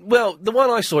 they didn't... Well, the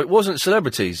one I saw, it wasn't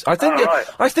celebrities. I think right.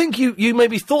 I think you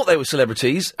maybe thought they were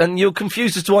celebrities, and you're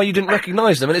confused as to why you didn't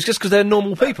recognise them, and it's just because they're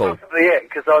normal people. That's probably it,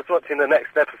 because I was watching the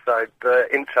next episode, the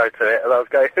intro to it, and I was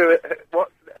going, who?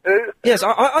 Yes,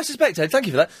 I suspect, Ed, thank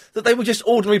you for that they were just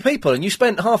ordinary people, and you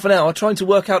spent half an hour trying to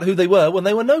work out who they were when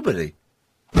they were nobody.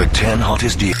 The 10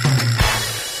 hottest...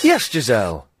 Yes,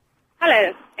 Giselle.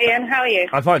 Hello, Ian, how are you?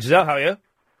 I'm fine, Giselle, how are you?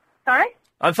 Sorry?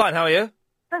 I'm fine, how are you?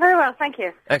 Oh, very well, thank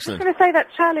you. Excellent. I was going to say that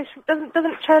churlish,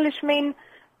 doesn't churlish mean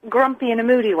grumpy in a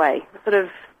moody way? Sort of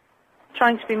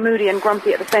trying to be moody and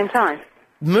grumpy at the same time?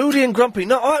 Moody and grumpy?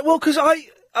 No, because I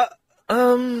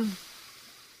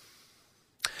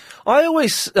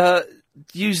always,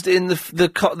 used in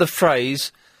the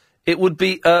phrase, it would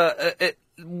be,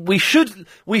 we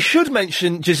should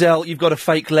mention, Giselle, you've got a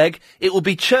fake leg, it would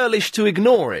be churlish to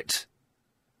ignore it.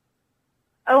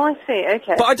 Oh, I see,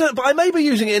 okay. But I may be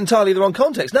using it entirely in the wrong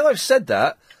context. Now I've said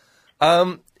that,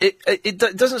 it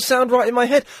doesn't sound right in my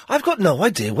head. I've got no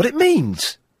idea what it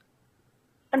means.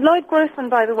 And Lloyd Grossman,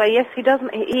 by the way, yes, he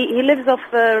doesn't. He lives off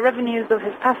the revenues of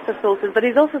his pasta sauces, but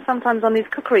he's also sometimes on these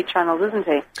cookery channels, isn't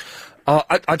he?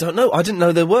 I don't know. I didn't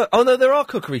know there were. Oh no, there are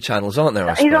cookery channels, aren't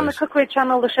there? He's on the cookery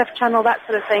channel, the chef channel, that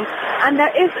sort of thing. And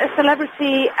there is a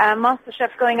celebrity master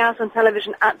chef going out on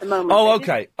television at the moment. Oh,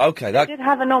 okay. They did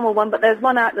have a normal one, but there's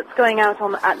one out that's going out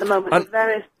at the moment. With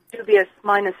various dubious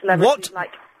minor celebrities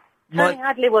like Tony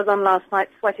Hadley was on last night,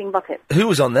 sweating buckets. Who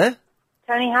was on there?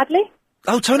 Tony Hadley.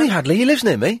 Oh, Tony Hadley. He lives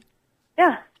near me.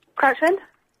 Yeah, Crouchend.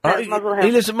 Muswell Hill.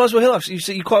 He lives at Muswell Hill.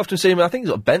 You quite often see him. I think he's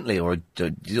got a Bentley or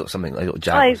he's got something. He's got a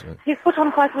Jag. He's put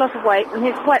on quite a lot of weight, and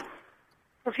he's sweat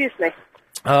profusely.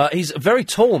 He's a very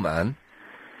tall man.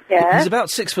 Yeah. He's about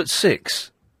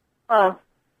 6'6". Oh,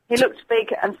 he looked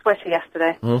big and sweaty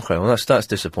yesterday. Okay, well that's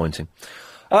disappointing.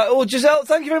 Well, Giselle,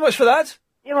 thank you very much for that.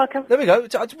 You're welcome. There we go.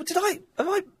 Have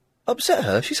I upset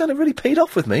her? She sounded really peed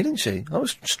off with me, didn't she? I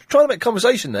was trying to make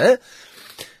conversation there,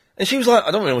 and she was like,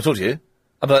 "I don't really want to talk to you,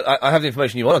 but I have the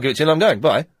information you want. I'll give it to you, and I'm going.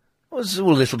 Bye." I was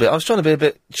all a little bit. I was trying to be a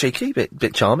bit cheeky,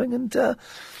 bit charming, and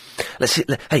let's see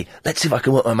if I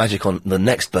can work my magic on the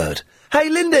next bird. Hey,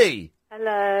 Lindy.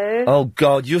 Hello. Oh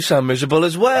God, you sound miserable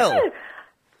as well. Oh,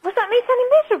 was that me sounding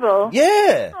miserable?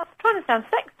 Yeah. Oh, I was trying to sound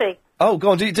sexy. Oh, go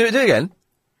on, do it again.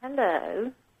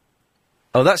 Hello.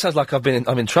 Oh, that sounds like I'm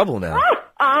in trouble now.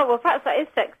 Oh, well, perhaps that is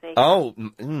sexy. Oh,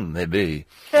 maybe.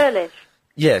 Churlish.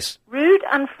 Yes. Rude,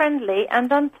 unfriendly,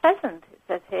 and unpleasant, it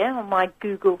says here on my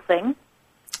Google thing.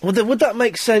 Well, would that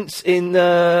make sense in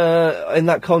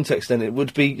that context, then? It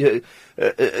would be,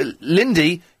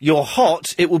 Lindy, you're hot,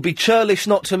 it would be churlish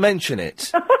not to mention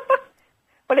it.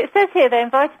 Well, it says here they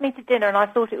invited me to dinner and I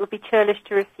thought it would be churlish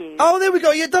to refuse. Oh, there we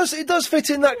go. Yeah, it does fit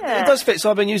in that. Yeah. It does fit, so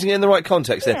I've been using it in the right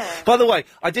context then. Yeah. By the way,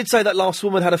 I did say that last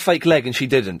woman had a fake leg and she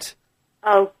didn't.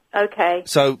 Oh, Okay.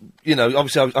 So,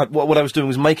 obviously what I was doing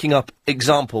was making up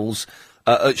examples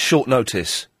at short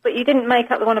notice. But you didn't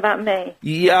make up the one about me.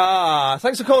 Yeah,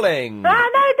 thanks for calling. Ah,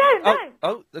 no, don't.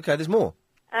 Oh, okay, there's more.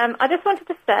 I just wanted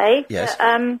to say Yes.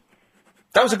 that,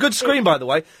 That was a good screen, by the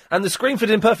way, and the screen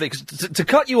fitted in perfect. 'Cause to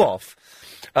cut you off,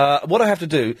 what I have to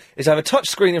do is I have a touch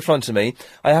screen in front of me.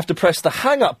 I have to press the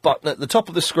hang-up button at the top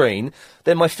of the screen.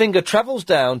 Then my finger travels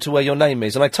down to where your name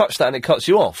is, and I touch that, and it cuts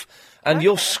you off. And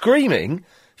your screaming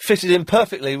fitted in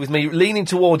perfectly with me leaning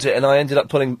towards it, and I ended up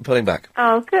pulling back.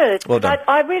 Oh, good. Well done.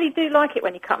 I really do like it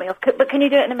when you cut me off, but can you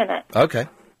do it in a minute? Okay.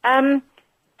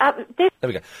 This... There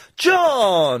we go.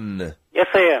 John! Yes,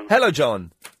 Ian. Hello,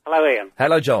 John. Hello, Ian.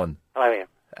 Hello, John. Hello, Ian.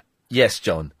 Yes,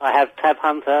 John. I have Tab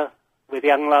Hunter with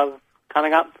Young Love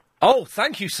coming up. Oh,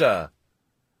 thank you, sir.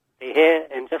 Be here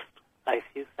in just a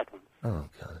few seconds. Oh,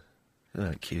 God. They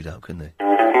were queued up, couldn't they?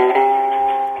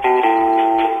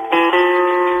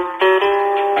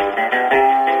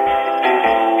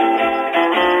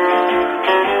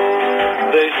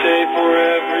 They say for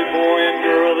every boy and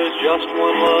girl there's just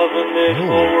one love in this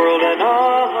whole world, and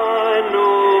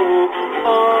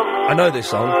I know this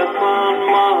song.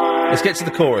 Let's get to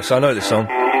the chorus. I know this song.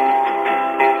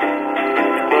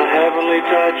 the heavenly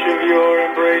touch of your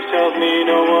embrace tells me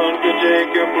no one could take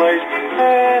your place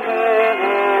ever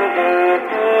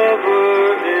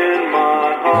in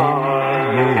my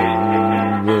heart.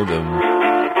 Rhythm.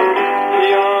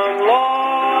 Young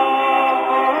lovers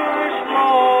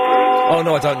lost. Oh,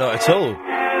 no, I don't know it at all.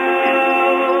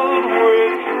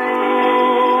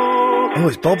 Oh,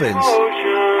 it's Bobbins.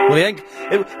 Well, he ain't...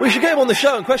 we should get him on the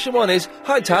show, and question one is,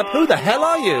 hi, Tab, who the hell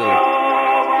are you?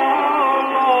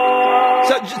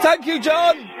 So, thank you,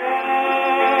 John!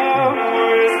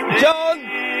 John!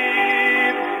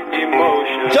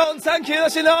 John, thank you,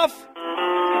 that's enough!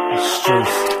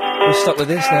 We're stuck with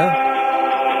this now.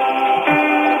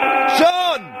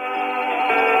 John!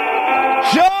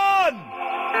 John!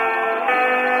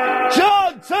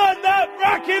 John, turn that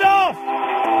racket off!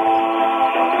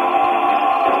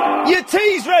 Your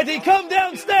tea's ready, come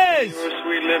downstairs! Your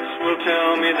sweet lips will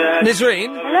tell me that.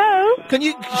 Nisreen? Hello? Can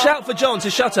you shout for John to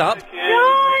shut up?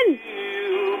 John!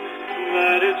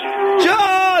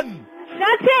 John!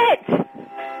 That's it!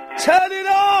 Turn it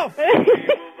off!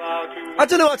 I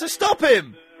don't know how to stop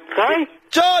him! Sorry?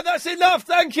 John, that's enough,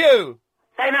 thank you!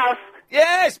 Enough?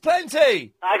 Yes,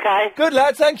 plenty! Okay. Good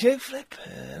lad, thank you.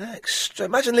 Flippin' extra.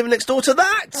 Imagine living next door to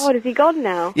that! Oh, has he gone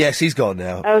now? Yes, he's gone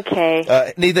now.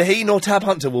 Okay. Neither he nor Tab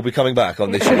Hunter will be coming back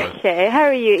on this show. Okay, how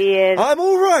are you, Ian? I'm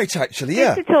all right, actually,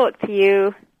 yeah. Good to talk to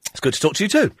you. It's good to talk to you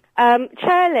too.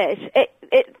 Churlish,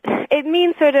 it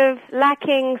means sort of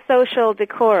lacking social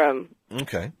decorum.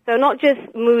 Okay. So not just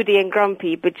moody and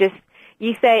grumpy, but just,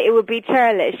 you say it would be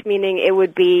churlish, meaning it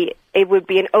would be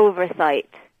an oversight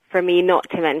for me not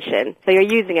to mention. So you're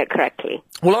using it correctly.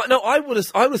 Well, I would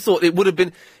have thought it would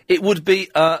be,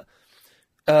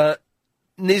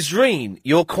 Nisreen,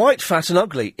 you're quite fat and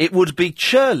ugly. It would be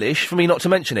churlish for me not to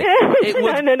mention it.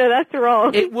 No, that's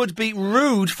wrong. It would be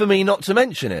rude for me not to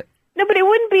mention it. No, but it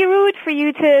wouldn't be rude for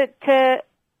you to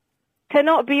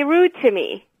not be rude to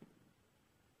me.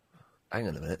 Hang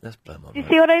on a minute, let's blow my mind. Do you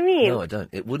see what I mean? No, I don't.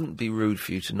 It wouldn't be rude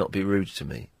for you to not be rude to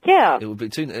me. Yeah. It would be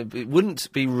it wouldn't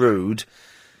be rude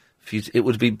for you. It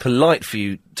would be polite for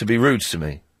you to be rude to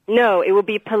me. No, it would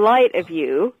be polite of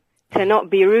you to not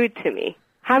be rude to me.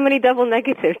 How many double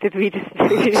negatives did we just I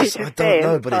don't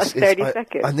know, but it's 30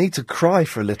 seconds? I need to cry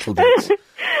for a little bit.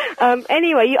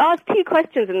 Anyway, you asked 2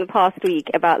 questions in the past week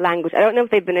about language. I don't know if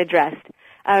they've been addressed.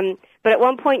 But at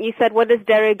one point you said, what does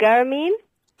de rigueur mean?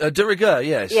 De rigueur,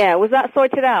 yes. Yeah, was that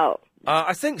sorted out?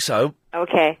 I think so.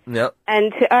 Okay. Yeah.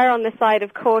 And to err on the side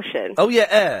of caution. Oh,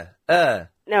 yeah, err.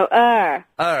 No, err.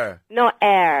 Err. Not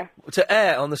air. To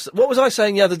err on the... What was I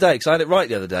saying the other day? Because I had it right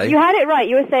the other day. You had it right.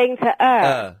 You were saying to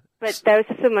err. But there was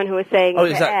someone who was saying Oh,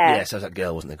 to is that... err. Yes, that was that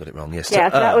girl, wasn't it? Got it wrong, yes. Yeah,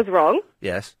 so that was wrong.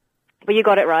 Yes. But you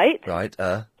got it right. Right,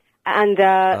 And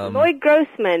Lloyd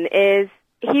Grossman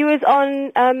he was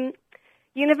on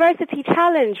University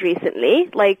Challenge recently,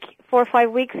 like 4 or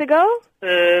 5 weeks ago.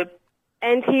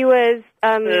 And he was,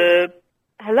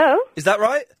 hello? Is that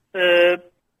right?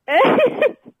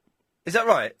 Is that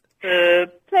right? Play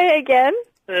it again.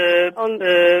 That's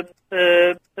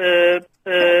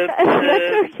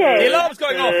okay. The alarm's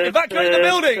going off! Evacuate the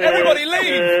building! Everybody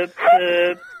leave!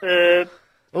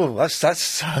 Oh,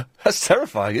 that's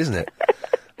terrifying, isn't it?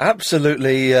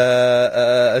 Absolutely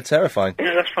terrifying.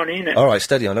 Yeah, that's funny, isn't it? All right,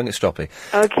 steady on, don't get stroppy.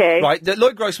 Okay. Right,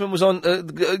 Lloyd Grossman was on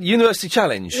University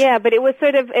Challenge. Yeah, but it was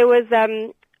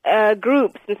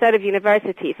groups instead of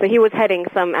universities. So he was heading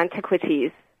some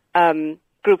antiquities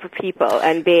group of people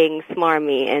and being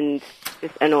smarmy and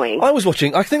just annoying. I was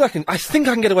watching. I think I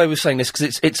can get away with saying this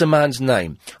because it's a man's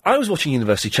name. I was watching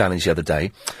University Challenge the other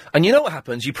day, and you know what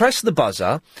happens? You press the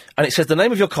buzzer, and it says the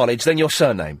name of your college, then your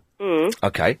surname.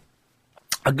 Okay.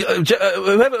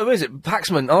 Who is it?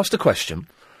 Paxman asked a question.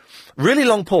 Really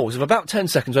long pause of about 10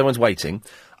 seconds. Everyone's waiting.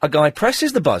 A guy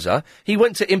presses the buzzer. He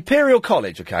went to Imperial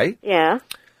College. Okay. Yeah.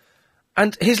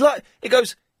 And it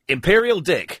goes Imperial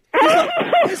Dick.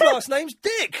 His last name's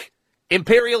Dick.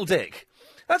 Imperial Dick.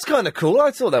 That's kind of cool.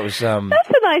 I thought that was, That's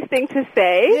a nice thing to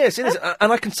say. Yes, it is.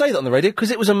 And I can say that on the radio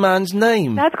because it was a man's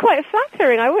name. That's quite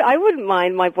flattering. I wouldn't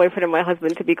mind my boyfriend and my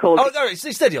husband to be called... Oh, no, it's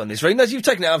steady on this, Rena. You've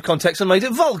taken it out of context and made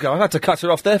it vulgar. I've had to cut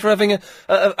her off there for having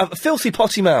a filthy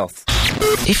potty mouth.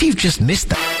 If you've just missed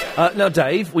that... Now,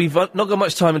 Dave, we've not got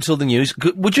much time until the news.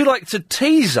 Would you like to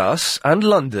tease us and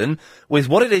London with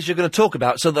what it is you're going to talk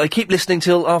about so that they keep listening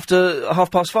till after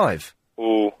 5:30?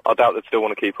 Oh, I doubt they'd still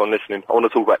want to keep on listening. I want to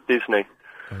talk about Disney.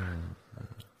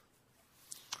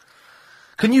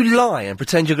 Can you lie and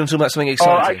pretend you're going to talk about something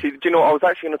exciting? Oh, actually, do you know what? I was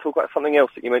actually going to talk about something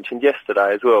else that you mentioned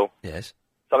yesterday as well. Yes.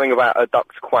 Something about a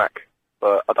duck's quack,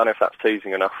 but I don't know if that's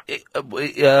teasing enough.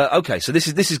 Okay, so this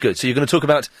is good. So you're going to talk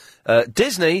about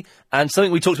Disney and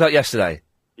something we talked about yesterday.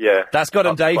 Yeah. That's got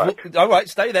him, Dave. All right,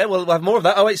 stay there. We'll have more of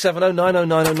that. 0870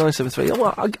 9090 973. Oh,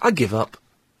 well, I give up.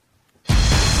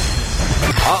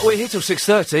 We're here till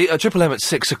 6:30. Triple M at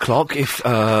 6 o'clock. If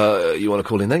you want to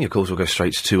call in, then your calls will go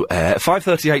straight to air.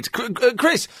 5:38.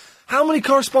 Chris, how many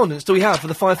correspondents do we have for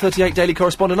the 5:38 Daily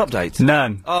Correspondent Update?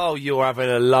 None. Oh, you're having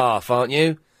a laugh, aren't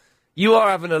you? You are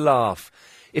having a laugh.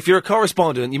 If you're a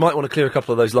correspondent, you might want to clear a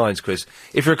couple of those lines, Chris.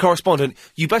 If you're a correspondent,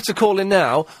 you better call in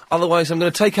now, otherwise I'm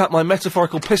going to take out my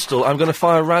metaphorical pistol, I'm going to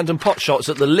fire random pot shots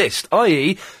at the list,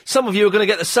 i.e., some of you are going to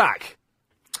get the sack.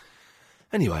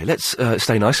 Anyway, let's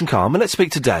stay nice and calm, and let's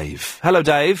speak to Dave. Hello,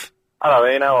 Dave. Hello,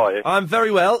 Ian, how are you? I'm very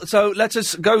well, so let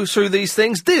us go through these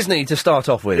things. Disney, to start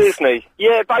off with. Disney.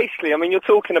 Yeah, basically, I mean, you're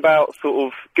talking about sort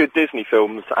of good Disney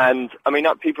films, and, I mean,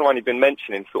 people have only been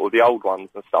mentioning sort of the old ones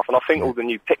and stuff, and I think all the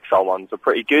new Pixar ones are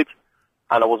pretty good,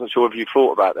 and I wasn't sure if you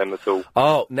thought about them at all.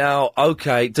 Oh, now,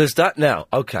 okay,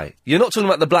 okay. You're not talking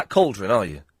about the Black Cauldron, are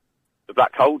you? The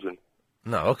Black Cauldron?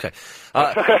 No, okay.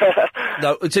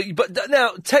 No, but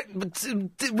now,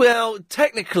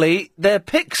 technically, they're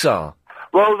Pixar.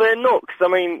 Well, they're not, because, I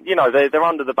mean, you know, they're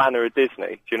under the banner of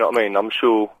Disney. Do you know what I mean? I'm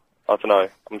sure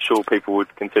people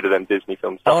would consider them Disney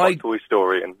films. Stuff like Toy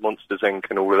Story and Monsters, Inc.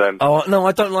 and all of them. Oh, no,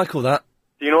 I don't like all that.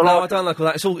 Do you not No, like I don't like all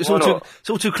that. It's all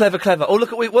too clever. Oh,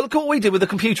 look what we did with the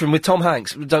computer and with Tom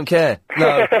Hanks. Don't care.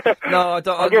 No, no, I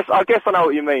don't. I guess I know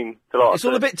what you mean. It's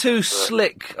all a bit too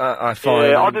slick, I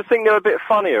find. Yeah, I just think they're a bit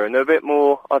funnier and they're a bit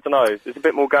more, I don't know, there's a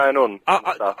bit more going on.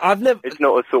 It's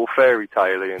not a sort of fairy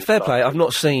tale-y and Fair stuff. play, I've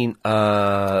not seen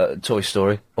Toy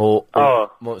Story or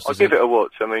Monsters. I'll give it a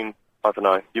watch. I mean, I don't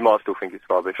know. You might still think it's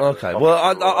rubbish. Okay,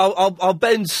 well, I'll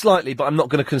bend slightly, but I'm not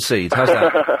going to concede. How's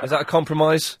that? Is that a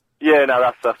compromise? Yeah,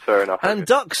 no, that's fair enough. And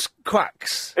ducks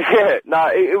quacks. Yeah,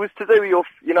 no, it was to do with your,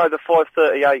 you know, the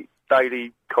 5:38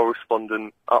 Daily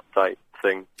Correspondent Update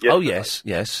thing. Yesterday. Oh yes.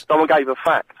 Someone gave a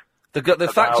fact.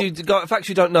 Facts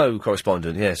you don't know,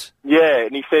 correspondent. Yes. Yeah,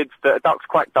 and he said that a duck's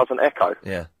quack doesn't echo.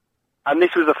 Yeah. And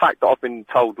this was a fact that I've been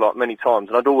told like many times,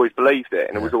 and I'd always believed it,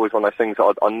 and it was always one of those things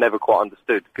that I never quite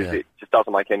understood because it just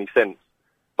doesn't make any sense.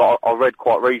 But I read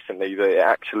quite recently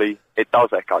that it does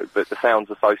echo, but the sounds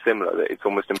are so similar that it's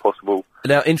almost impossible.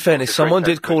 Now, in fairness, someone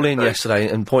did call in yesterday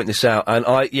and point this out, and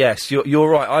you're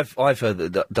right. I've heard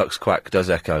that duck's quack does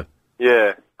echo.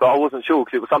 Yeah, but I wasn't sure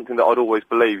because it was something that I'd always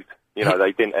believed. You know,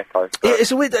 they didn't echo.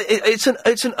 It's a weird.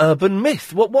 It's an urban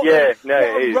myth. What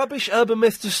rubbish urban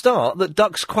myth to start that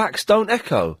ducks quacks don't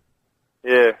echo.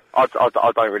 Yeah, I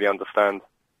don't really understand.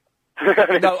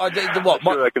 That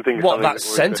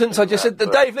sentence I just said?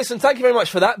 Dave, listen, thank you very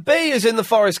much for that. B is in the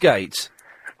Forest Gate.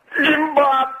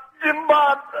 Jimbot,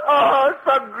 oh, it's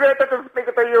so great to speak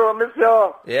to you,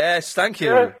 monsieur. Yes, thank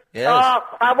you. Yes.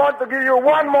 I want to give you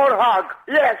one more hug.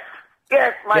 Yes,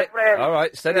 my friend. All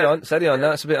right, steady on.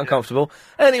 That's a bit uncomfortable.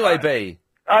 Anyway, B.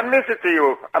 I miss it to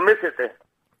you. I miss it.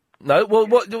 No, well,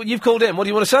 what you've called in. What do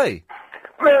you want to say?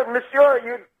 Well, monsieur,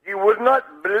 you would not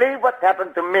believe what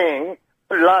happened to me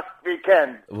last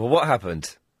weekend. Well, what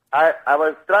happened? I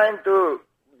was trying to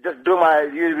just do my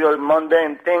usual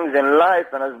mundane things in life,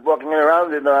 and I was walking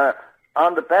around in the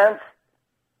underpants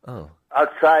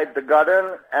outside the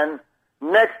garden, and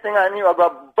next thing I knew, I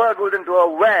got burgled into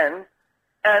a van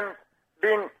and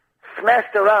being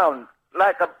smashed around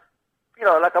like a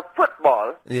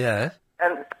football. Yeah.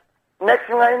 And next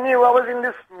thing I knew, I was in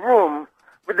this room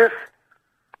with this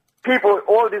people,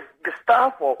 all this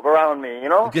Gestapo around me, you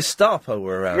know? Gestapo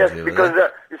were around Yes, you. because,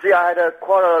 you see, I had a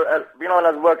quarrel, when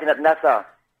I was working at NASA.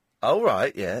 Oh,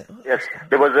 right, yeah. Yes,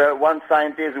 there was one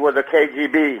scientist who was a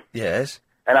KGB. Yes.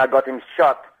 And I got him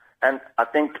shot. And I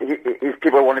think his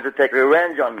people wanted to take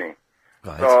revenge on me.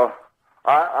 Right. So,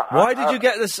 Why did you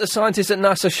get a scientist at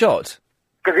NASA shot?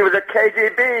 Because he was a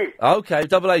KGB. Okay,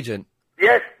 double agent.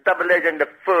 Yes, double agent, the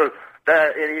fool.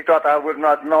 He thought I would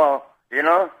not know, you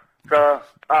know? So,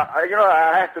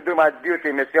 I have to do my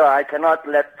duty, monsieur. I cannot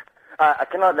let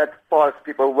false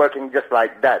people working just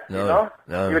like that, you know?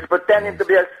 No. He was pretending to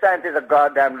be a scientist, a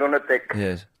goddamn lunatic.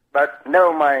 Yes. But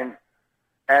never mind.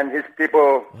 And his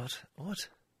people... What?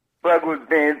 Burgled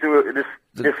me into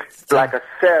this like a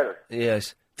cell.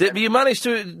 Yes. Did you manage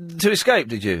to escape,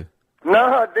 did you? No,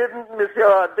 I didn't, monsieur.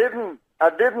 I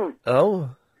didn't.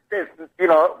 Oh. You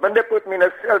know, when they put me in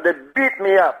a cell, they beat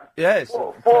me up. Yes.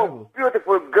 Four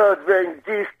beautiful girls wearing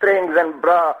G-strings and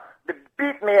bra. They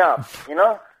beat me up, you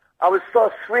know? I was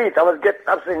so sweet. I was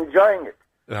enjoying it.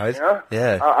 Right. You know?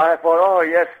 Yeah. I thought, oh,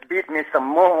 yes, beat me some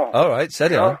more. All right,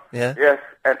 steady on. Yeah. Yes.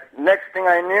 And next thing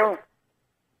I knew,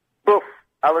 poof,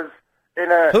 I was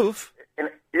in a... Poof? In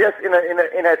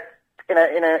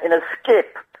a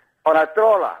skip on a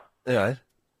trawler. Right.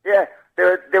 Yeah. They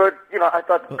were, you know, I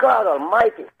thought, God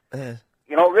almighty. Yeah.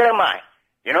 You know, where am I?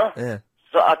 You know? Yeah.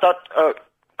 So I thought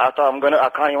I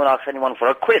can't even ask anyone for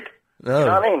a quid. No. You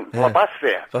know what I mean? Yeah. For bus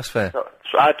fare. Bus fare. So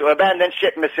I had to abandon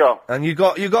ship, monsieur. And you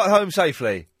got home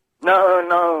safely?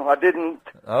 No, I didn't.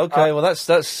 Okay, well that's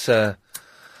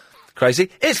crazy.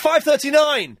 It's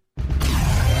 5:39.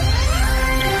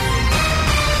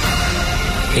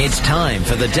 It's time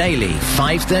for the daily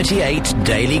 5:38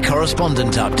 Daily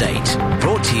Correspondent Update.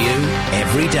 Brought to you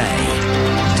every day.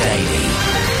 Daily.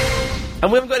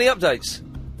 And we haven't got any updates.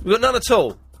 We've got none at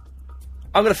all.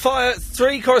 I'm going to fire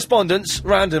 3 correspondents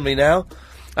randomly now.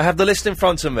 I have the list in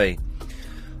front of me.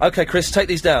 OK, Chris, take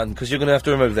these down, because you're going to have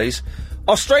to remove these.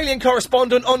 Australian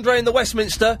correspondent Andre in the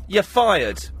Westminster, you're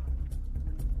fired.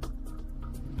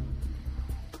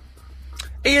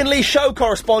 Ian Lee show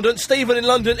correspondent Stephen in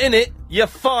London innit, you're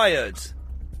fired.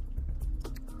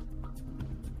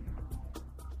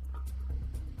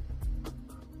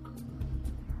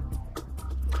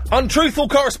 Untruthful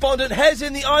correspondent Hez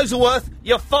in the Isleworth,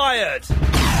 you're fired.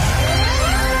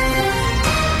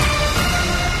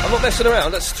 I'm not messing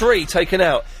around, that's 3 taken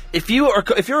out. If you're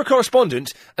a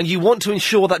correspondent and you want to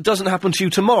ensure that doesn't happen to you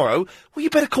tomorrow, well, you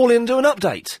better call in and do an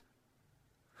update.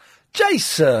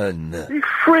 Jason! You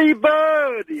free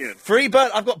bird, Ian. Free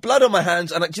bird. I've got blood on my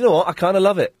hands, and do you know what? I kind of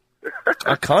love it.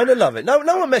 I kind of love it. No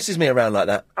one messes me around like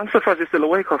that. I'm surprised you're still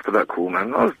awake after that call,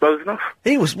 man. I was dozing off.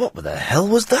 He was. What the hell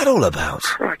was that all about?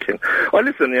 Cracking. Well,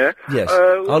 listen, yeah? Yes.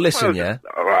 I'll listen, yeah?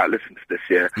 All right, listen to this,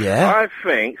 yeah? Yeah?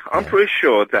 I'm pretty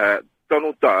sure that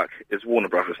Donald Duck is Warner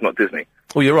Brothers, not Disney.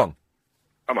 Oh, you're wrong.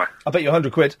 Am I? I bet you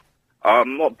 100 quid.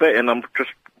 I'm not betting, I'm just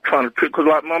trying to... Because,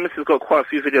 like, my missus got quite a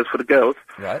few videos for the girls.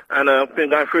 Right. And I've been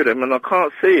going through them, and I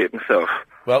can't see it myself.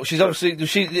 Well, she's obviously...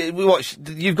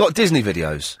 You've got Disney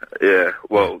videos? Yeah,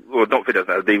 well, not videos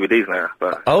now, DVDs now,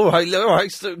 but... Oh, all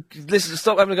right. So, listen,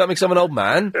 stop having a go at me 'cause I'm an old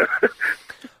man.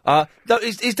 No,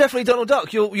 it's definitely Donald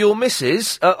Duck. Your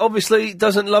missus, obviously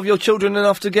doesn't love your children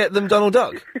enough to get them Donald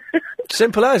Duck.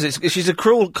 Simple as. She's a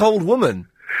cruel, cold woman.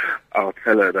 I'll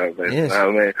tell her that, mate. Yes.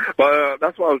 No, mate. But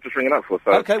that's what I was just ringing up for,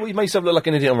 so... Okay, well, you made yourself look like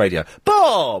an idiot on radio.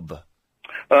 Bob!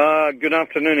 Good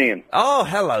afternoon, Ian. Oh,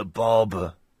 hello,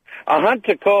 Bob. I had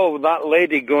to call that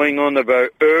lady going on about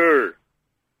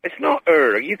It's not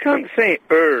You can't say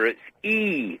It's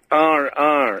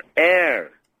E-R-R.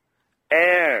 Air.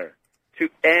 To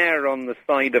err on the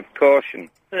side of caution.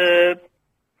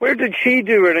 Where did she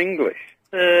do her English?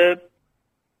 What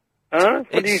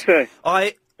do you say?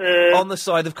 On the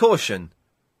side of caution.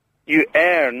 You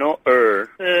err, not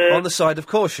On the side of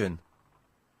caution.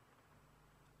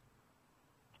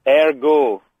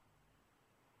 Ergo.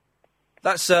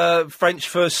 That's French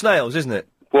for snails, isn't it?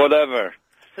 Whatever.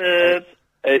 It's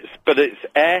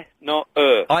not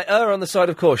I err on the side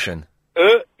of caution.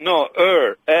 Not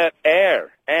air.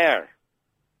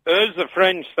 Er's a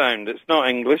French sound, it's not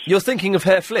English. You're thinking of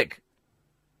Hair Flick?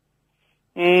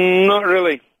 Not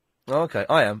really. Okay,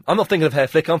 I am. I'm not thinking of Hair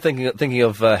Flick, I'm thinking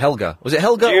of Helga. Was it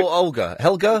Helga or Olga?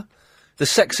 Helga? The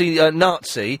sexy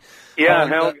Nazi. Yeah,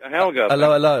 Helga.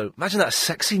 Hello. Imagine that, a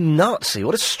sexy Nazi.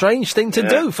 What a strange thing to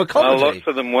do for comedy. Well, lots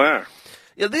of them were.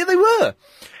 Yeah, they were.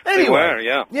 Anyway. They were,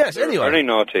 yeah. Yes, they anyway. Were very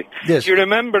naughty. Yes. Do you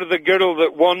remember the girl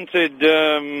that wanted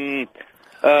Telly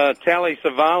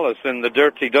Savalas in The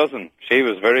Dirty Dozen? She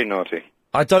was very naughty.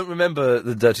 I don't remember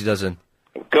The Dirty Dozen.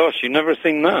 Gosh, you've never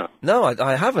seen that? No,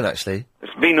 I haven't, actually.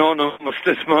 It's been on almost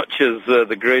as much as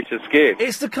The Great Escape.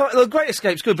 It's the Great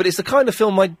Escape's good, but it's the kind of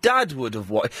film my dad would have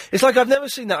watched. It's like I've never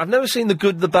seen that. I've never seen The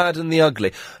Good, the Bad, and the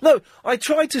Ugly. No, I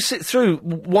tried to sit through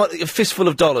a fistful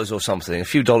of dollars or something, a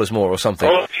few dollars more or something.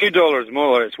 Oh, a few dollars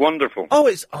more. It's wonderful. Oh,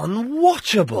 it's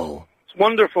unwatchable. It's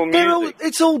wonderful music.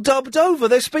 It's all dubbed over.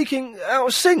 They're speaking out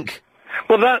of sync.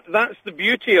 Well, that's the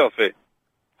beauty of it.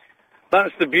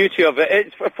 That's the beauty of it.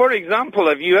 It's, for example,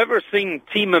 have you ever seen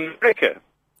Team America?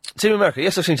 Team America,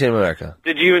 yes, I've seen Team America.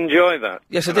 Did you enjoy that?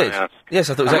 Yes, I did. Yes,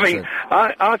 I thought it was excellent.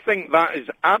 I think that is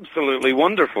absolutely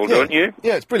wonderful, don't you?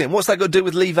 Yeah, it's brilliant. What's that got to do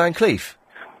with Lee Van Cleef?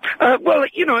 Well,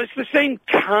 it's the same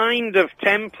kind of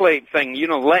template thing.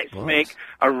 Let's make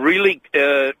a really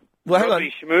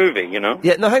rubbish movie,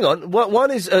 Yeah, no, hang on.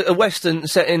 One is a Western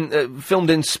set filmed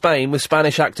in Spain with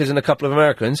Spanish actors and a couple of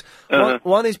Americans.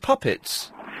 One is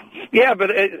puppets. Yeah, but,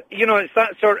 it's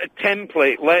that sort of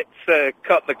template. Let's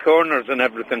cut the corners and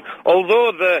everything.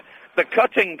 Although the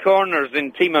cutting corners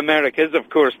in Team America is, of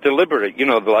course, deliberate.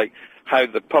 Like how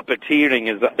the puppeteering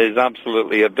is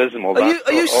absolutely abysmal.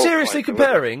 Are you seriously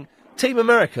comparing Team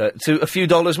America to A Few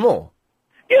Dollars More?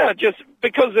 Yeah, just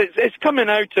because it's coming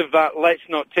out of that let's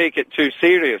not take it too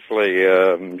seriously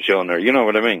genre. You know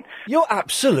what I mean? You're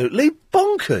absolutely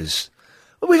bonkers.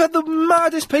 We've had the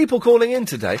maddest people calling in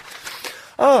today.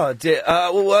 Oh, dear.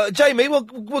 Jamie,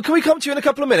 can we come to you in a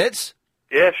couple of minutes?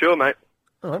 Yeah, sure, mate.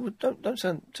 All right, well, don't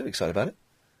sound too excited about it.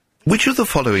 Which of the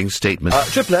following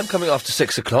statements... Triple M coming after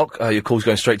 6 o'clock. Your call's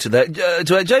going straight to there.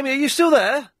 Jamie, are you still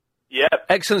there? Yep.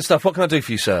 Excellent stuff. What can I do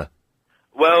for you, sir?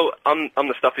 Well, I'm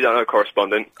the Stuff You Don't Know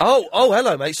correspondent. Oh,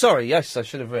 hello, mate. Sorry. Yes, I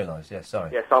should have realised. Yes, sorry.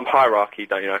 Yes, I'm Hierarchy,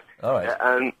 don't you know? All right.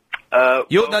 And...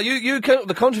 you came up with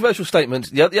the controversial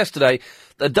statement yesterday,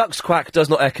 the duck's quack does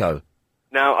not echo.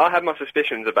 Now, I had my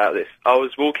suspicions about this. I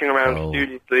was walking around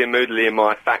studiously and moodily in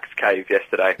my facts cave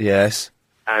yesterday. Yes.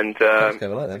 And, I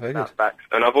like that, very good. Facts,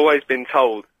 and I've always been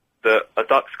told that a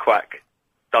duck's quack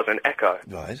doesn't echo.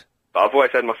 Right. But I've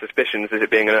always had my suspicions as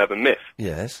it being an urban myth.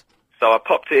 Yes. So I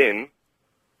popped it in,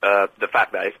 the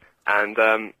fact days, and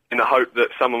in the hope that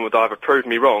someone would either prove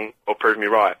me wrong or prove me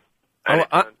right. And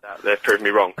it turns out they've proved me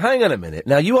wrong. Hang on a minute.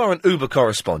 Now, you are an Uber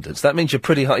correspondent. That means you're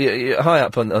pretty high, you're high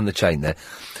up on the chain there.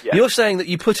 Yeah. You're saying that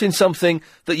you put in something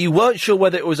that you weren't sure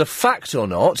whether it was a fact or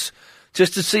not,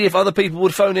 just to see if other people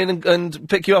would phone in and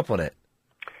pick you up on it.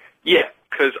 Yeah,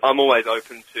 because I'm always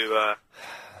open to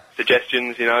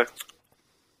suggestions,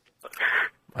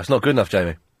 That's not good enough,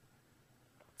 Jamie.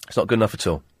 It's not good enough at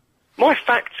all. My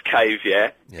facts cave,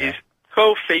 is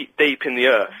 12 feet deep in the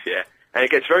earth, and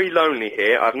it gets very lonely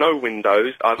here. I have no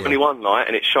windows. I have only one light,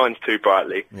 and it shines too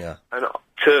brightly. Yeah. And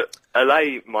to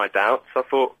allay my doubts, I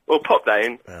thought, well, pop that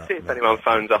in, see if anyone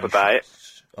phones up about it.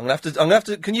 I'm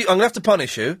gonna have to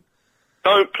punish you.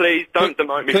 Don't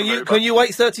demote me. Can you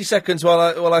wait 30 seconds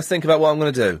while I think about what I'm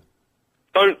going to do?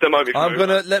 Don't demote me.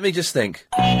 Let me just think.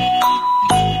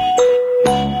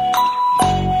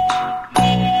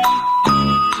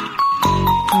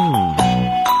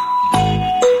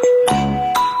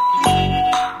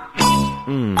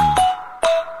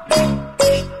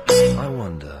 I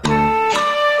wonder.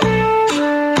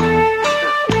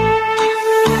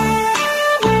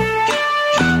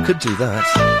 Could do that.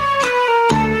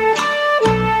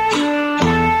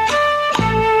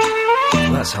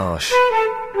 That's harsh.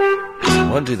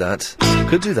 Won't do that.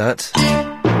 Could do that.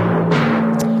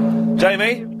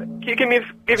 Jamie? Can you give me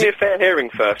a fair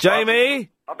hearing first? Jamie?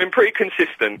 I've been pretty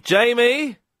consistent.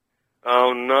 Jamie?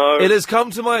 Oh, no. It has come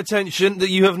to my attention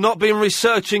that you have not been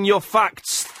researching your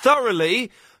facts thoroughly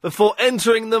before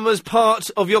entering them as part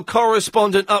of your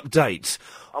correspondent update.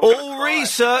 All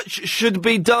research should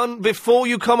be done before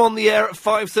you come on the air at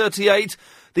 5:38.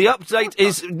 The update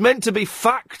is meant to be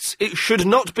facts. It should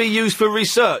not be used for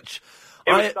research.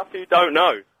 It was stuff you don't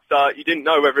know, so you didn't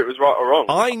know whether it was right or wrong.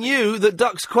 I knew that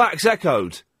ducks' quacks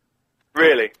echoed.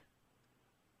 Really?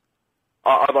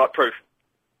 I'd like proof.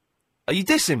 Are you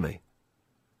dissing me?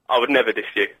 I would never diss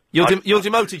you. You're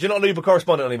demoted. You're not an Uber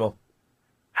correspondent anymore.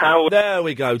 How? There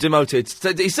we go. Demoted.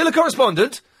 He's still a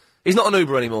correspondent. He's not an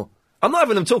Uber anymore. I'm not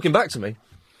having them talking back to me.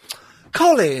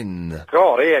 Colin.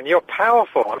 God, Ian, you're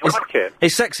powerful. I like it.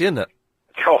 It's sexy, isn't it?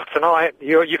 God, tonight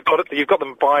you've got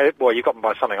them by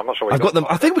something. I'm not sure. I've got them.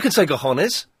 I think we can say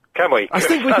cojones. Can we? I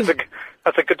think we can.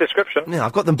 That's a good description. Yeah,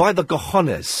 I've got them by the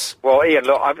cojones. Well, Ian,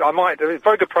 look, I might. It was a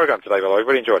very good programme today, by the way. I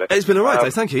really enjoyed it. It's been all right, though.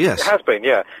 Thank you. Yes, it has been.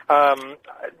 Yeah.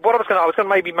 What I was going to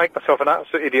maybe make myself an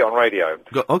absolute idiot on radio.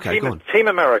 Go on. Team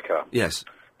America. Yes.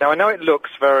 Now I know it looks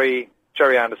very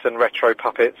Jerry Anderson retro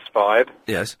puppets vibe.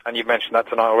 Yes. And you've mentioned that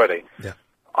tonight already. Yeah.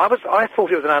 I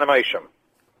thought it was an animation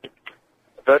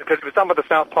because it was done by the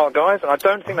South Park guys, and I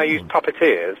don't think they used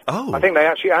puppeteers. Oh. I think they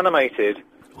actually animated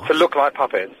to look like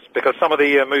puppets, because some of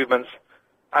the movements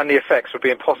and the effects would be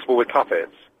impossible with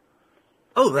puppets.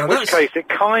 Oh, now in which case, it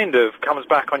kind of comes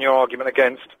back on your argument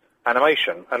against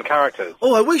animation and characters.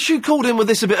 Oh, I wish you'd called in with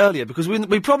this a bit earlier, because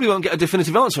we probably won't get a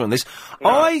definitive answer on this. No.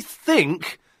 I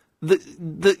think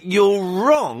that you're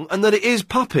wrong, and that it is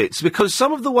puppets, because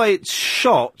some of the way it's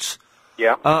shot...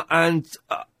 Yeah.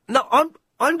 No,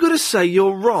 I'm going to say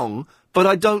you're wrong, but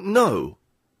I don't know.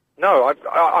 No,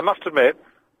 I must admit,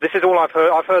 this is all I've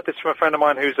heard. I've heard this from a friend of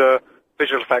mine who's a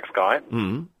visual effects guy.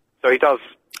 Mm. So he does...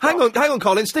 Hang on,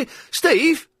 Colin.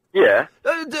 Steve? Yeah?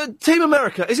 Team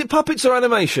America, is it puppets or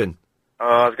animation? Oh,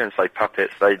 I was going to say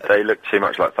puppets. They look too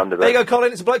much like Thunderbirds. There you go,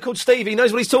 Colin. It's a bloke called Steve. He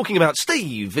knows what he's talking about.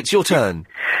 Steve, it's your turn.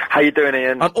 How you doing,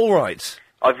 Ian? I'm all right.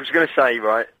 I was going to say,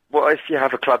 right, what if you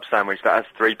have a club sandwich that has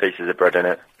 3 pieces of bread in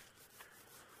it?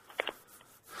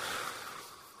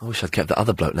 I wish I'd kept that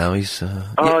other bloke now. He's,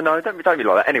 Oh, no, don't be like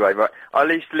that. Anyway, right, I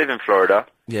used to live in Florida.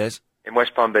 Yes. In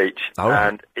West Palm Beach. Oh, right.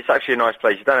 And it's actually a nice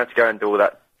place. You don't have to go and do all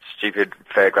that stupid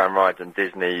fairground rides and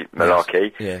Disney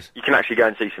malarkey. Yes. You can actually go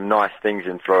and see some nice things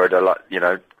in Florida, like, you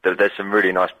know, there's some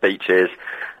really nice beaches,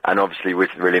 and obviously with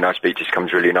really nice beaches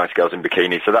comes really nice girls in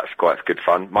bikinis, so that's quite good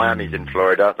fun. Miami's in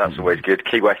Florida, that's always good.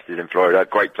 Key West is in Florida,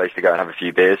 great place to go and have a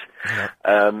few beers.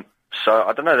 Yeah. So,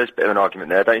 I don't know, there's a bit of an argument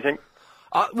there, don't you think?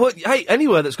 Well, hey,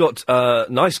 anywhere that's got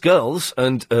nice girls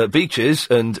and beaches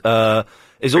and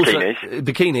is also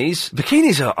bikinis.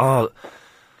 Bikinis are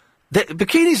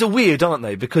bikinis are weird, aren't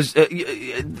they? Because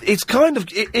it's kind of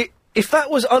if that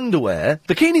was underwear,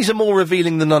 bikinis are more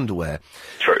revealing than underwear.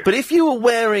 True. But if you were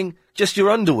wearing just your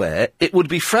underwear, it would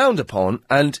be frowned upon,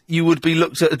 and you would be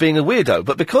looked at as being a weirdo.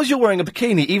 But because you're wearing a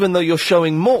bikini, even though you're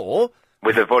showing more.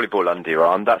 With a volleyball under your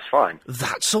arm, that's fine.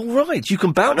 That's all right. You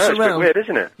can bounce around. It's a bit weird,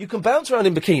 isn't it? You can bounce around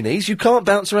in bikinis. You can't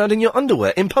bounce around in your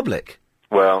underwear in public.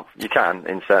 Well, you can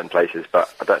in certain places,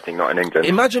 but I don't think not in England.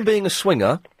 Imagine being a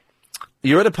swinger.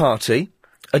 You're at a party.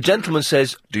 A gentleman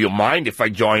says, "Do you mind if I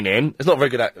join in?" It's not a very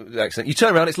good accent. You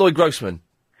turn around. It's Lloyd Grossman.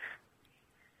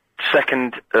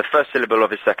 The first syllable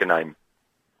of his second name.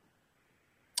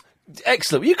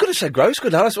 Excellent. You could have said gross,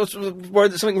 couldn't you? I was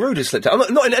worried that something rude had slipped out.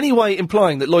 I'm not in any way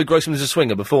implying that Lloyd Grossman is a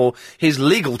swinger before his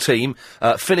legal team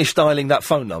finished dialing that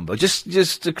phone number.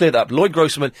 Just to clear that up, Lloyd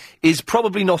Grossman is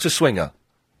probably not a swinger.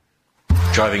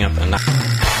 Driving up and...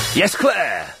 Yes,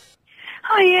 Claire!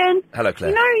 Hi, Ian. Hello,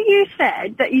 Claire. You know, you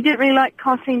said that you didn't really like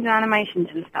cartoons and animations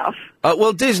and stuff.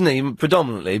 Well, Disney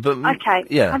predominantly, but... Okay.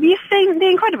 Yeah. Have you seen The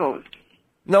Incredibles?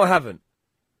 No, I haven't.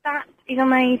 That is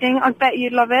amazing. I bet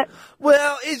you'd love it.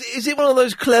 Well, is it one of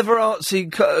those clever,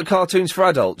 artsy cartoons for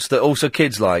adults that also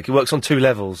kids like? It works on 2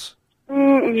 levels.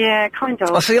 Yeah, kind of.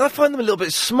 I see. I find them a little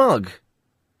bit smug.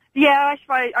 Yeah, I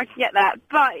suppose I can get that,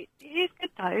 but it is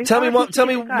good though. Tell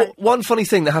me one funny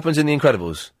thing that happens in The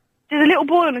Incredibles. There's a little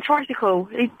boy on a tricycle.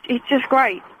 It's just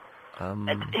great.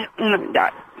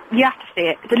 You have to see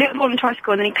it. The little boy on a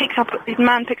tricycle, and then this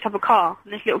man picks up a car,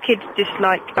 and this little kid's just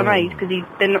like amazed because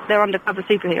they're undercover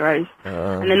superheroes,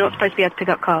 and they're not supposed to be able to pick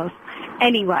up cars.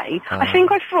 Anyway, I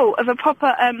think I thought of a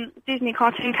proper Disney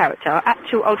cartoon character,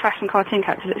 actual old-fashioned cartoon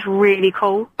character that's really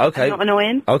cool. Okay. And not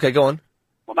annoying. Okay, go on.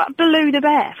 What about Baloo the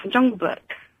bear from Jungle Book?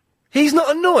 He's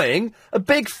not annoying. A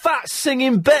big fat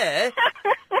singing bear.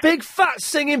 Big fat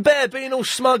singing bear being all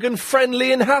smug and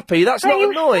friendly and happy. That's not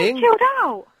annoying. So chilled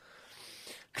out.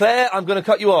 Claire, I'm going to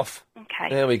cut you off. Okay.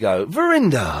 There we go.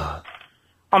 Verinda.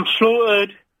 I'm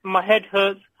slaughtered. My head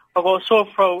hurts. I've got a sore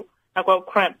throat. I've got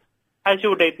cramp. How's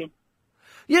your day been?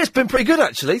 Yeah, it's been pretty good,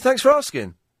 actually. Thanks for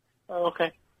asking. Oh,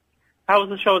 okay. How was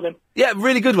the show, then? Yeah,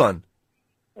 really good one.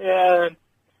 Yeah.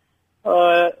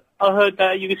 I heard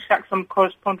that you sacked some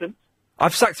correspondents.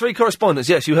 I've sacked 3 correspondents.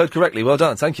 Yes, you heard correctly. Well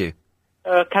done. Thank you.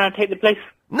 Can I take the place?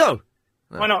 No.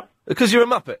 Why not? Because you're a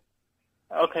Muppet.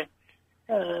 Okay.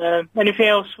 Anything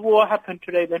else? What happened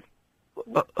today, then?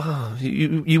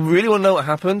 You really want to know what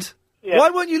happened? Yeah. Why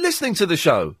weren't you listening to the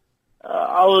show?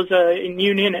 I was in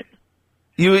uni, innit?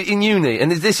 You were in uni,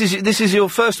 and this is your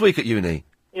first week at uni?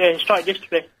 Yeah, it started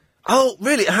yesterday. Oh,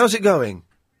 really? How's it going?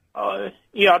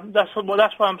 Yeah, that's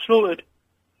why I'm slaughtered.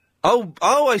 Oh,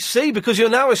 I see, because you're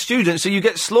now a student, so you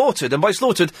get slaughtered, and by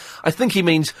slaughtered, I think he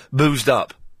means boozed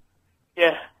up.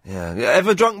 Yeah. Yeah.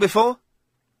 Ever drunk before?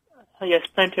 Yes,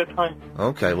 plenty of time.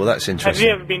 Okay, well that's interesting. Have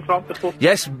you ever been drunk before?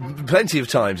 Yes, plenty of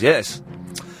times, yes.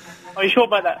 Are you sure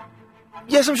about that?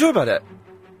 Yes, I'm sure about it.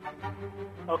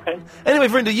 Okay. Anyway,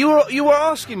 Verinda, you were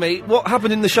asking me what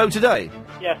happened in the show today?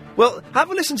 Yeah. Well,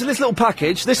 have a listen to this little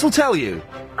package. This will tell you.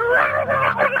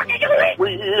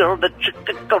 wheel, the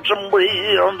chicken goes and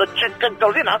wheel, the chicken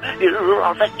goes, you know, you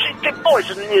are the chicken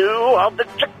poison, you are the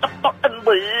chicken fucking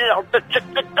wheel, the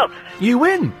chicken goes. You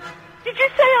win. Did you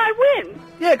say I win?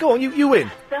 Yeah, go on, you win.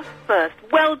 The first.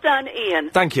 Well done, Ian.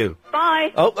 Thank you.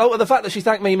 Bye. Oh, the fact that she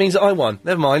thanked me means that I won.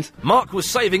 Never mind. Mark was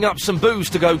saving up some booze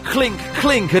to go clink,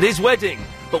 clink at his wedding,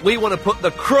 but we want to put the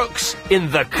crooks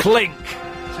in the clink.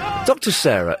 Dr.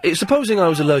 Sarah, supposing I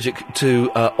was allergic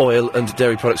to oil and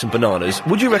dairy products and bananas,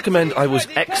 would you recommend I was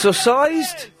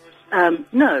exorcised?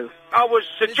 No. I was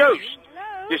seduced.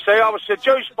 You see, I was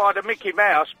seduced by the Mickey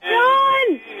Mouse.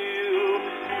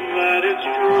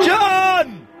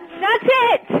 John! That's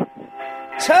it!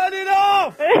 Turn it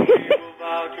off!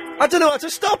 I don't know how to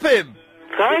stop him!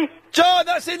 Sorry? John,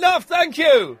 that's enough, thank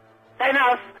you!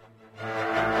 Enough.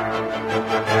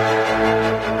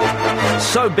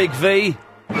 So, Big V,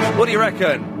 what do you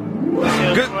reckon?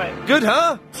 Yeah, Good, right. good,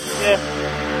 huh? Yeah.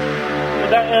 Is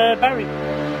that, Barry?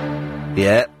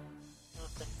 Yeah.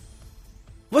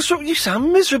 What's wrong? You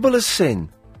sound miserable as sin.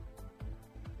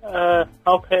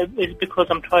 Okay, it's because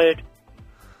I'm tired.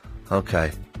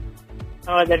 Okay.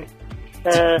 Alright then.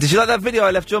 Did you like that video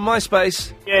I left you on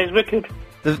MySpace? Yeah, it's wicked.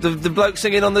 The bloke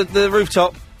singing on the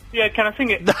rooftop? Yeah, can I sing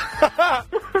it?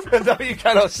 No, you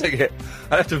cannot sing it.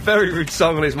 I left a very rude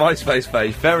song on his MySpace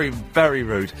page. Very, very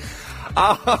rude.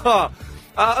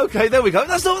 Okay, there we go.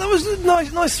 That was a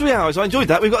nice 3 hours. I enjoyed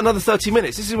that. We've got another 30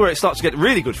 minutes. This is where it starts to get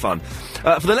really good fun.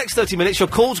 For the next 30 minutes, your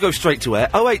calls go straight to air.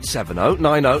 0870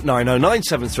 90 90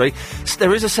 973.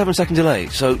 There is a 7-second delay,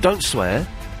 so don't swear,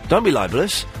 don't be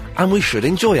libelous, and we should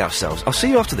enjoy ourselves. I'll see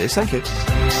you after this. Thank you.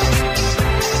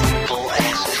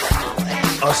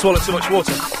 I swallowed too much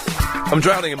water. I'm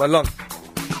drowning in my lung.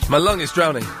 My lung is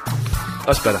drowning.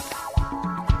 That's better.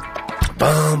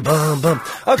 Bum, bum, bum.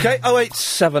 Okay,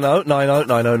 0870 90 90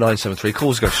 973.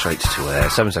 Calls go straight to air.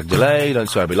 7-second delay. Don't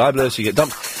swear, be libelous. You get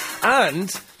dumped.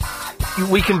 And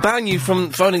we can ban you from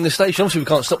phoning the station. Obviously, we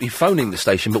can't stop you phoning the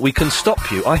station, but we can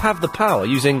stop you. I have the power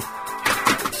using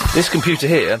this computer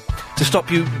here to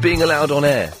stop you being allowed on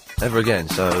air ever again.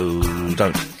 So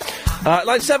don't.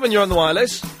 Line 7, you're on the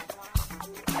wireless.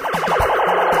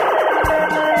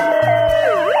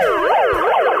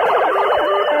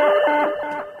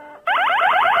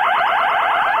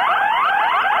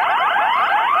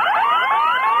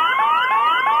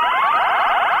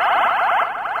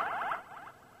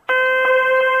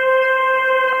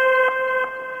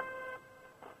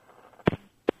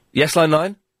 Yes, line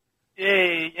 9?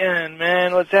 Hey, Ian,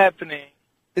 man, what's happening?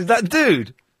 Is that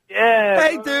dude? Yeah.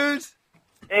 Hey, dude!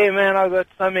 Hey, man, I got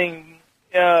something,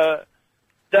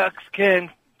 ducks can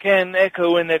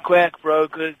echo when they quack, bro,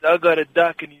 'cause I got a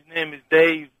duck and his name is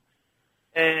Dave.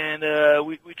 And,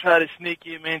 we tried to sneak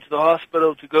him into the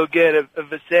hospital to go get a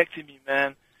vasectomy,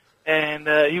 man. And,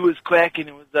 he was quacking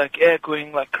and was, like,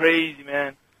 echoing like crazy,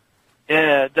 man.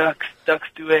 Yeah, ducks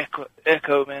do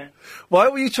echo, man. Why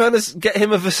were you trying to get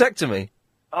him a vasectomy?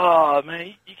 Oh,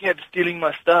 man, he kept stealing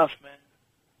my stuff, man.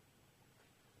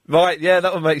 Right, yeah,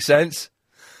 that would make sense.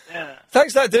 Yeah.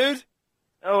 Thanks, that dude.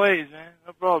 No worries, man.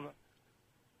 No problem.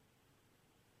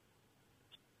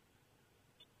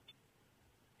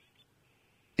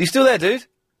 You still there, dude?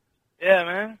 Yeah,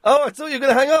 man. Oh, I thought you were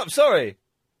going to hang up. Sorry.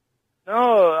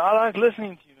 No, I like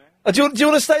listening to you, man. Do you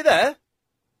want to stay there?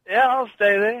 Yeah, I'll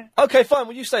stay there. Okay, fine.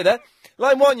 Well, you stay there.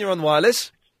 Line 1, you're on the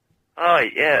wireless.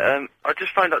 Hi, yeah, I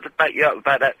just phoned up to back you up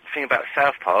about that thing about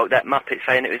South Park, that Muppet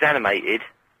saying it was animated.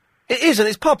 It is, and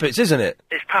it's puppets, isn't it?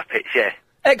 It's puppets, yeah.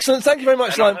 Excellent, thank you very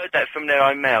much, And Line. I heard that from their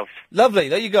own mouths. Lovely,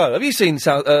 there you go. Have you seen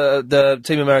the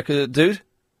Team America dude?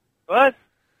 What?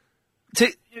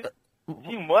 Team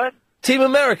what? Team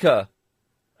America.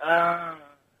 That's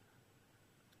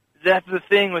the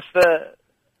thing with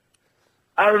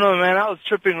I don't know, man. I was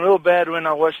tripping real bad when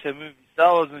I watched that movie, so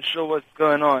I wasn't sure what's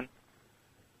going on.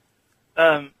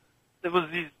 There was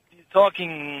these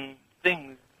talking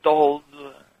things, dolls.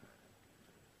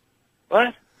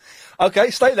 What? Okay,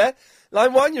 stay there.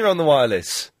 Line 1, you're on the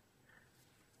wireless.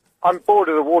 I'm bored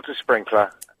of the water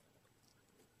sprinkler.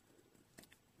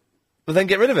 Well, then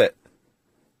get rid of it.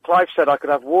 Clive said I could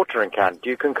have water in can. Do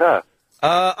you concur?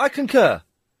 I concur.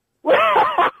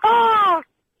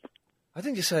 I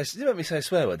didn't just say... Did you make me say a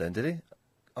swear word then, did he?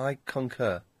 I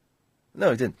concur.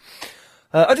 No, he didn't.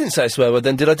 I didn't say a swear word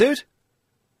then, did I, dude?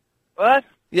 What?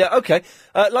 Yeah, okay.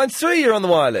 Line 3, you're on the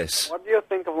wireless. What do you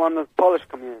think of London's Polish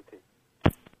community?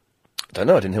 Don't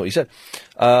know, I didn't hear what you said.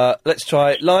 Let's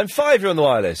try line 5, you're on the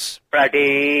wireless.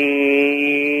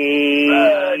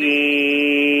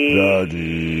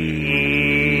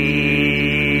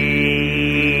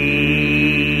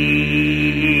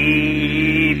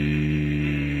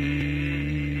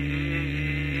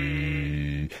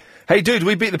 Hey, dude,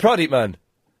 we beat the Pradeep man.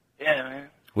 Yeah, man.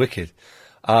 Wicked.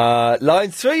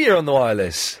 Line 3, you're on the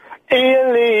wireless.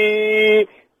 Ian Lee,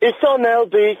 it's on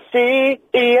LBC.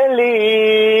 Ian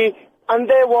Lee,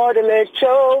 Underwater Late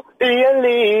Show. Ian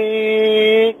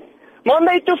Lee,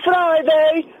 Monday to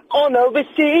Friday on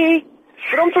LBC.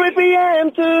 From 3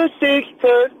 p.m. to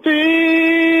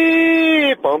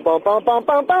 6:30. Bum bum bum bum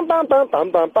bum bum bum bum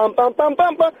bum bum bum bum bum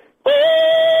bum bum. Oh,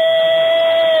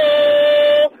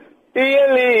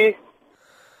 Ian Lee.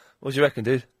 What do you reckon,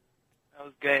 dude? That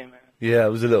was gay, man. Yeah, it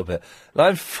was a little bit.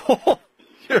 Line 4,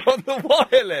 you're on the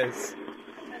wireless.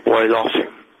 Why are you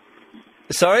laughing?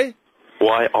 Sorry?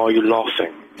 Why are you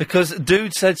laughing? Because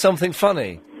dude said something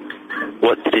funny.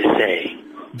 What did he say?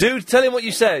 Dude, tell him what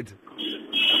you said.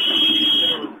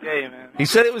 Gay, man. He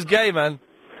said it was gay, man.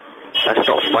 That's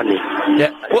not funny.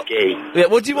 Yeah. That's gay. Yeah,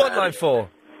 what do you want line 4?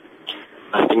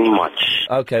 Nothing much.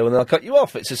 Okay, well then I'll cut you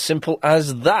off. It's as simple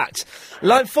as that.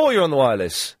 Line 4, you're on the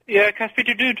wireless. Yeah, can I speak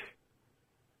to dude?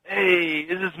 Hey,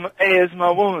 it's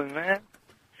my woman, man.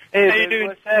 Hey, How you doing?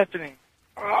 What's happening?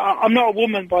 I'm not a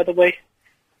woman, by the way.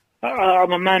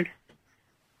 I'm a man.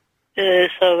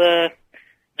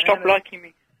 Stop liking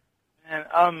me. Man,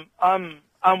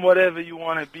 I'm whatever you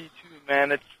want to be too,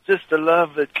 man. It's just the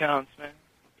love that counts, man.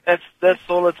 That's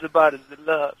all it's about, is the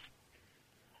love.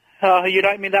 You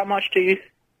like me that much, do you?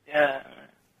 Yeah, man.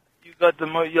 You got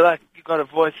you got a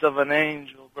voice of an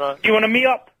angel, bro. You want to meet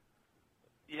up?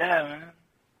 Yeah, man.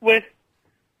 Where?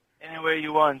 Anywhere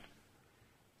you want.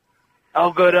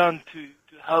 I'll go down to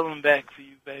hell and back for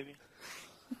you, baby.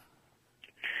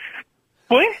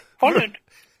 Where? Holland?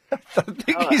 I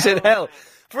think he's in hell.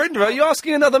 Verinda, are you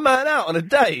asking another man out on a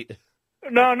date?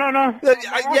 No.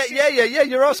 Yeah,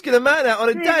 you're asking a man out on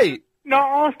a date. No,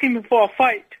 asking me for a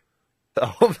fight.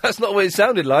 Oh, that's not what it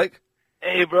sounded like.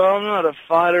 Hey, bro, I'm not a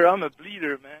fighter. I'm a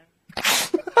bleeder, man.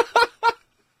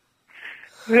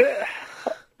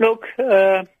 Look,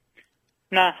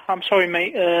 nah, I'm sorry,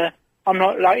 mate. I'm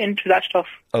not, into that stuff.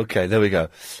 Okay, there we go.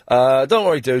 Don't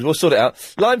worry, dude. We'll sort it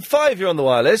out. Line 5, you're on the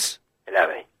wireless. Hello,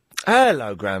 mate.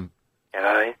 Hello, Graham.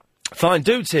 Hello. Fine,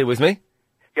 dude's here with me.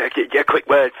 A quick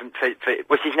word for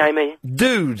what's his name, Ian?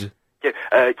 Dude.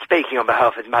 Speaking on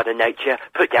behalf of Mother Nature,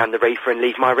 put down the reefer and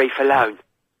leave my reef alone.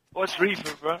 What's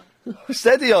reefer, bro?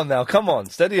 Steady on now. Come on,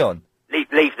 steady on.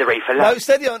 Leave the reef alone. No,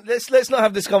 steady on. Let's not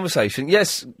have this conversation.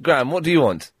 Yes, Graham, what do you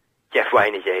want? Jeff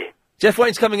Wayne is here. Jeff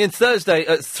Wayne's coming in Thursday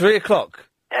at 3 o'clock.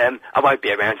 I won't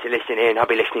be around to listen in. I'll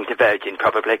be listening to Virgin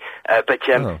probably.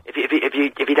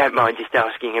 If you don't mind just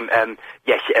asking him,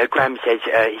 yes, Graham says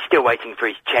he's still waiting for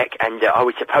his cheque, and I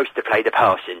was supposed to play the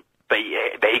parson, but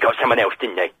he got someone else,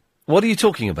 didn't he? What are you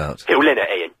talking about? Phil Lynott,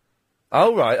 Ian.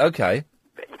 Oh, right, okay.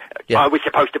 Yeah. I was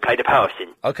supposed to play the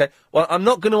parson. Okay, well, I'm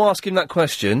not going to ask him that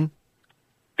question.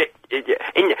 Have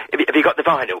you got the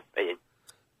vinyl, Ian?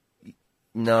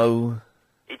 No.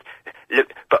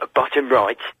 Look, bottom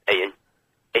right, Ian.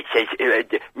 It says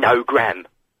no Graham.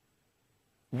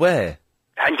 Where?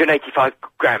 185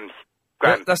 grams.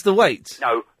 That's the weight?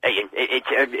 No, Ian.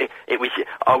 It was.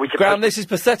 I was. Graham, this is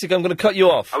pathetic. I'm going to cut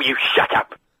you off. Oh, you shut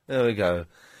up. There we go.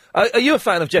 Are you a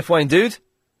fan of Jeff Wayne, dude?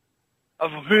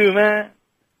 Of who, man?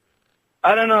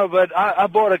 I don't know, but I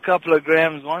bought a couple of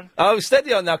grams once. Oh,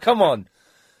 steady on now. Come on.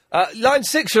 Line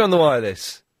 6, you're on the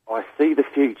wireless. I see the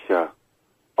future.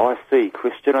 I see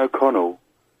Christian O'Connell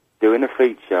doing a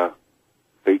feature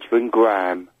featuring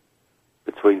Graham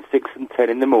between 6 and 10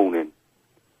 in the morning.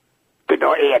 Good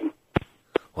night, Ian.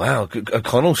 Wow,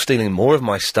 O'Connell stealing more of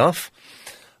my stuff.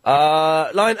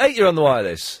 Line 8, you're on the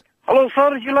wireless. Hello, sir.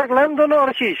 Do you like lamb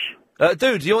or shish?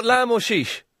 Dude, do you want lamb or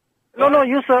sheesh? No,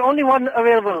 you, sir. Only one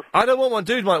available. I don't want one.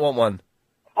 Dude might want one.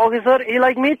 Okay, sir. You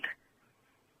like meat?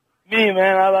 Me,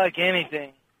 man, I like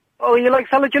anything. Oh, you like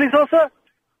salad chili sauce, sir?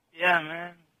 Yeah,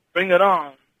 man. Bring it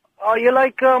on. Oh, you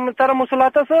like tara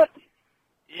musalata, sir?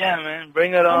 Yeah, man.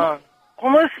 Bring it on.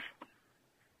 Hummus?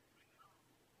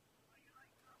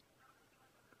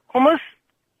 Hummus?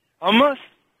 Hummus?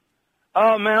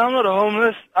 Oh, man, I'm not a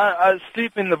homeless. I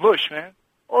sleep in the bush, man.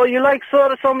 Oh, you like,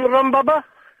 sir, some rum baba?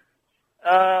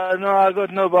 No, I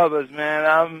got no bubbas, man.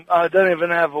 I don't even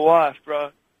have a wife,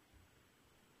 bro.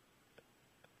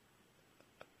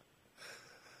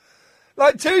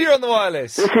 Line 2, you're on the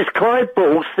wireless. This is Clyde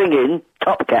Ball singing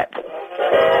Top Cat.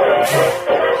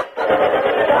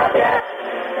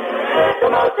 The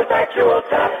most effectual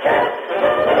Top Cat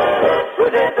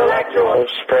with intellectual.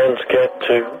 Most friends get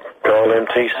to call him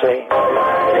TC.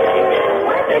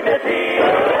 With dignity,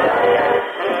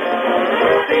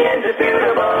 the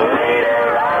indisputable leader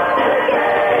of the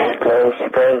game. close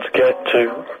friends get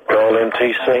to call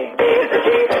MTC.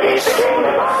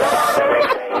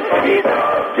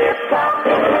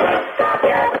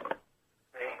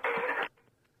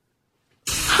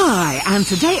 Hi, and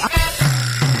today...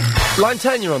 Line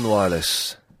 10, you're on the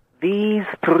wireless. These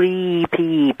 3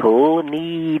 people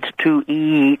need to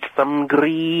eat some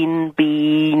green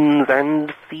beans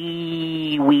and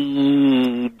seaweed.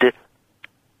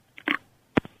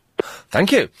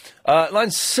 Thank you.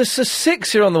 Line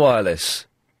 6, you're on the wireless.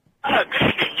 My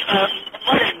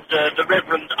name's the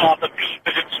Reverend Arthur P.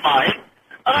 Bishop-Smythe, and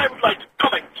I would like to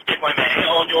comment, if I may,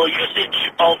 on your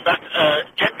usage of that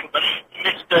gentleman,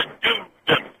 Mr. Dude.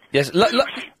 Yes,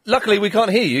 luckily we can't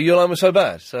hear you. Your line was so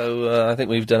bad, so I think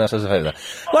we've done ourselves a favour there.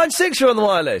 Line 6, you're on the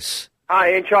wireless.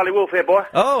 Hi, Ian, Charlie Wolf here, boy.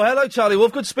 Oh, hello, Charlie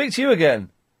Wolf. Good to speak to you again.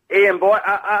 Ian, boy,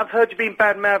 I've heard you've been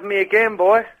bad-mouthing me again,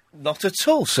 boy. Not at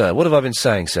all, sir. What have I been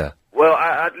saying, sir? Well,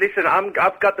 listen, I've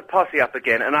got the posse up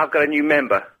again, and I've got a new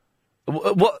member.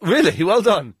 What? Really? Well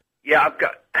done. Yeah, I've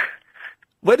got...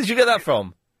 Where did you get that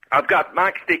from? I've got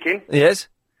Mike Stickin. Yes.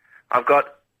 I've got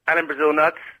Alan Brazil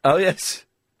Nuts. Oh, yes.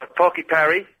 Porky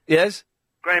Parry. Yes.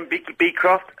 Graham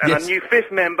Beecroft. And Yes. a new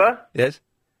 5th member, Yes.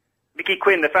 Mickey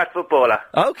Quinn, the fat footballer.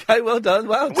 Okay, well done.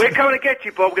 Well We're coming to get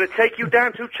you, Bob. We're going to take you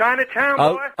down to Chinatown,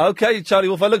 boy. Okay, Charlie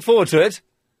Wolf. I look forward to it.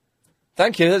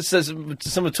 Thank you. That's some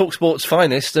of TalkSport's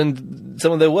finest and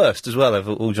some of their worst as well. They've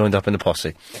all joined up in the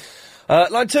posse.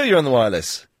 Line 2, you're on the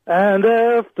wireless. And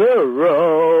after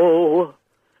all,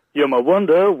 you're my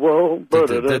wonderwall.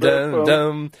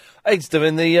 It's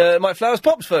doing the Mike Flowers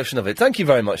Pops version of it. Thank you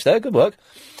very much there. Good work.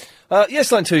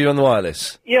 Yes, Line 2, you're on the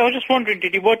wireless. Yeah, I was just wondering,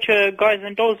 did you watch Guys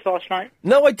and Dolls last night?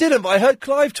 No, I didn't, but I heard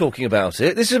Clive talking about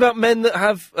it. This is about men that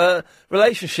have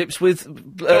relationships with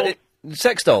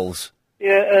sex dolls.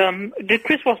 Yeah, did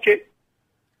Chris watch it?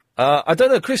 I don't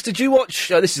know. Chris, did you watch...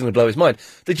 this is going to blow his mind.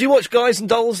 Did you watch Guys and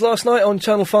Dolls last night on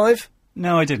Channel 5?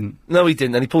 No, I didn't. No, he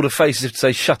didn't, and he pulled a face as if to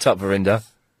say, shut up, Verinda.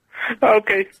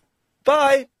 Okay.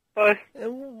 Bye. Bye.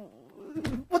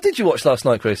 What did you watch last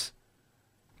night, Chris?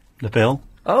 The Bill.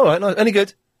 Oh, right, nice. Any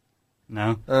good?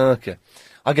 No. Okay.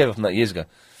 I gave up on that years ago.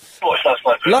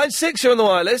 Line 6, you're on the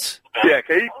wireless. Yeah,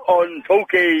 keep on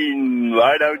talking.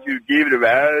 Why don't you give it a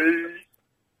rose?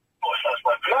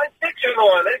 Line 6, you're on the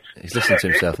wireless. He's listening to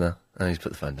himself now. Oh, he's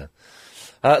put the phone down.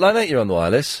 Line 8, you're on the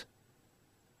wireless.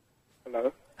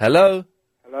 Hello? Hello?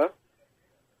 Hello?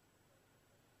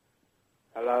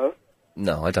 Hello?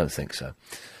 No, I don't think so.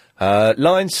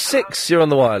 Line 6, you're on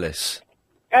the wireless.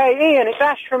 Hey, Ian, it's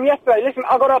Ash from yesterday. Listen,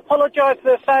 I've got to apologise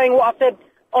for saying what I said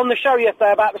on the show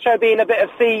yesterday about the show being a bit of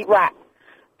C-rap.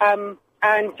 And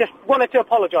just wanted to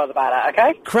apologise about that,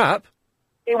 okay? Crap?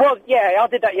 It was, yeah, I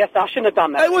did that yesterday. I shouldn't have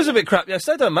done that. It was a bit crap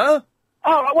yesterday, don't matter.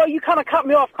 Oh, well, you kind of cut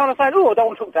me off, kind of saying, oh, I don't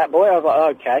want to talk to that boy. I was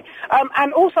like, okay.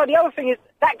 And also, the other thing is,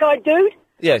 that guy, dude,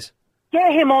 Yes.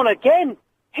 get him on again.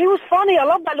 He was funny. I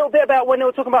love that little bit about when they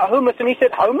were talking about homeless and he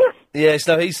said homeless. Yes,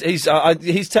 no,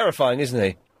 he's terrifying, isn't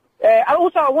he? And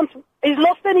also, is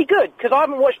Lost any good? Because I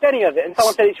haven't watched any of it, and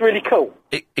someone said it's really cool.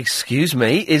 Excuse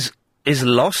me, is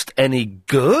Lost any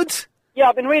good? Yeah,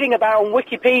 I've been reading about it on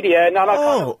Wikipedia, and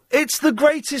It's the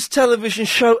greatest television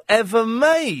show ever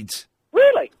made.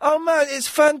 Really? Oh, man, it's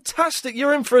fantastic.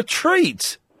 You're in for a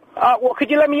treat. Well, could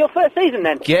you lend me your first season,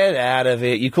 then? Get out of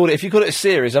it. If you called it a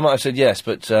series, I might have said yes,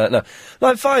 but no.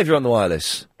 Line 5, you're on the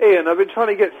wireless. Ian, I've been trying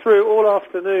to get through all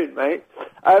afternoon, mate.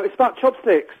 It's about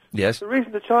chopsticks. Yes. The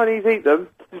reason the Chinese eat them,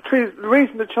 the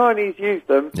reason the Chinese use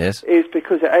them Yes. is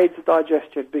because it aids the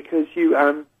digestion, because you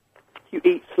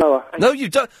eat slower. No, you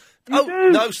don't.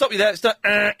 No, stop you there.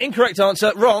 Incorrect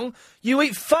answer. Wrong. You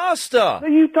eat faster. No,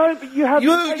 you don't, but you have...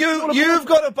 You've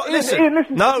got to... Listen. Ian,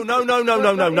 listen. No. I'm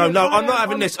not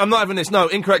having this. No,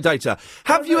 incorrect data.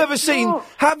 Have you ever seen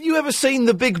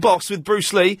The Big Boss with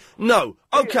Bruce Lee? No.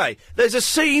 Okay. There's a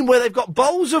scene where they've got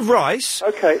bowls of rice.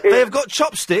 Okay. They have got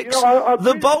chopsticks. You know, I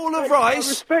the bowl of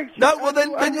rice... No, well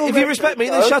then if you respect me,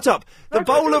 then shut up. The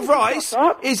bowl of rice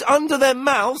is under their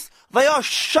mouth. They are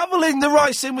shoveling the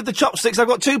rice in with the chopsticks. I've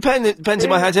got two pens in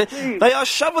my hand here. They are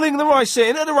shoveling the rice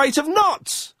in at a rate of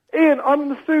knots. Ian, I'm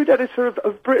the food editor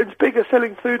of Britain's biggest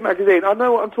selling food magazine. I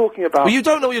know what I'm talking about. Well, you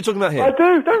don't know what you're talking about here. I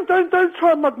do. Don't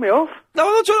try and mug me off. No,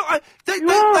 I'm not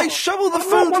trying. They shovel the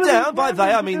food down. By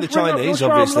they, I mean the Chinese,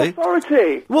 obviously.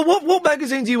 Authority. Well, what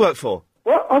magazine do you work for?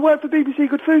 What? I work for BBC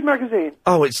Good Food magazine.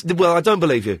 Oh, well, I don't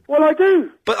believe you. Well, I do.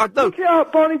 But I don't. Look it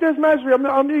up, Barney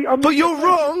Desmasri. But you're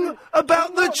wrong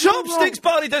about the chopsticks,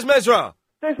 Barney Desmasra.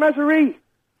 Desmasri.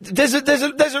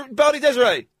 Barney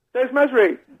Desiree.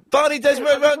 Desmasri. Barney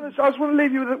Desmasri. I just want to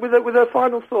leave you with a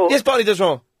final thought. Yes, Barney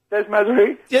Desmasri.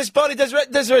 Desmasri. Yes, Barney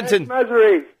Desrenton.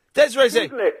 Desmasri.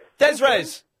 Desrez.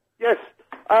 Desrez. Yes.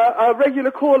 A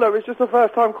regular caller is just a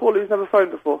first-time caller who's never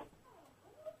phoned before.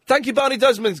 Thank you, Barney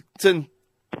Desmondson.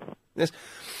 Yes.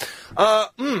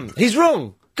 He's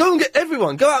wrong. Go and get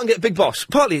everyone. Go out and get Big Boss.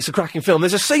 Partly it's a cracking film.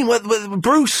 There's a scene where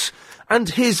Bruce and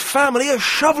his family are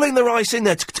shoveling the rice in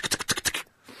there.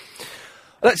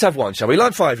 Let's have one, shall we?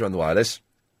 Line 5, you're on the wireless.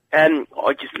 I'd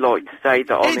just like to say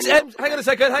that hang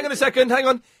on a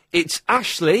second. It's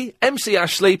Ashley, MC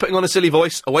Ashley, putting on a silly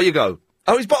voice. Away you go.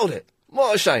 Oh, he's bottled it.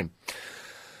 What a shame.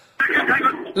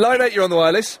 Line 8, you're on the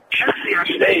wireless.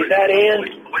 Hey, is that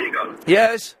Ian?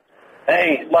 Yes.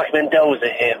 Hey, Mike Mendoza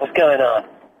here. What's going on?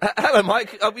 Hello,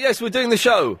 Mike. Yes, we're doing the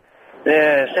show.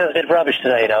 Yeah, sounds a bit rubbish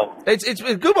today, though. It's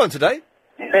a good one today.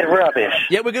 A bit rubbish.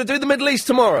 Yeah, we're going to do the Middle East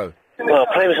tomorrow. Well,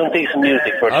 play with some decent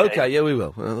music for a Okay, yeah, we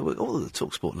will. All the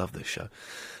TalkSport love this show.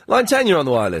 Line 10, you're on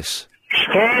the wireless.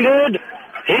 Standard,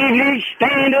 Evening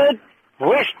Standard,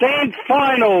 West End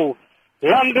Final.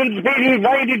 London's been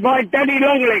invaded by Daddy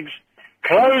Longlegs.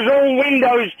 Close all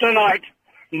windows tonight.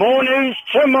 More news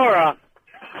tomorrow.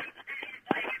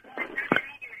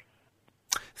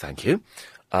 Thank you.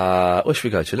 Where should we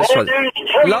go to? Let's try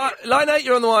Line 8,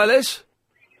 you're on the wireless.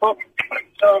 What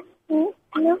should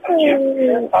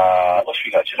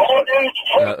we go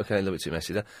to? Okay, a little bit too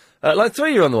messy there. Line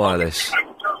 3, you're on the wireless.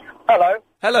 Hello.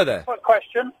 Hello there. Quick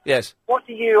question. Yes. What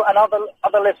do you and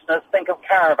other listeners think of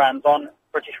caravans on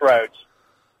British roads?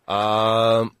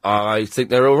 I think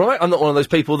they're all right. I'm not one of those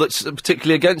people that's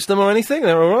particularly against them or anything.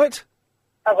 They're all right.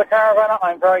 As a caravanner,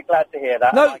 I'm very glad to hear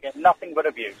that. No. I get nothing but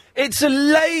abuse. It's a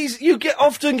lazy... You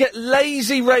often get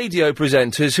lazy radio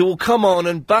presenters who will come on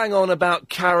and bang on about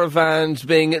caravans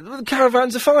being...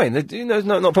 Caravans are fine. No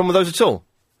problem with those at all.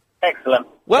 Excellent.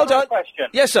 Well One more done. question.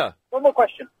 Yes, sir. One more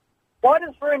question. Why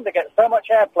does Verinda get so much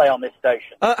airplay on this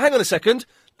station? Hang on a second.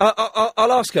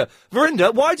 I'll ask her.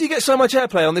 Verinda, why do you get so much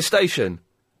airplay on this station?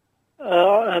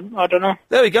 I don't know.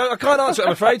 There we go. I can't answer it,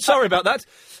 I'm afraid. Sorry about that.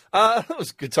 That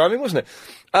was good timing, wasn't it?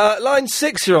 Line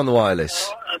 6, you're on the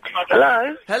wireless.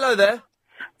 Hello? Hello there.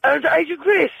 Is it Agent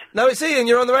Chris? No, it's Ian.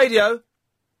 You're on the radio.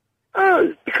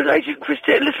 Oh, because Agent Chris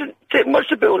didn't watch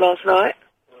the bill last night.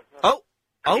 Oh.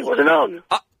 It wasn't on.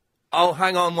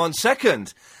 Hang on 1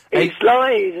 second. He's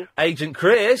lying. Agent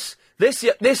Chris,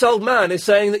 this old man is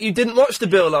saying that you didn't watch the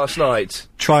bill last night.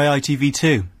 Try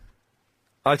ITV2.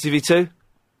 ITV2?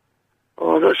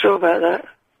 Oh, I'm not sure about that.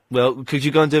 Well, could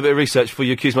you go and do a bit of research before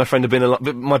you accuse my friend of being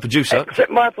my producer?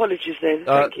 Accept my apologies then,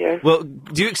 thank you. Well,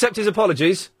 do you accept his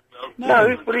apologies?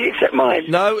 No, will you accept mine?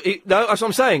 No, that's what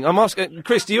I'm saying. I'm asking...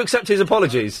 Chris, do you accept his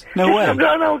apologies? No way. I'm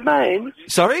not an old man.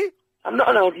 Sorry? I'm not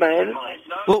an old man.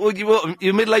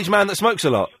 You're a middle-aged man that smokes a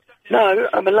lot? No,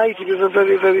 I'm a lady with a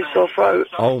very, very sore throat.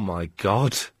 Oh, my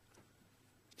God.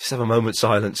 Just have a moment's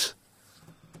silence.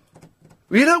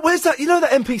 You know, where's that... You know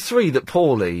that MP3 that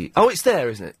Paulie... Oh, it's there,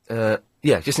 isn't it?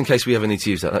 Yeah, just in case we ever need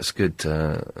to use that. That's good.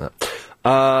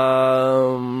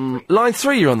 Line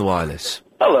 3, you're on the wireless.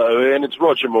 Hello, Ian. It's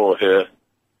Roger Moore here.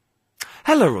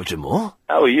 Hello, Roger Moore.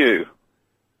 How are you?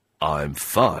 I'm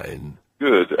fine.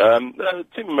 Good.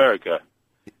 Team America.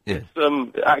 Yeah.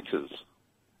 It's, actors.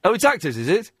 Oh, it's actors, is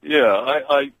it? Yeah,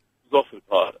 I was offered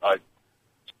part. I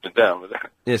went down with that.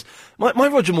 Yes. My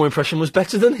Roger Moore impression was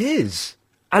better than his.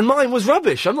 And mine was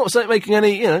rubbish. I'm not making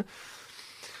any,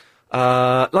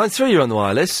 Line 3, you're on the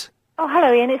wireless. Oh,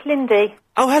 hello, Ian. It's Lindy.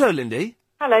 Oh, hello, Lindy.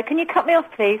 Hello. Can you cut me off,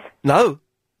 please? No.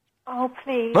 Oh,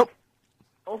 please. Nope.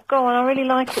 Oh, go on. I really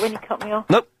like it when you cut me off.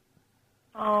 Nope.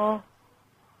 Oh.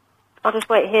 I'll just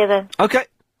wait here then. Okay.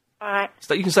 All right.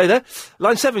 So you can stay there.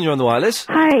 Line 7, you're on the wireless.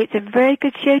 Hi, it's a very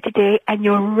good show today, and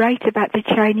you're right about the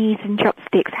Chinese and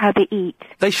chopsticks, how they eat.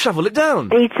 They shovel it down.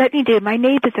 They certainly do. My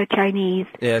neighbours are Chinese.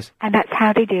 Yes. And that's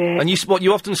how they do it. And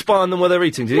you often spy on them while they're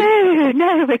eating, do you?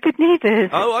 No, we're good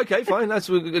neighbours. Oh, okay, fine. That's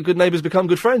good neighbours become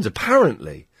good friends,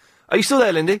 apparently. Are you still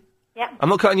there, Lindy? Yeah. I'm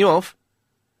not cutting you off.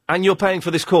 And you're paying for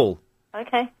this call.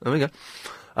 Okay. There we go.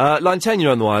 Line 10,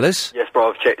 you're on the wireless. Yes,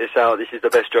 bruv, check this out. This is the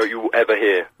best joke you will ever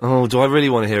hear. Oh, do I really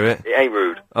want to hear it? It ain't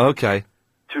rude. Okay.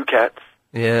 2 cats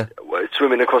Yeah.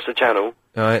 swimming across the channel.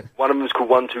 All right. One of them's called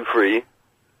 1, 2, 3.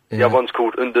 The Yeah. other one's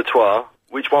called Un, deux, trois.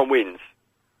 Which one wins?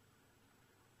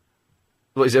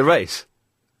 What, is it a race?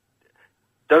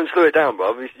 Don't slow it down,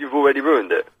 bruv. You've already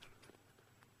ruined it.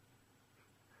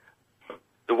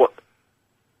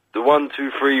 The 1, 2,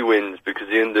 3 wins because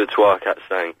the Un, deux, trois cat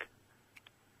sank.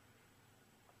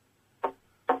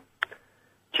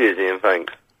 Cheers, Ian.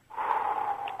 Thanks.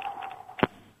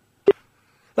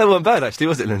 That wasn't bad, actually,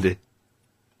 was it, Lindy?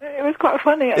 It was quite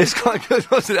funny. It's quite good,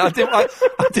 wasn't it?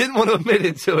 I didn't want to admit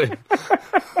it to him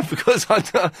because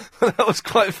that was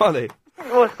quite funny.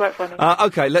 It was quite funny.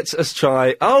 Okay, let's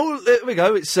try. Oh, there we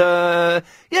go. It's,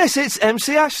 yes, it's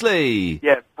MC Ashley.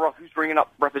 Yeah, bruv, who's ringing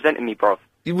up representing me, bruv?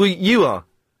 You are.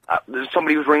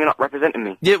 Somebody was ringing up representing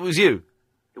me. Yeah, it was you.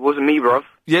 It wasn't me, bruv.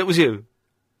 Yeah, it was you.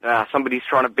 Somebody's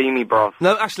trying to beam me, bruv.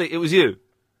 No, Ashley, it was you.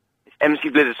 It's MC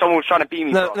Blizzard. Someone was trying to beam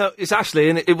me, bruv. No, it's Ashley,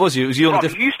 and it was you. It was you on Bruv, the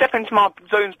if you step into my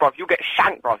zones, bruv, you'll get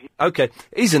shanked, bruv. Okay,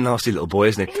 he's a nasty little boy,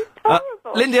 isn't he?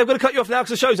 Lindy, I'm going to cut you off now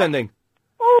because the show's ending.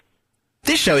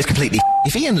 This show is completely.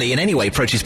 If Ian Lee in any way approaches